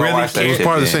I'm they gonna really watch that it was shit.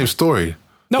 part of the Yeah. same story.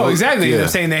 No, exactly. Yeah. I'm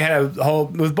saying they had a whole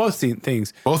with both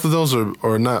things. Both of those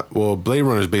are not. Well, Blade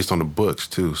Runner is based on the books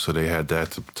too, so they had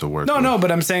that to work. with. No,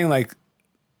 but I'm saying like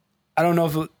I don't know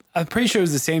if I'm pretty sure it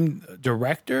was the same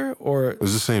director or It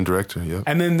was the same director. Yeah,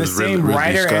 and then It the was same Ridley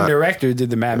writer and Scott. director did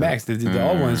the Mad Max. They did the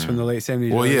old ones from the late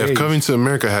 70s. Well, early yeah, if 80s. Coming to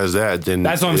America has that, then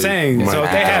That's what I'm it saying. might So if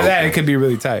be they have dope. that, it could be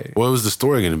really tight. What was the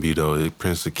story going to be though?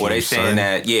 Prince of Well, they King's saying son?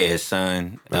 that his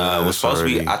son Yeah, was supposed to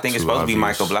be. that's I think it's already supposed to be too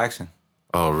Michael obvious. Blackson.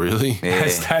 Oh, really? Yeah.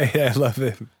 That's tight. I love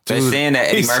it. They're Dude, saying that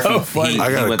Eddie he's Murphy so funny. he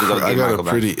I went to go got get a Michael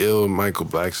pretty Blackson. ill Michael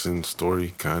Blackson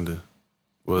story, kind of.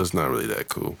 Well, it's not really that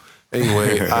cool.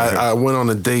 Anyway, I went on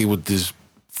a date with this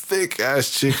thick ass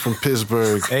chick from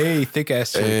Pittsburgh. Hey, thick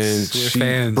ass And chicks. We're she,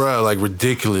 fans. bruh, like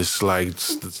ridiculous. Like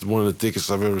it's one of the thickest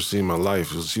I've ever seen in my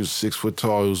life. She was 6 foot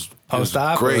tall. It was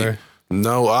Post-op great. or?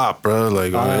 No op, bruh.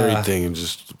 Like on everything and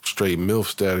just straight MILF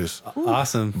status.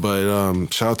 Awesome. But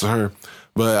shout out to her.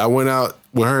 But I went out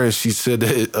with her and she said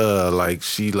that like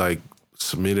she like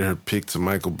submitted her pic to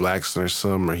Michael Blackson or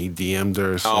something, or he DM'd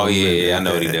her or something. Oh yeah, I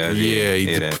know what he does. Yeah, he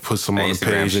that. put some on the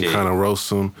Instagram page and shit. kind of roast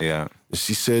him. Yeah.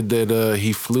 She said that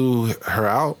he flew her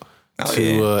out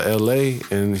to L.A.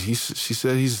 and she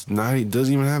said he's not. He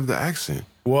doesn't even have the accent.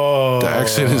 Whoa. The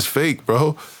accent is fake,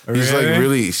 bro. He's like Really?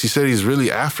 really. She said he's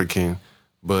really African,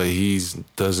 but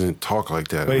doesn't talk like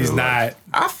that. But in he's real life.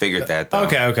 not. I figured that though.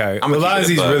 Okay. I'ma As long keep as it a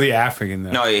he's buck. really African,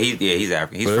 though. No, he's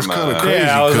African. He's But it's from kind of crazy.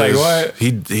 Yeah, I was like, 'cause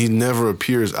what? He never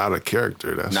appears out of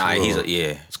character. That's Nah, real.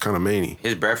 yeah. It's kind of many.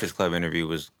 His Breakfast Club interview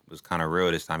was kind of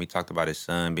real this time. He talked about his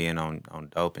son being on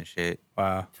dope and shit.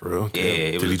 Wow. For real. Yeah, Damn.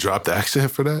 it Did was- he drop the accent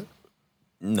for that?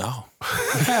 No,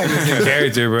 He's in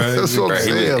character, bro. That's what I'm Right,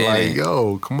 he was saying. in Like, it.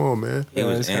 yo, come on, man. he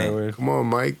was That's in kind of it. weird. Come on,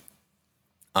 Mike.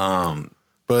 Um,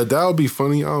 But that would be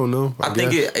funny. I don't know. I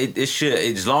think guess. it should,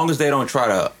 as long as they don't try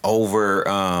to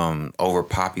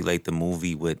overpopulate the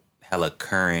movie with hella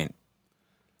current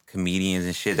comedians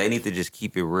and shit. They need to just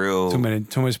keep it real.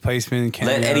 Too much placement.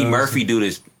 Let Eddie cameos. Murphy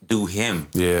do him.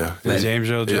 Yeah. James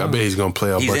Earl Yeah, I Jones. bet he's gonna play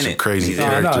a He's bunch in of it. crazy He's in it.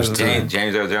 characters I know, too.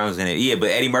 James Earl Jones in it. Yeah, but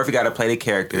Eddie Murphy got to play the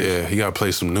characters. Yeah, he gotta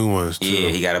play some new ones too. Yeah,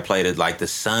 he got to play the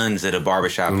sons of the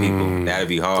barbershop people. That'd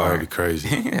be hard. That'd be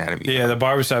crazy. That'd be Yeah, the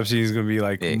barbershop scene is gonna be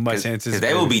like Yeah, much 'cause anticipated.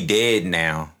 they will be dead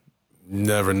now.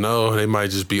 Never know. They might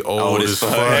just be old as fuck.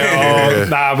 Oh, Yeah.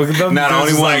 nah, because them Now the dudes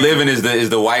only is one like, living is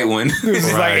the white one. This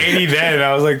is like 80 dead. And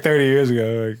I was like 30 years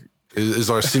ago. Like, Is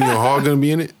Arsenio Hall gonna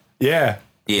be in it? yeah,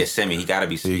 Yeah, Semi. He gotta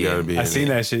be. He gotta be. I in seen it.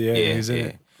 that shit. Yeah, Yeah, he's in yeah.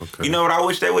 it. Okay. You know what I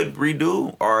wish they would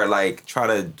redo or like try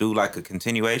to do like a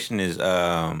continuation is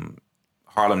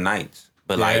Harlem Nights,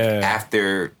 but like Yeah.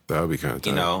 after That would be kind of.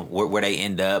 you know where they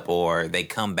end up or they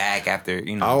come back after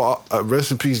you know.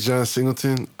 Rest in peace, John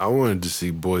Singleton. I wanted to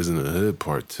see Boys in the Hood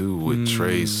Part 2 with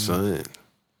Trey's son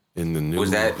in the new.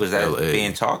 Was that LA.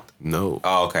 being talked? No.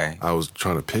 Oh, okay, I was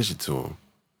trying to pitch it to him.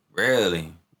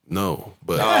 really. No,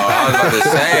 but Oh, I was about to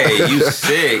say you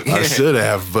sick. I should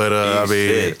have. But I You mean,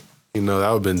 sick. you know, that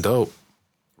would have been dope.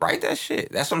 Write that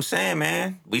shit. That's what I'm saying,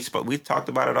 man. We talked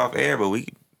about it off air, but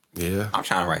Yeah. I'm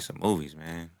trying to write some movies,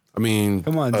 man. I mean,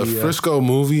 Come on, a Gia. Frisco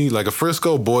movie, like a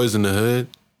Frisco Boys in the Hood,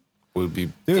 would be.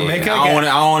 Dude, Yeah, make I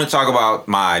don't want to talk about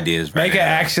my ideas. Right make it now.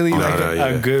 actually like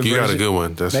a good You version. got a good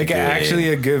one. That's Make a it good actually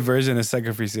a good version of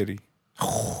Second Free City.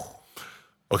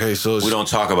 Okay, so We don't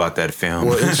talk about that film.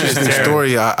 Well, interesting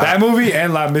story. That movie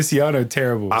and La Mission are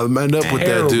terrible. I met up with that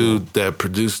Terrible. dude that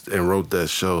produced and wrote that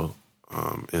show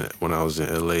when I was in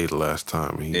LA the last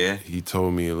time. He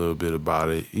told me a little bit about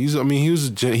it. He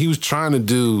was trying to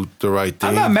do the right thing.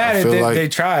 I'm not mad I at feel it. like, They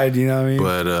tried, you know what I mean?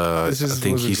 But I just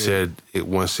think he wasn't said it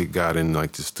once it got in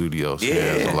like the studios.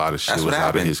 Yeah, a lot of shit that's was what out of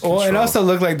happened. his control. Well, it also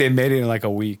looked like they made it in like a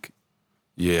week.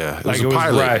 Yeah, it Like, was it a was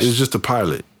pilot. rushed. It was just a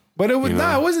pilot. But it was You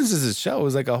know? it wasn't just a show. It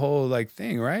was like a whole like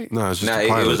thing, right? No, it's just Nah, a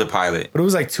pilot. it was a pilot. But it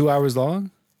was like 2 hours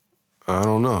long. I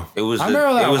don't know. It was. I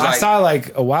remember it was I saw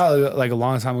like a while ago, like a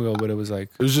long time ago, but it was like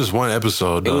it was just one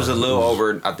episode. It was a little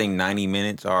over, I think, 90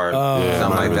 minutes or yeah,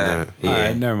 something like that. Yeah. All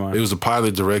right, never mind. It was a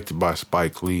pilot directed by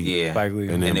Spike Lee. Yeah, Spike Lee.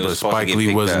 And then it was but Spike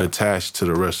Lee wasn't up. attached to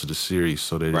the rest of the series,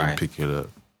 so they didn't pick it up.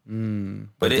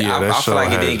 But I feel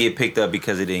like it didn't get picked up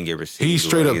because it didn't get received. He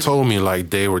straight up told me like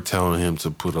they were telling him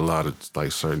to put a lot of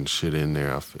like certain shit in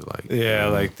there. I feel like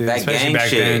like that gang back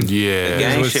shit. then. Yeah, the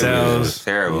gang this shit was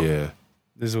terrible. Yeah,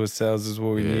 this is what sells. This is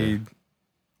what we need.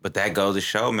 But that goes to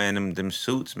show, man. Them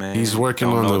suits, man. he's working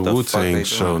Don't on know the what fuck Wu-Tang they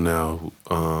show doing.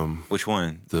 now. Which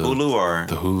one? The Hulu or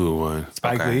the Hulu one?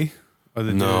 Spike Lee or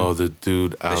the No, dude? the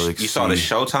dude Alex. You saw the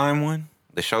C. Showtime one?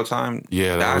 The Showtime?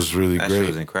 Yeah, that was really that great. shit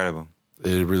was incredible.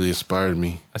 It really inspired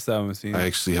me. I still haven't seen I it.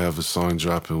 actually have a song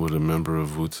dropping with a member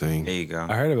of Wu-Tang. There you go.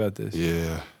 I heard about this.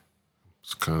 Yeah,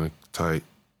 it's kind of tight.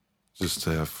 Just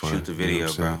to have fun. Shoot the video, what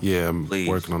I'm saying? bro. Yeah, I'm Please.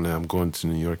 working on that. I'm going to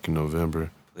New York in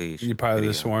November. Please. You part of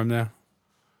the swarm now?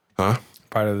 Huh?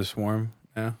 Part of the swarm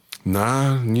now?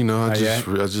 Nah, I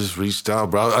just reached out,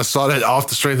 bro. I saw that off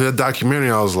the strength of that documentary.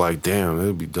 I was like, damn,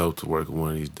 it'd be dope to work with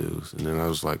one of these dudes. And then I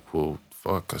was like, well,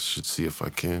 fuck, I should see if I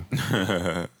can.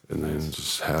 And then it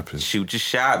just happened. Shoot your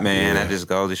shot, man. Yeah. That just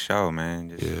goes to show, man.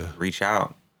 Just reach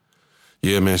out.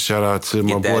 Yeah, man. Shout out to my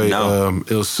Get that boy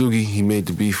note. Il Sugi. He made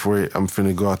the beat for it. I'm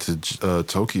finna go out to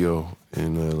Tokyo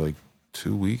in like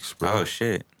 2 weeks, bro. Oh,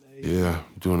 shit. Yeah,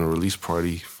 doing a release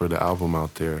party for the album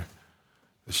out there.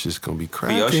 It's just gonna be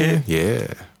cracking. your shit?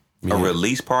 Yeah. A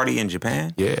release party in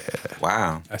Japan? Yeah.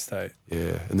 Wow. That's tight.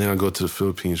 Yeah. And then I'll go to the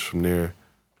Philippines from there.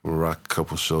 We'll rock a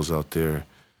couple shows out there,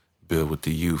 build with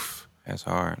the youth. That's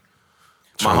hard.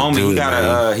 Trying My to do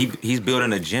homie, it, man. he's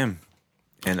building a gym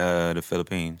in the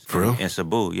Philippines. For real? In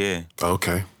Cebu, yeah.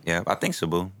 Okay. Yeah, I think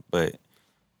Cebu, but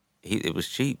it was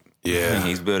cheap. Yeah.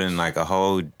 He's building like a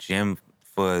whole gym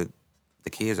for the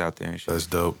kids out there and shit. That's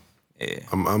dope. Yeah.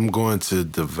 I'm going to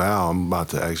DeVal. I'm about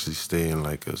to actually stay in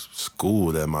like a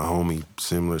school that my homie,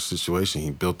 similar situation.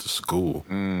 He built a school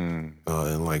in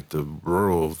like the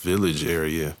rural village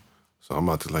area. So I'm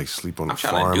about to like sleep on the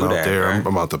trying to farm do out that, there. bro. I'm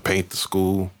about to paint the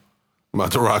school. I'm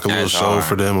about to rock a little That's show hard.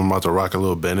 for them. I'm about to rock a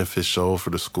little benefit show for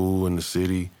the school and the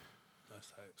city.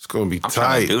 It's gonna be I'm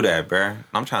trying tight. to do that, bro.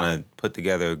 I'm trying to put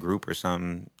together a group or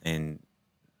something and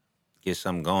get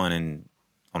something going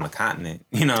on the continent.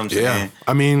 You know what I'm Yeah, saying?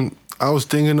 I mean, I was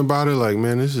thinking about it like,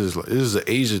 man, this is an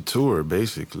Asia tour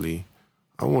basically.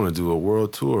 I want to do a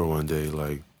world tour one day.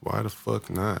 Like, why the fuck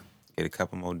not? Get a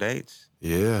couple more dates.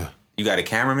 Yeah, You got a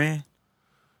cameraman?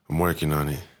 I'm working on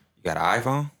it. You got an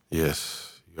iPhone?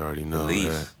 Yes, you already know At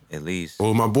that. At least.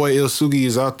 Well, my boy Il Sugi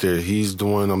is out there. He's the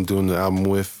one I'm doing the album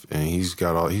with, and he's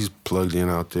plugged in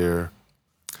out there.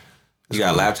 You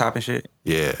got a laptop and shit?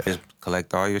 Yeah. Just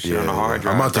collect all your shit on the hard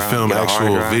drive. I'm about to bro. film Get a hard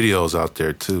actual drive. videos out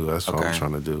there too. That's what I'm Okay.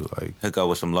 trying to do. Like, Hook up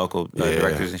with some local Yeah.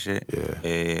 directors and shit.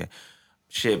 Yeah.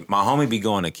 Shit, my homie be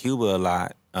going to Cuba a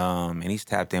lot, and he's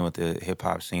tapped in with the hip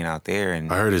hop scene out there. And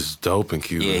I heard it's dope in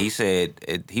Cuba. yeah, he said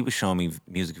he was showing me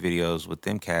music videos with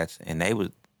them cats, and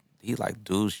he like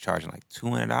dudes charging like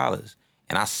 $200,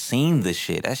 and I seen the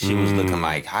shit. That shit was looking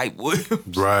like hype Williams.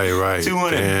 Right.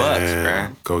 $200,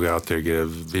 bruh. Go out there, get a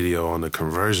video on the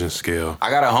conversion scale. I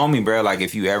got a homie, bro. Like,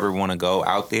 if you ever want to go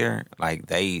out there, like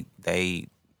they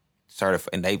started,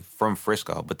 and they from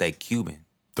Frisco, but they Cuban.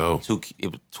 Dope. It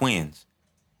was twins,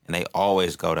 and they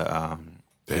always go to.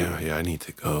 Damn, yeah, I need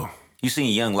to go. You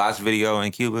seen Young Lot's video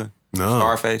in Cuba? No.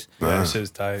 Scarface. Yeah, that shit's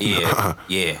tight. Yeah,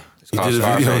 yeah. It's He called did a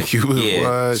video in Scarface. Cuba?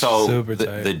 Yeah. What? So Super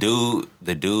tight. the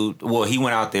dude. Well, he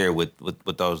went out there with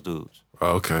those dudes.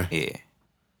 Oh, okay. Yeah,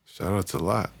 Shout out to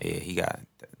Lot. yeah. He got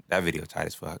that video tight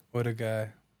as fuck. What a guy.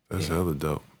 That's hella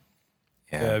dope.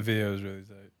 Yeah. Yeah, that video is really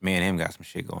tight. Me and him got some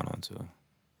shit going on too.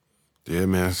 Yeah,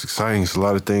 man, it's exciting. It's a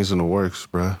lot of things in the works,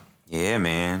 bruh. Yeah,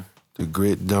 man. The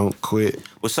grit don't quit.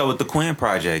 What's up with the Quinn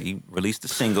project? You released a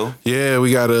single. Yeah,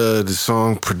 we got the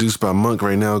song produced by Monk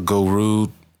right now, Go Rude.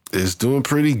 It's doing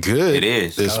pretty good. It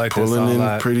is. It's I like that pulling song a in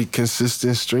lot. pretty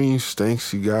consistent streams.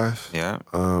 Thanks, you guys. Yeah.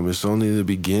 It's only the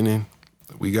beginning.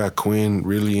 We got Quinn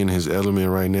really in his element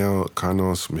right now, kind of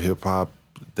on some hip hop,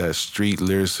 that street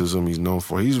lyricism he's known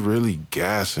for. He's really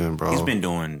gassing, bro. He's been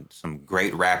doing some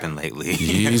great rapping lately.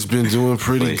 He's been doing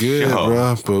pretty For good, sure.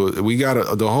 bro. But we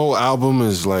got the whole album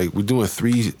is like, we're doing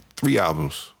three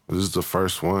albums. This is the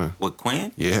first one. With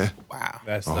Quinn? Yeah. Wow.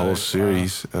 That's A tight. whole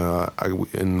series. Man,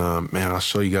 I'll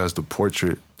show you guys the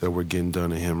portrait that we're getting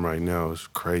done of him right now. It's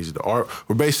crazy. The art,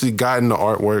 we're basically guiding the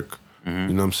artwork. You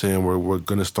know what I'm saying? We're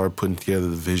gonna start putting together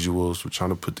the visuals. We're trying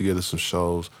to put together some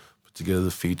shows, put together the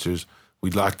features.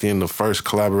 We locked in the first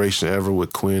collaboration ever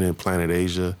with Quinn and Planet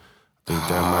Asia. I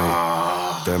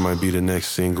think that might be the next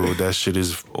single. That shit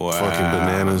is fucking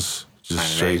bananas.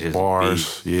 Just straight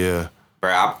bars. Beat. Yeah.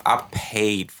 Bro, I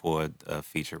paid for a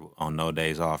feature on No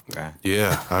Days Off, bro.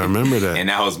 Yeah, I remember that. And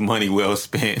that was money well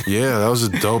spent. Yeah, that was a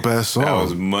dope ass song. That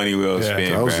was money well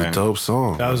spent. That was a dope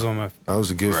song. That was one of my. That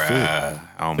was a good fit.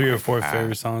 3 or 4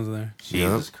 favorite songs there.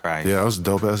 Jesus Christ. Yeah, that was a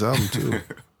dope ass album too.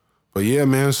 But yeah,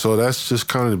 man. So that's just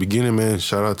kind of the beginning, man.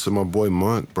 Shout out to my boy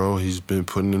Monk, bro. He's been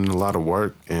putting in a lot of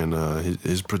work, and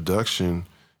his production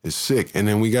is sick. And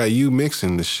then we got you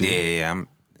mixing the shit. Yeah.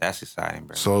 That's exciting,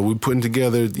 bro. So we putting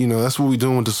together, that's what we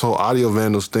doing with this whole Audio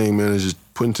Vandals thing, man, is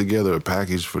just putting together a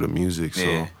package for the music.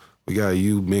 So we got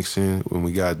you mixing, and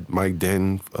we got Mike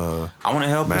Denton. I want to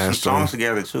help put some songs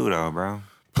together too, though, bro.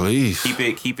 Please.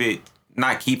 Keep it,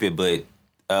 not keep it, but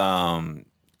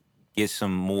get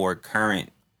some more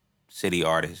current city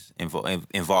artists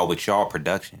involved with y'all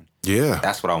production. Yeah.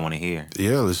 That's what I want to hear.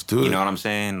 Yeah, let's do it. You know what I'm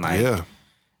saying? Like, yeah.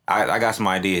 I got some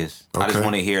ideas. Okay. I just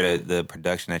want to hear the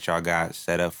production that y'all got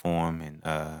set up for them, and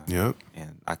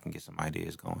and I can get some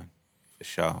ideas going for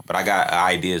sure. But I got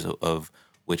ideas of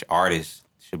which artists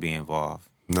should be involved.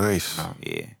 Nice.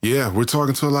 Yeah, we're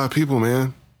talking to a lot of people,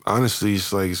 man. Honestly,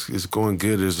 it's like it's going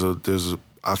good.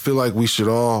 I feel like we should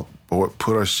all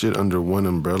put our shit under one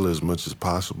umbrella as much as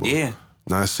possible. Yeah.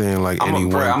 Not saying like any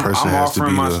one person has to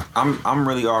be the... I'm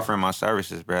really offering my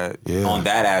services, bro. Yeah. On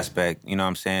that aspect, you know what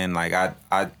I'm saying? Like I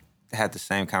had the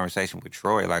same conversation with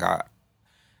Troy. Like I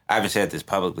haven't said this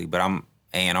publicly, but I'm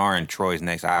A&R in Troy's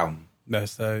next album.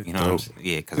 That's tight. You know what I'm saying?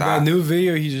 Yeah, because that new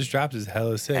video he just dropped is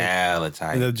hella sick. Hella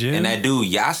tight. In the gym? And that dude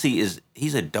Yasi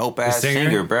he's a dope ass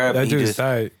singer, bro. That dude's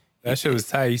tight. That shit was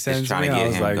tight. He sent it to me. I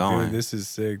was like, dude, this is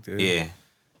sick, dude. Yeah.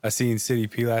 I seen City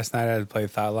P last night. I had to play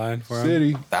Thotline for him.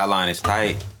 City. Thotline is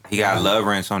tight. He got Love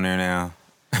Rants on there now.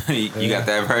 You got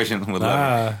that version with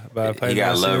Love Rants. He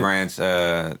got Love Rants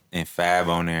and Fab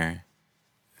on there.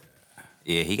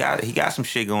 Yeah, he got some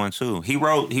shit going too. He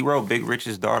wrote Big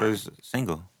Rich's daughter's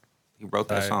single. He wrote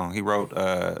that song. He wrote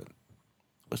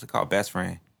what's it called? Best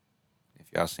Friend.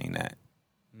 If y'all seen that.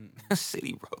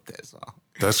 City wrote that song.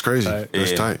 That's crazy.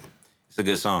 That's tight. It's a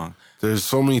good song. There's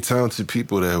so many talented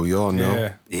people that we all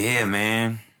know. Yeah,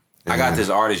 man. I got this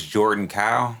artist, Jordan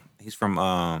Kyle. He's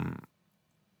from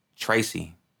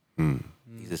Tracy.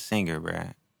 He's a singer, bro.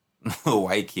 Little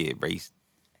white kid, bro. He's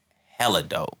hella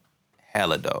dope.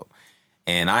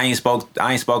 And I ain't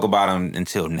spoke about him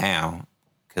until now,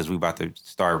 because we about to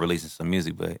start releasing some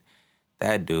music. But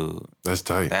that dude, that's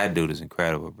tight. That dude is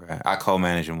incredible, bro. I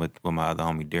co-manage him with my other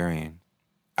homie Durian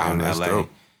out in LA. Dope.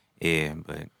 Yeah,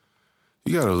 but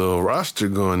you got a little roster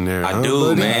going there. I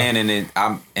do, buddy? Man,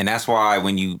 and that's why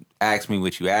when you asked me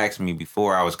what you asked me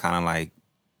before, I was kind of like,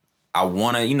 I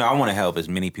want to help as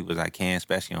many people as I can,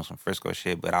 especially on some Frisco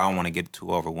shit, but I don't want to get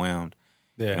too overwhelmed.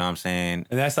 Yeah. You know what I'm saying?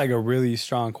 And that's like a really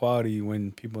strong quality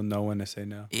when people know when to say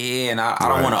no. Yeah, and I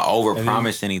don't want to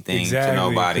overpromise anything to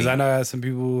nobody. Because I know I have some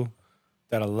people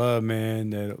that I love,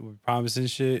 man, that were promising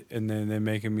shit, and then they're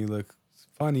making me look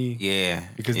funny. Yeah.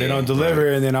 Because they don't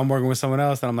deliver, and then I'm working with someone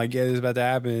else, and I'm like, yeah, this is about to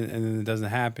happen, and then it doesn't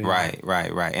happen. Right.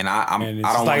 And I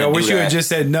don't like, want to do I wish that. you had just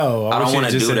said no. I don't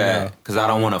want to do that because I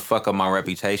don't want to fuck up my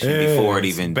reputation before it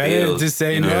even builds. Better to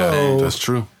say no. That's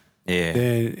true. Yeah.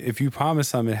 Then if you promise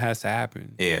something, it has to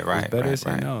happen. Yeah, right. It's better to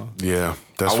say no. Yeah,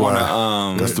 that's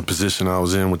why. That's the position I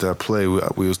was in with that play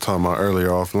we was talking about earlier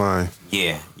offline.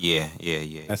 Yeah.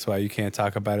 That's why you can't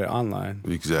talk about it online.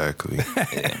 Exactly.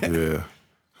 Yeah.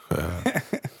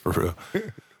 For real.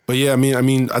 But yeah, I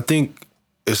mean, I think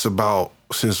it's about,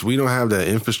 since we don't have that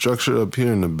infrastructure up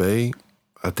here in the Bay,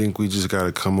 I think we just got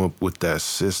to come up with that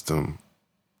system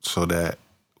so that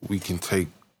we can take,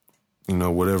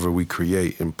 whatever we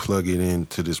create and plug it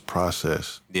into this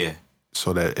process. Yeah.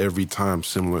 So that every time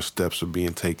similar steps are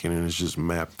being taken and it's just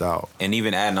mapped out. And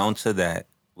even adding on to that,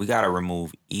 we got to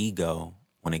remove ego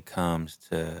when it comes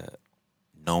to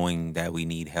knowing that we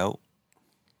need help.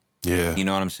 Yeah. You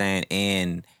know what I'm saying?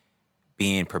 And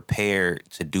being prepared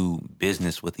to do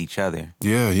business with each other.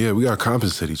 Yeah. We got to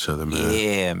compensate each other, man.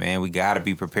 Yeah, man. We got to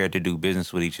be prepared to do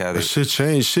business with each other. But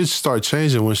shit start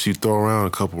changing once you throw around a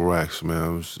couple racks,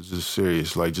 man. It's just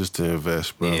serious. Like, just to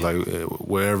invest, bro. Yeah. Like,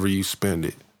 wherever you spend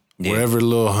it. Yeah. Whatever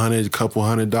little couple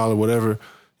 $100, whatever,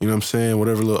 you know what I'm saying?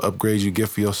 Whatever little upgrade you get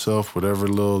for yourself, whatever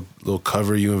little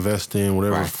cover you invest in,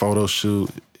 whatever photo shoot,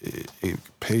 it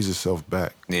pays itself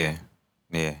back. Yeah,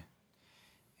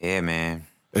 man.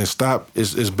 And stop.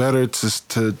 It's better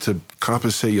to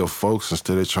compensate your folks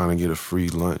instead of trying to get a free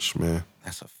lunch, man.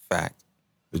 That's a fact.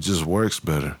 It just works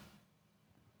better.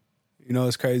 You know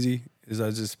what's crazy is I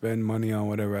just spend money on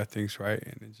whatever I think's right,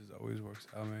 and it just always works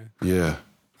out, man. Yeah.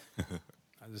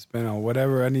 I just spend on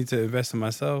whatever I need to invest in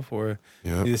myself, or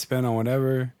need to spend on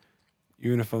whatever.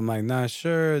 Even if I'm like not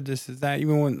sure, this is that.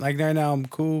 Even when like right now I'm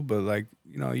cool, but like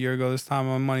a year ago this time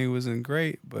my money wasn't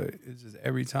great, but it's just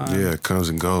every time. Yeah, it comes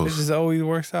and goes. It just always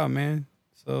works out, man.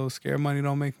 So scared money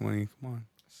don't make money. Come on.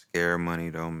 Scared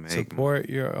money don't make Support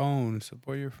your own.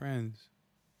 Support your friends.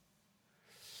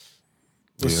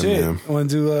 Well, Yeah, shit. man.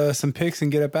 Want to do some picks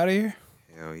and get up out of here?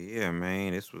 Hell yeah,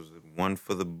 man. This was one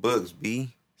for the books,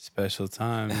 B. Special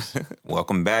times.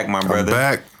 Welcome back, my I'm brother.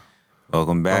 back.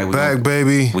 Welcome back. I'm back,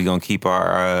 baby. We're going to keep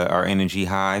our energy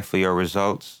high for your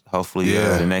results. Hopefully,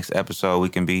 the next episode we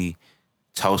can be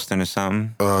toasting or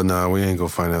something. Oh, no, we ain't going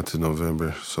to find out till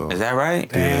November. So Is that right?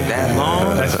 Damn. That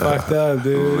long? That's fucked up,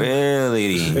 dude.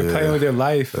 Really? They're playing with their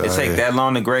life. It take that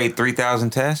long to grade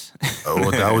 3,000 tests? well,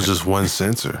 that was just one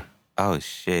sensor. Oh,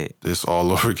 shit. It's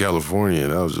all over California.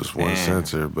 That was just one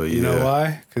sensor. But You know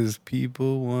why? Because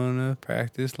people want to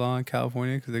practice law in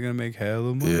California because they're going to make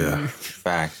hella money. Yeah.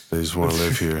 Facts. They just want to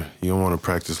live here. You don't want to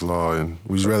practice law. And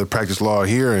we'd rather practice law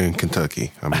here in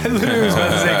Kentucky. I mean, Literally was about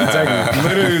to say Kentucky.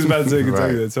 Literally was about to say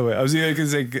Kentucky. Right. That's so I was going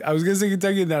to say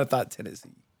Kentucky, and then I thought Tennessee.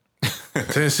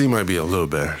 Tennessee might be a little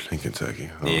better than Kentucky.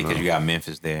 I don't Yeah, because know. you got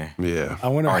Memphis there. Yeah. I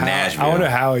wonder Or how, Nashville. I wonder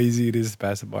how easy it is to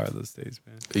pass a bar in those states,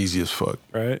 man. Easy as fuck.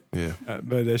 Right? Yeah.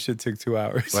 But that shit took 2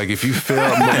 hours. Like if you fail,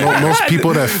 most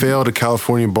people that failed the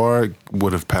California bar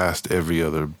would have passed every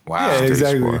other Wow. Yeah, state's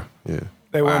exactly. bar. Yeah.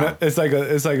 They Wow. want it's like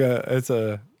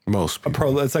a Most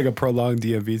people. it's like a prolonged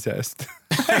DMV test.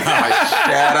 Shut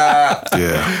up.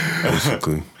 Yeah.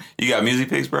 Basically. You got music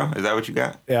picks, bro? Is that what you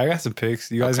got? Yeah, I got some picks.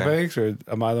 You guys Okay. picks, or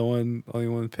am I the only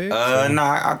one with picks? No,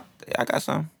 I got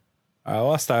some. All right,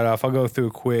 well, I'll start off. I'll go through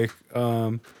quick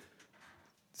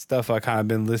stuff I kind of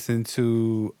been listening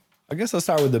to. I guess I'll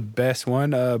start with the best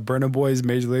one. Burna Boy's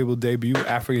major label debut,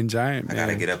 African Giant. I Man.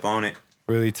 got to get up on it.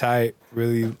 Really tight.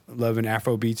 Really loving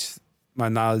Afro beats. My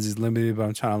knowledge is limited, but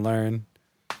I'm trying to learn.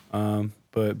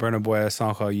 But Burna Boy had a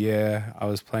song called Yeah. I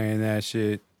was playing that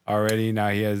shit already. Now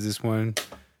he has this one.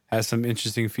 Has some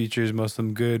interesting features, most of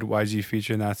them good. YG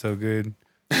feature, not so good.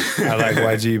 I like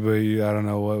YG, but I don't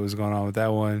know what was going on with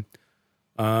that one.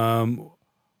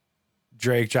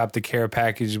 Drake dropped the Care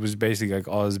Package, was basically like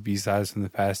all his B-sides from the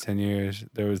past 10 years.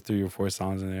 There was 3 or 4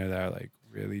 songs in there that are like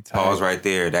really tight. Pause right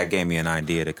there. That gave me an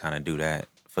idea to kind of do that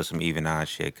for some even odd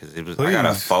shit because I got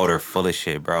a folder full of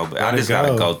shit, bro. But I just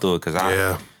gotta go through it because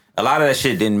a lot of that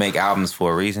shit didn't make albums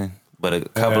for a reason. But a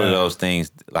couple of those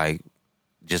things like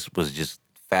was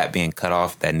fat being cut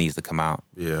off that needs to come out.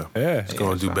 Yeah. It's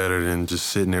going to do better than just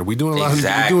sitting there. We doing a lot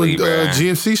Exactly, of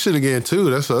GMC shit again, too.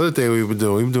 That's the other thing we've been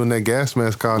doing. We've been doing that gas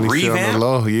mask colony shit on the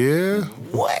low. Yeah.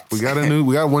 What? We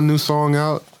got one new song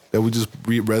out that we just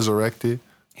resurrected.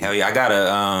 Hell yeah.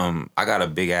 I got a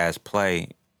big ass play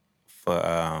for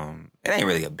it ain't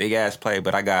really a big ass play,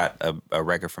 but I got a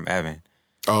record from Evan.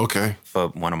 Oh, okay. For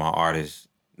one of my artists.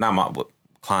 Not my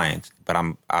clients, but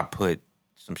I put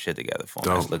some shit together for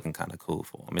him. It's looking kind of cool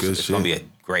for him. It's going to be a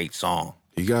great song.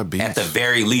 You got beats. At the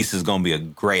very least, it's going to be a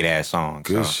great ass song.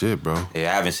 Good shit, bro.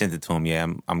 Yeah, I haven't sent it to him yet.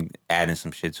 I'm adding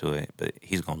some shit to it, but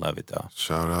he's going to love it, though.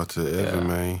 Shout out to Evan,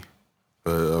 man.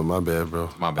 My bad, bro.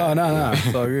 My bad. Oh, no.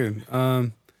 It's all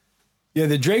good. Yeah,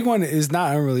 the Drake one is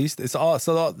not unreleased. It's all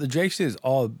the Drake shit is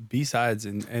all B-sides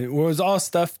and it was all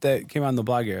stuff that came out in the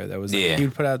blog era. That was he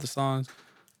would put out the songs.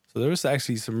 So there was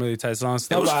actually some really tight songs.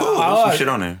 It was cool. There was some shit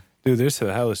on there. Dude, there's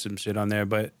a hell of some shit on there,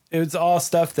 but it was all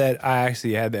stuff that I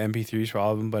actually had the MP3s for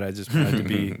all of them, but I just wanted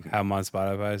to have them on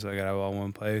Spotify, so I got to have all in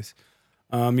one place.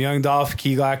 Young Dolph,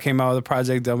 Key Glock came out with a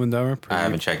project, Dumb and Dumber. I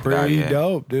haven't checked it out Pretty yet.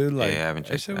 dope, dude. Like, I haven't checked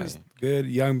that it shit out was yet. good.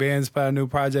 Young Bands put out a new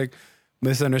project.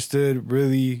 Misunderstood,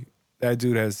 really, that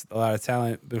dude has a lot of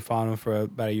talent. Been following him for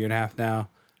about a year and a half now,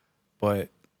 but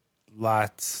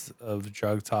lots of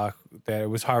drug talk that it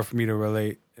was hard for me to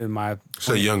relate in my...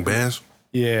 So Young Bands?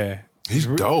 Yeah. He's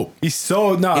dope. He's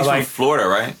so... No, He's like... from Florida,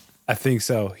 right? I think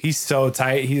so. He's so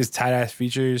tight. He has tight ass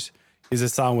features. He's a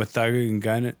song with Thug and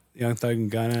Gunna, Young Thug and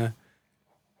Gunna.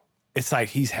 It's like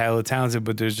he's hella talented,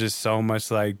 but there's just so much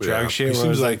like drug shit. He where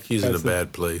seems it's like he's in a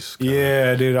bad place.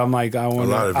 Yeah, dude. I'm like, I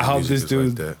hope this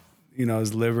dude, like that.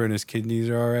 His liver and his kidneys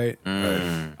are all right.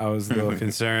 I was a little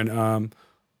concerned.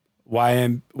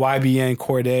 YBN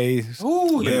Corday.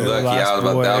 Ooh, you lucky. That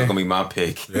was gonna be my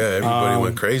pick. Yeah, everybody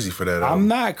went crazy for that album. I'm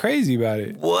not crazy about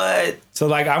it. What? So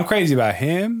like, I'm crazy about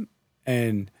him,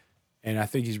 and I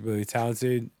think he's really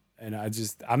talented. And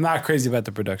I'm not crazy about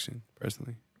the production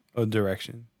personally or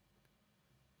direction.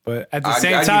 But at the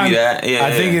same time,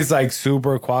 I think it's like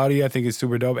super quality. I think it's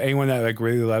super dope. Anyone that like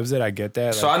really loves it, I get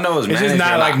that. So like, I know his manager. It's just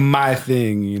not like my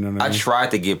thing, you know what I mean? I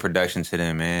tried to get production to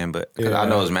them, man, but 'cause I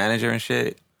know his manager and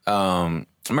shit.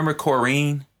 Remember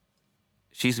Corrine?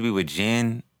 She used to be with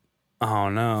Jen. Oh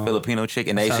no, Filipino chick,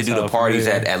 and they used to do the parties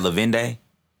at La Vende. I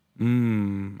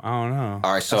don't know.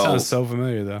 All right, so that sounds so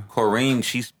familiar though. Corrine,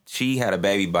 she had a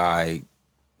baby by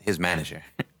his manager,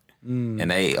 and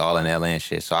they all in LA and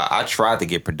shit. So I tried to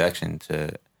get production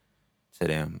to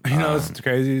them. You know what's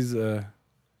crazy is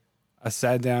I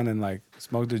sat down and like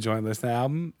smoked a joint, listened to the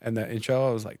album, and the intro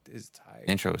I was like, "This is tight."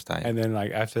 Intro was tight, and then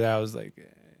like after that I was like,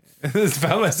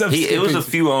 found myself. It was a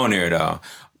few on there though.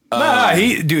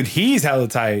 He's hella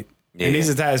tight. Yeah. And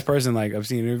he's the tightest person. Like, I've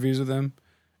seen interviews with him.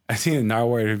 I've seen a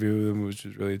Narwhal interview with him, which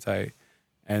was really tight.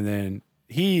 And then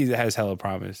he has hella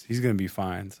promise. He's going to be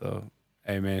fine. So,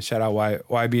 hey, man, shout out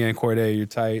YB and Corday. You're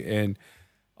tight. And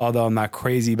although I'm not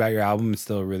crazy about your album, it's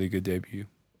still a really good debut.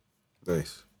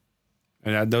 Nice.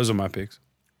 And those are my picks.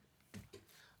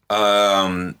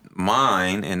 Mine,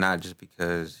 and not just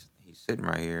because he's sitting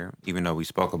right here, even though we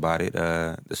spoke about it,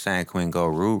 the San Quinn Go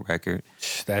Rude record.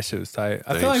 That shit was tight.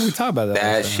 I feel like we talked about that.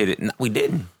 That shit, we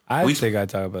didn't. I think I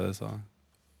talked about that song.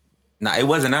 Nah, it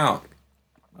wasn't out.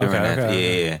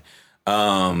 Okay.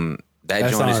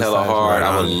 That joint is hella hard.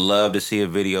 I would love to see a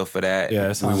video for that.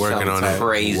 Yeah, we're working on it.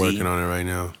 Crazy. We're working on it right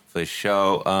now. For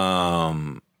sure.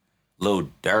 Lil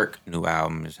Durk new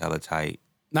album is hella tight.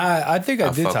 Nah, I think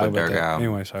I did talk about that. Album.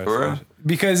 Anyway, sorry.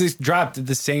 Because it's dropped at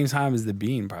the same time as the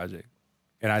Bean project.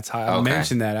 And I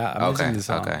mentioned that. I mentioned the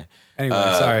song. Okay. Anyway,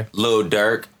 sorry. Lil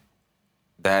Durk,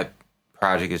 that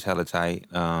project is hella tight.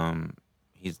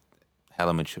 He's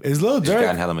hella mature. Is Lil Durk? He's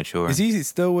gotten hella mature. Is he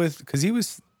still with? Because he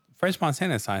was French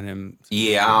Montana signed him.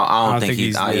 Yeah, I don't think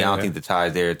he's. I don't think the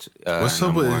ties there. What's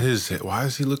up with his? Why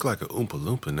does he look like a Oompa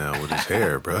Loompa now with his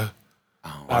hair, bro?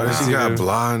 Why does he got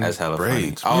blonde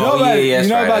braids? You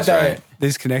know about that?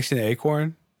 This connection to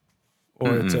Acorn,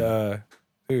 or to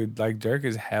dude, like Durk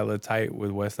is hella tight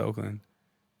with West Oakland,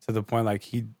 to the point like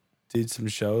he did some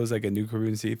shows like at New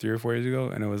Caribbean Sea 3 or 4 years ago,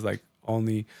 and it was like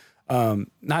only it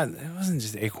wasn't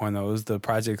just Acorn though. It was the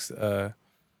projects that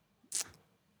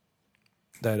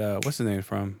what's the name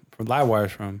from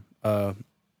Livewire's from.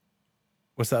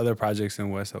 What's the other projects in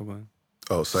West Oakland?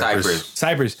 Oh, Cypress.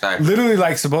 Literally,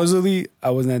 like, supposedly,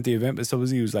 I wasn't at the event, but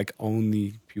supposedly it was like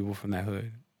only people from that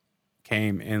hood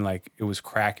came and like it was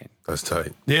cracking. That's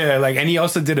tight. Yeah, like, and he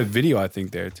also did a video, I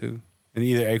think, there too, in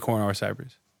either Acorn or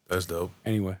Cypress. That's dope.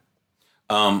 Anyway,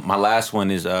 my last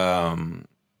one is Lil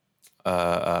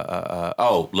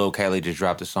Kelly just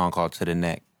dropped a song called "To the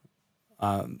Neck."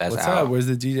 That's what's out. up? Where's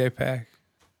the DJ pack?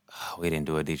 We didn't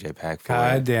do a DJ pack for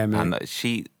God damn it. I know,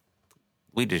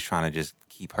 we just trying to just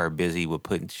keep her busy with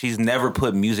she's never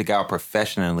put music out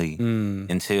professionally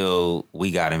until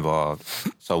we got involved.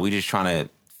 So we just trying to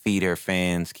feed her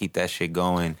fans, keep that shit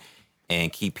going,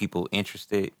 and keep people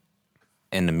interested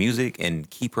in the music and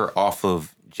keep her off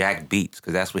of Jack Beats,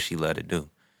 because that's what she loved to do.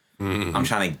 Mm-hmm. I'm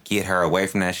trying to get her away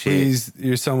from that shit. Please,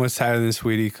 you're so much tighter than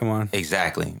Sweetie. Come on.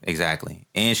 Exactly.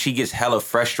 And she gets hella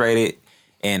frustrated,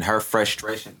 and her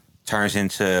frustration turns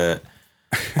into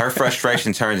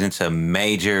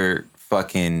major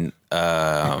fucking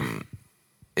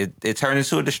it turned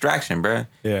into a distraction, bruh.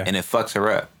 Yeah. And it fucks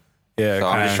her up. Yeah. So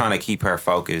I'm just trying to keep her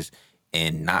focused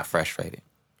and not frustrated.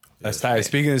 That's tight.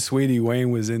 Speaking of Sweetie,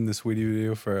 Wayne was in the Sweetie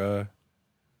video for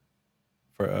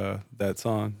that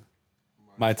song.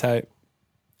 My Type.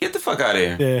 Get the fuck out of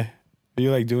here. Yeah. Are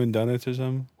you like doing donuts or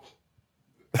something?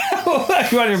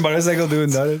 You on your motorcycle doing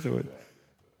donuts or what?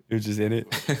 You're just in it.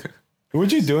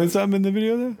 Weren't you doing something in the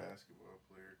video though?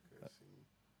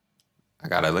 I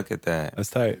gotta look at that.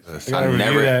 That's tight.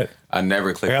 I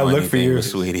never clicked on anything for you. with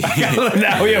Sweetie.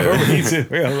 Now we have a reason.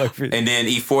 We gotta look for you. And then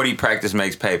E40 Practice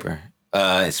Makes Paper.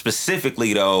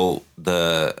 Specifically though,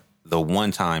 the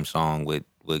One Time song with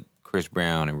Chris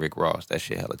Brown and Rick Ross. That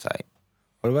shit hella tight.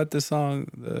 What about the song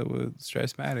with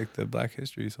Stressmatic, the Black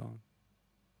History song?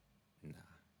 Nah.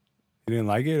 You didn't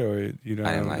like it, or you don't?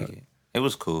 I didn't like it. It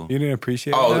was cool. You didn't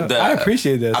appreciate it? I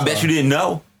appreciate that song. I bet you didn't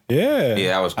know. Yeah.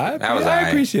 Yeah, I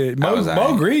appreciate it.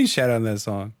 Mo Green shot on that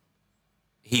song.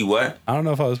 He what? I don't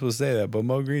know if I was supposed to say that, but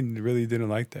Mo Green really didn't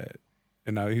like that.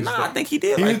 And now I think he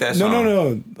did like that song.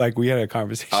 No. Like, we had a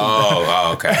conversation.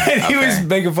 Oh, okay. And he was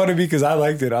making fun of me because I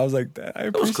liked it. I was like,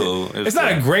 it was cool. It's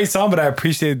not a great song, but I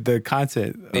appreciate the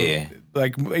content. Yeah.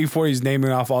 Like, A40's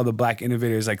naming off all the black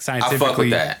innovators, like, scientifically. I fuck with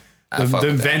that. The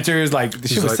inventors, like, the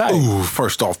shit was tight. Ooh,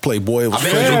 first off, Playboy, it was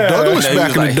Frederick Douglass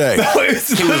back in the day.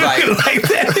 He was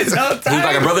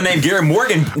like, a brother named Gary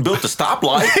Morgan built the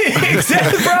stoplight.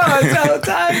 Exactly, bro. It's all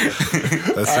time.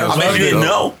 I bet you didn't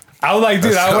know. I was like,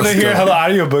 dude, I want to hear hella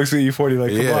audiobooks with E40.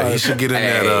 Like, come on. He should get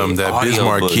in that Biz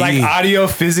Markie. Like audio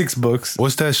physics books.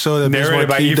 What's that show that Biz narrated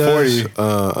by Markie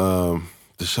E40?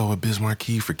 does? The show with Biz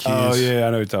Markie for kids. Oh yeah,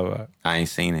 I know what you're talking about. I ain't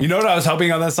seen it. You know what I was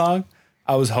hoping on that song?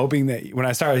 I was hoping that when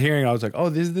I started hearing it, I was like, oh,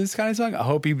 this kind of song? I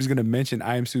hope he was going to mention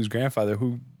I Am Sue's grandfather,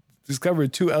 who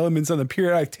discovered 2 elements on the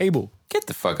periodic table. Get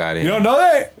the fuck out of here. You don't know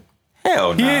that?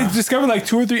 Hell no. He had discovered like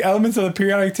 2 or 3 elements on the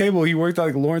periodic table. He worked at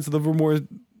like Lawrence Livermore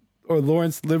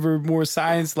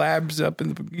Science Labs up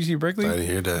in UC Berkeley. I didn't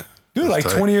hear that. Dude, That's like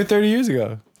tight. 20 or 30 years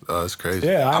ago. Oh, that's crazy.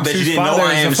 Yeah, I bet you Sue's didn't know father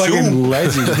I Am is a fucking Sue.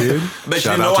 legend, dude. But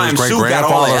Shout you know out to I Am his Sue got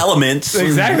all the great-grandfather. elements.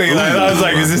 Exactly. Like, I was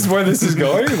like, is this where this is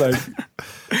going? Like,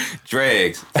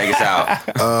 Dregs, take us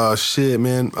out. Shit,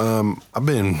 man. I've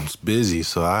been busy,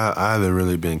 so I haven't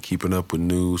really been keeping up with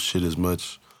news shit as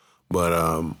much. But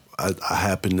I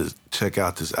happened to check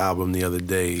out this album the other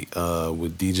day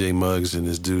with DJ Muggs and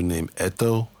this dude named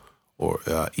Eto, or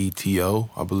ETO,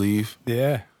 I believe.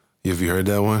 yeah, Have you heard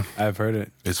that one? I've heard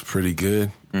it. It's pretty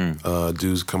good.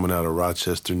 Dude's coming out of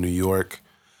Rochester, New York.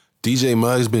 DJ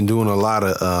Muggs been doing a lot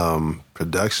of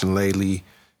production lately.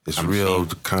 It's real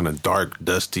kind of dark,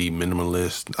 dusty,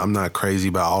 minimalist. I'm not crazy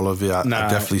about all of it. I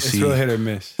definitely it's see real hit or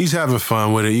miss. he's having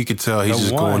fun with it. You can tell he's The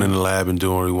just one. going in the lab and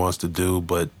doing what he wants to do.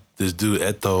 But this dude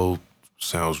Eto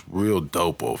sounds real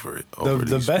dope over it.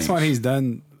 The best one he's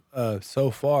done so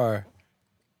far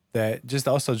that just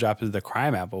also dropped is the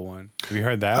Crime Apple one. Have you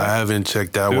heard that? I haven't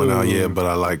checked that one out yet, Dude. but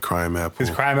I like Crime Apple.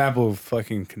 Because Crime Apple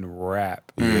fucking can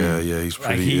rap. Yeah, he's Like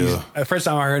pretty. the first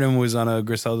time I heard him was on a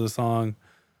Griselda song,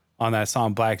 on that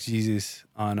song Black Jesus,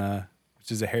 on which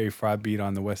is a Harry Fraud beat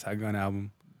on the West Side Gun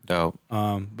album. Dope.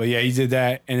 But yeah, he did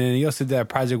that, and then he also did that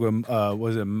project with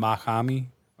was it Makami?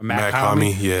 Or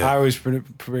Makami, yeah. I always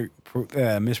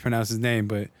mispronounce his name,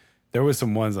 but there was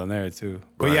some ones on there too.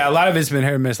 But Right. yeah, a lot of it's been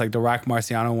hit or miss. Like the Rock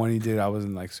Marciano one he did, I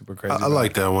wasn't like super crazy. I about.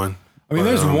 like that one. I mean, But,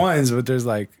 there's ones, but there's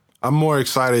like I'm more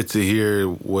excited to hear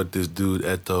what this dude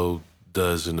Eto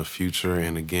does in the future.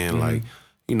 And again, like,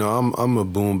 you know, I'm a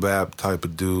boom bap type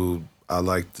of dude. I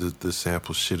like the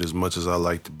sample shit as much as I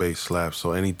like the bass slap.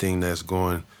 So anything that's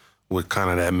going with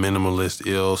kind of that minimalist,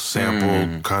 ill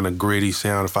sample, kind of gritty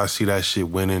sound, if I see that shit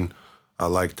winning, I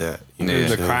like that. You know Yeah. what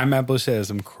the I'm saying? Crime Apple shit has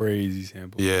some crazy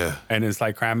samples. Yeah, And it's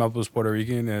like Crime Apple's Puerto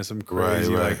Rican and has some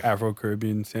crazy Right. like Afro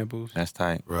Caribbean samples. That's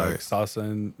tight. right. Like salsa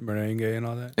and merengue and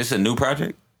all that. It's a new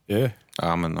project? Yeah. Oh,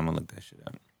 I'm gonna look that shit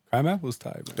up. Crime Apple's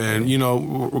tight, man. And, you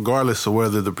know, regardless of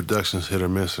whether the production's hit or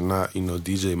miss or not, you know,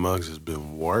 DJ Muggs has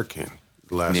been working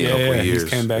the last Yeah, couple of he's years.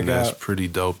 came back and that's out. pretty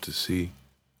dope to see.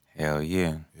 Hell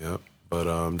yeah. Yep.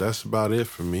 But that's about it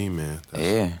for me, man.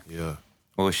 Yeah.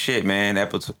 Well, shit, man.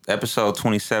 Episode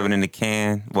 27 in the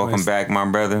can. Welcome 20 back, my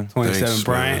brother. 27 Thanks,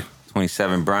 Bryant.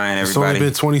 27 Brian, It's only everybody.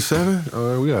 been 27?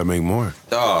 Oh, we got to make more.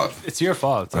 Dog. It's your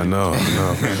fault. I know.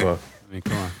 I mean,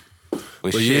 come on.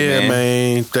 Well, But shit, yeah,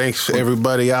 man. Thanks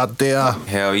everybody out there.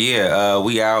 Hell yeah.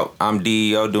 We out. I'm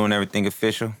DEO doing everything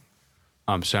official.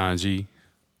 I'm Sean G.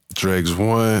 Dregs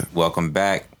One. Welcome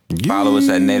back. Follow us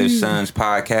at Native Sons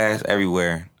Podcast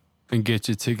everywhere. And get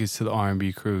your tickets to the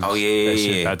R&B cruise. Oh, yeah, That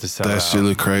shit yeah. about to sell That out. shit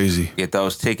look crazy. Get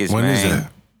those tickets, When man. is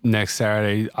that? Next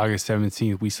Saturday, August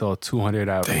 17th, we sold 200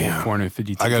 out of Damn.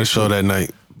 450 tickets. I got a show that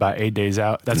night. About 8 days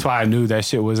out. That's why I knew that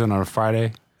shit wasn't on a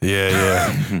Friday.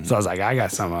 Yeah. So I was like, I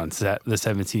got something on the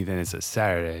 17th, and it's a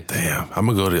Saturday. Damn. I'm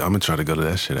gonna try to go to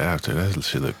that shit after. That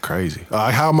shit look crazy.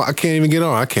 I can't even get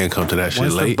on. I can't come to that shit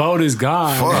Once the late. boat is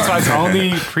gone, Fuck. that's why it's the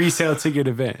only pre-sale ticket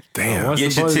event. Damn. Once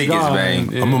Get the your boat is tickets, gone,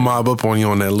 man. yeah. I'm gonna mob up on you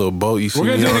on that little boat. You see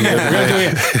We're me gonna do on it. there. We're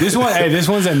gonna do it. This one, this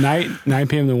one's at night, 9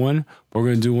 p.m. to 1. We're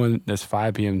gonna do one that's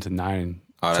 5 p.m. to 9.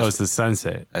 Oh, So that's- it's the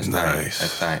sunset. That's Nice. nice.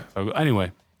 That's tight. So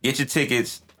anyway, Get your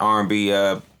tickets. R&B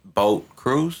boat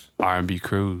cruise. R&B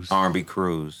cruise. R&B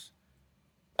cruise.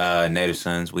 Native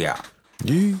Sons, we out.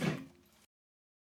 Yeah.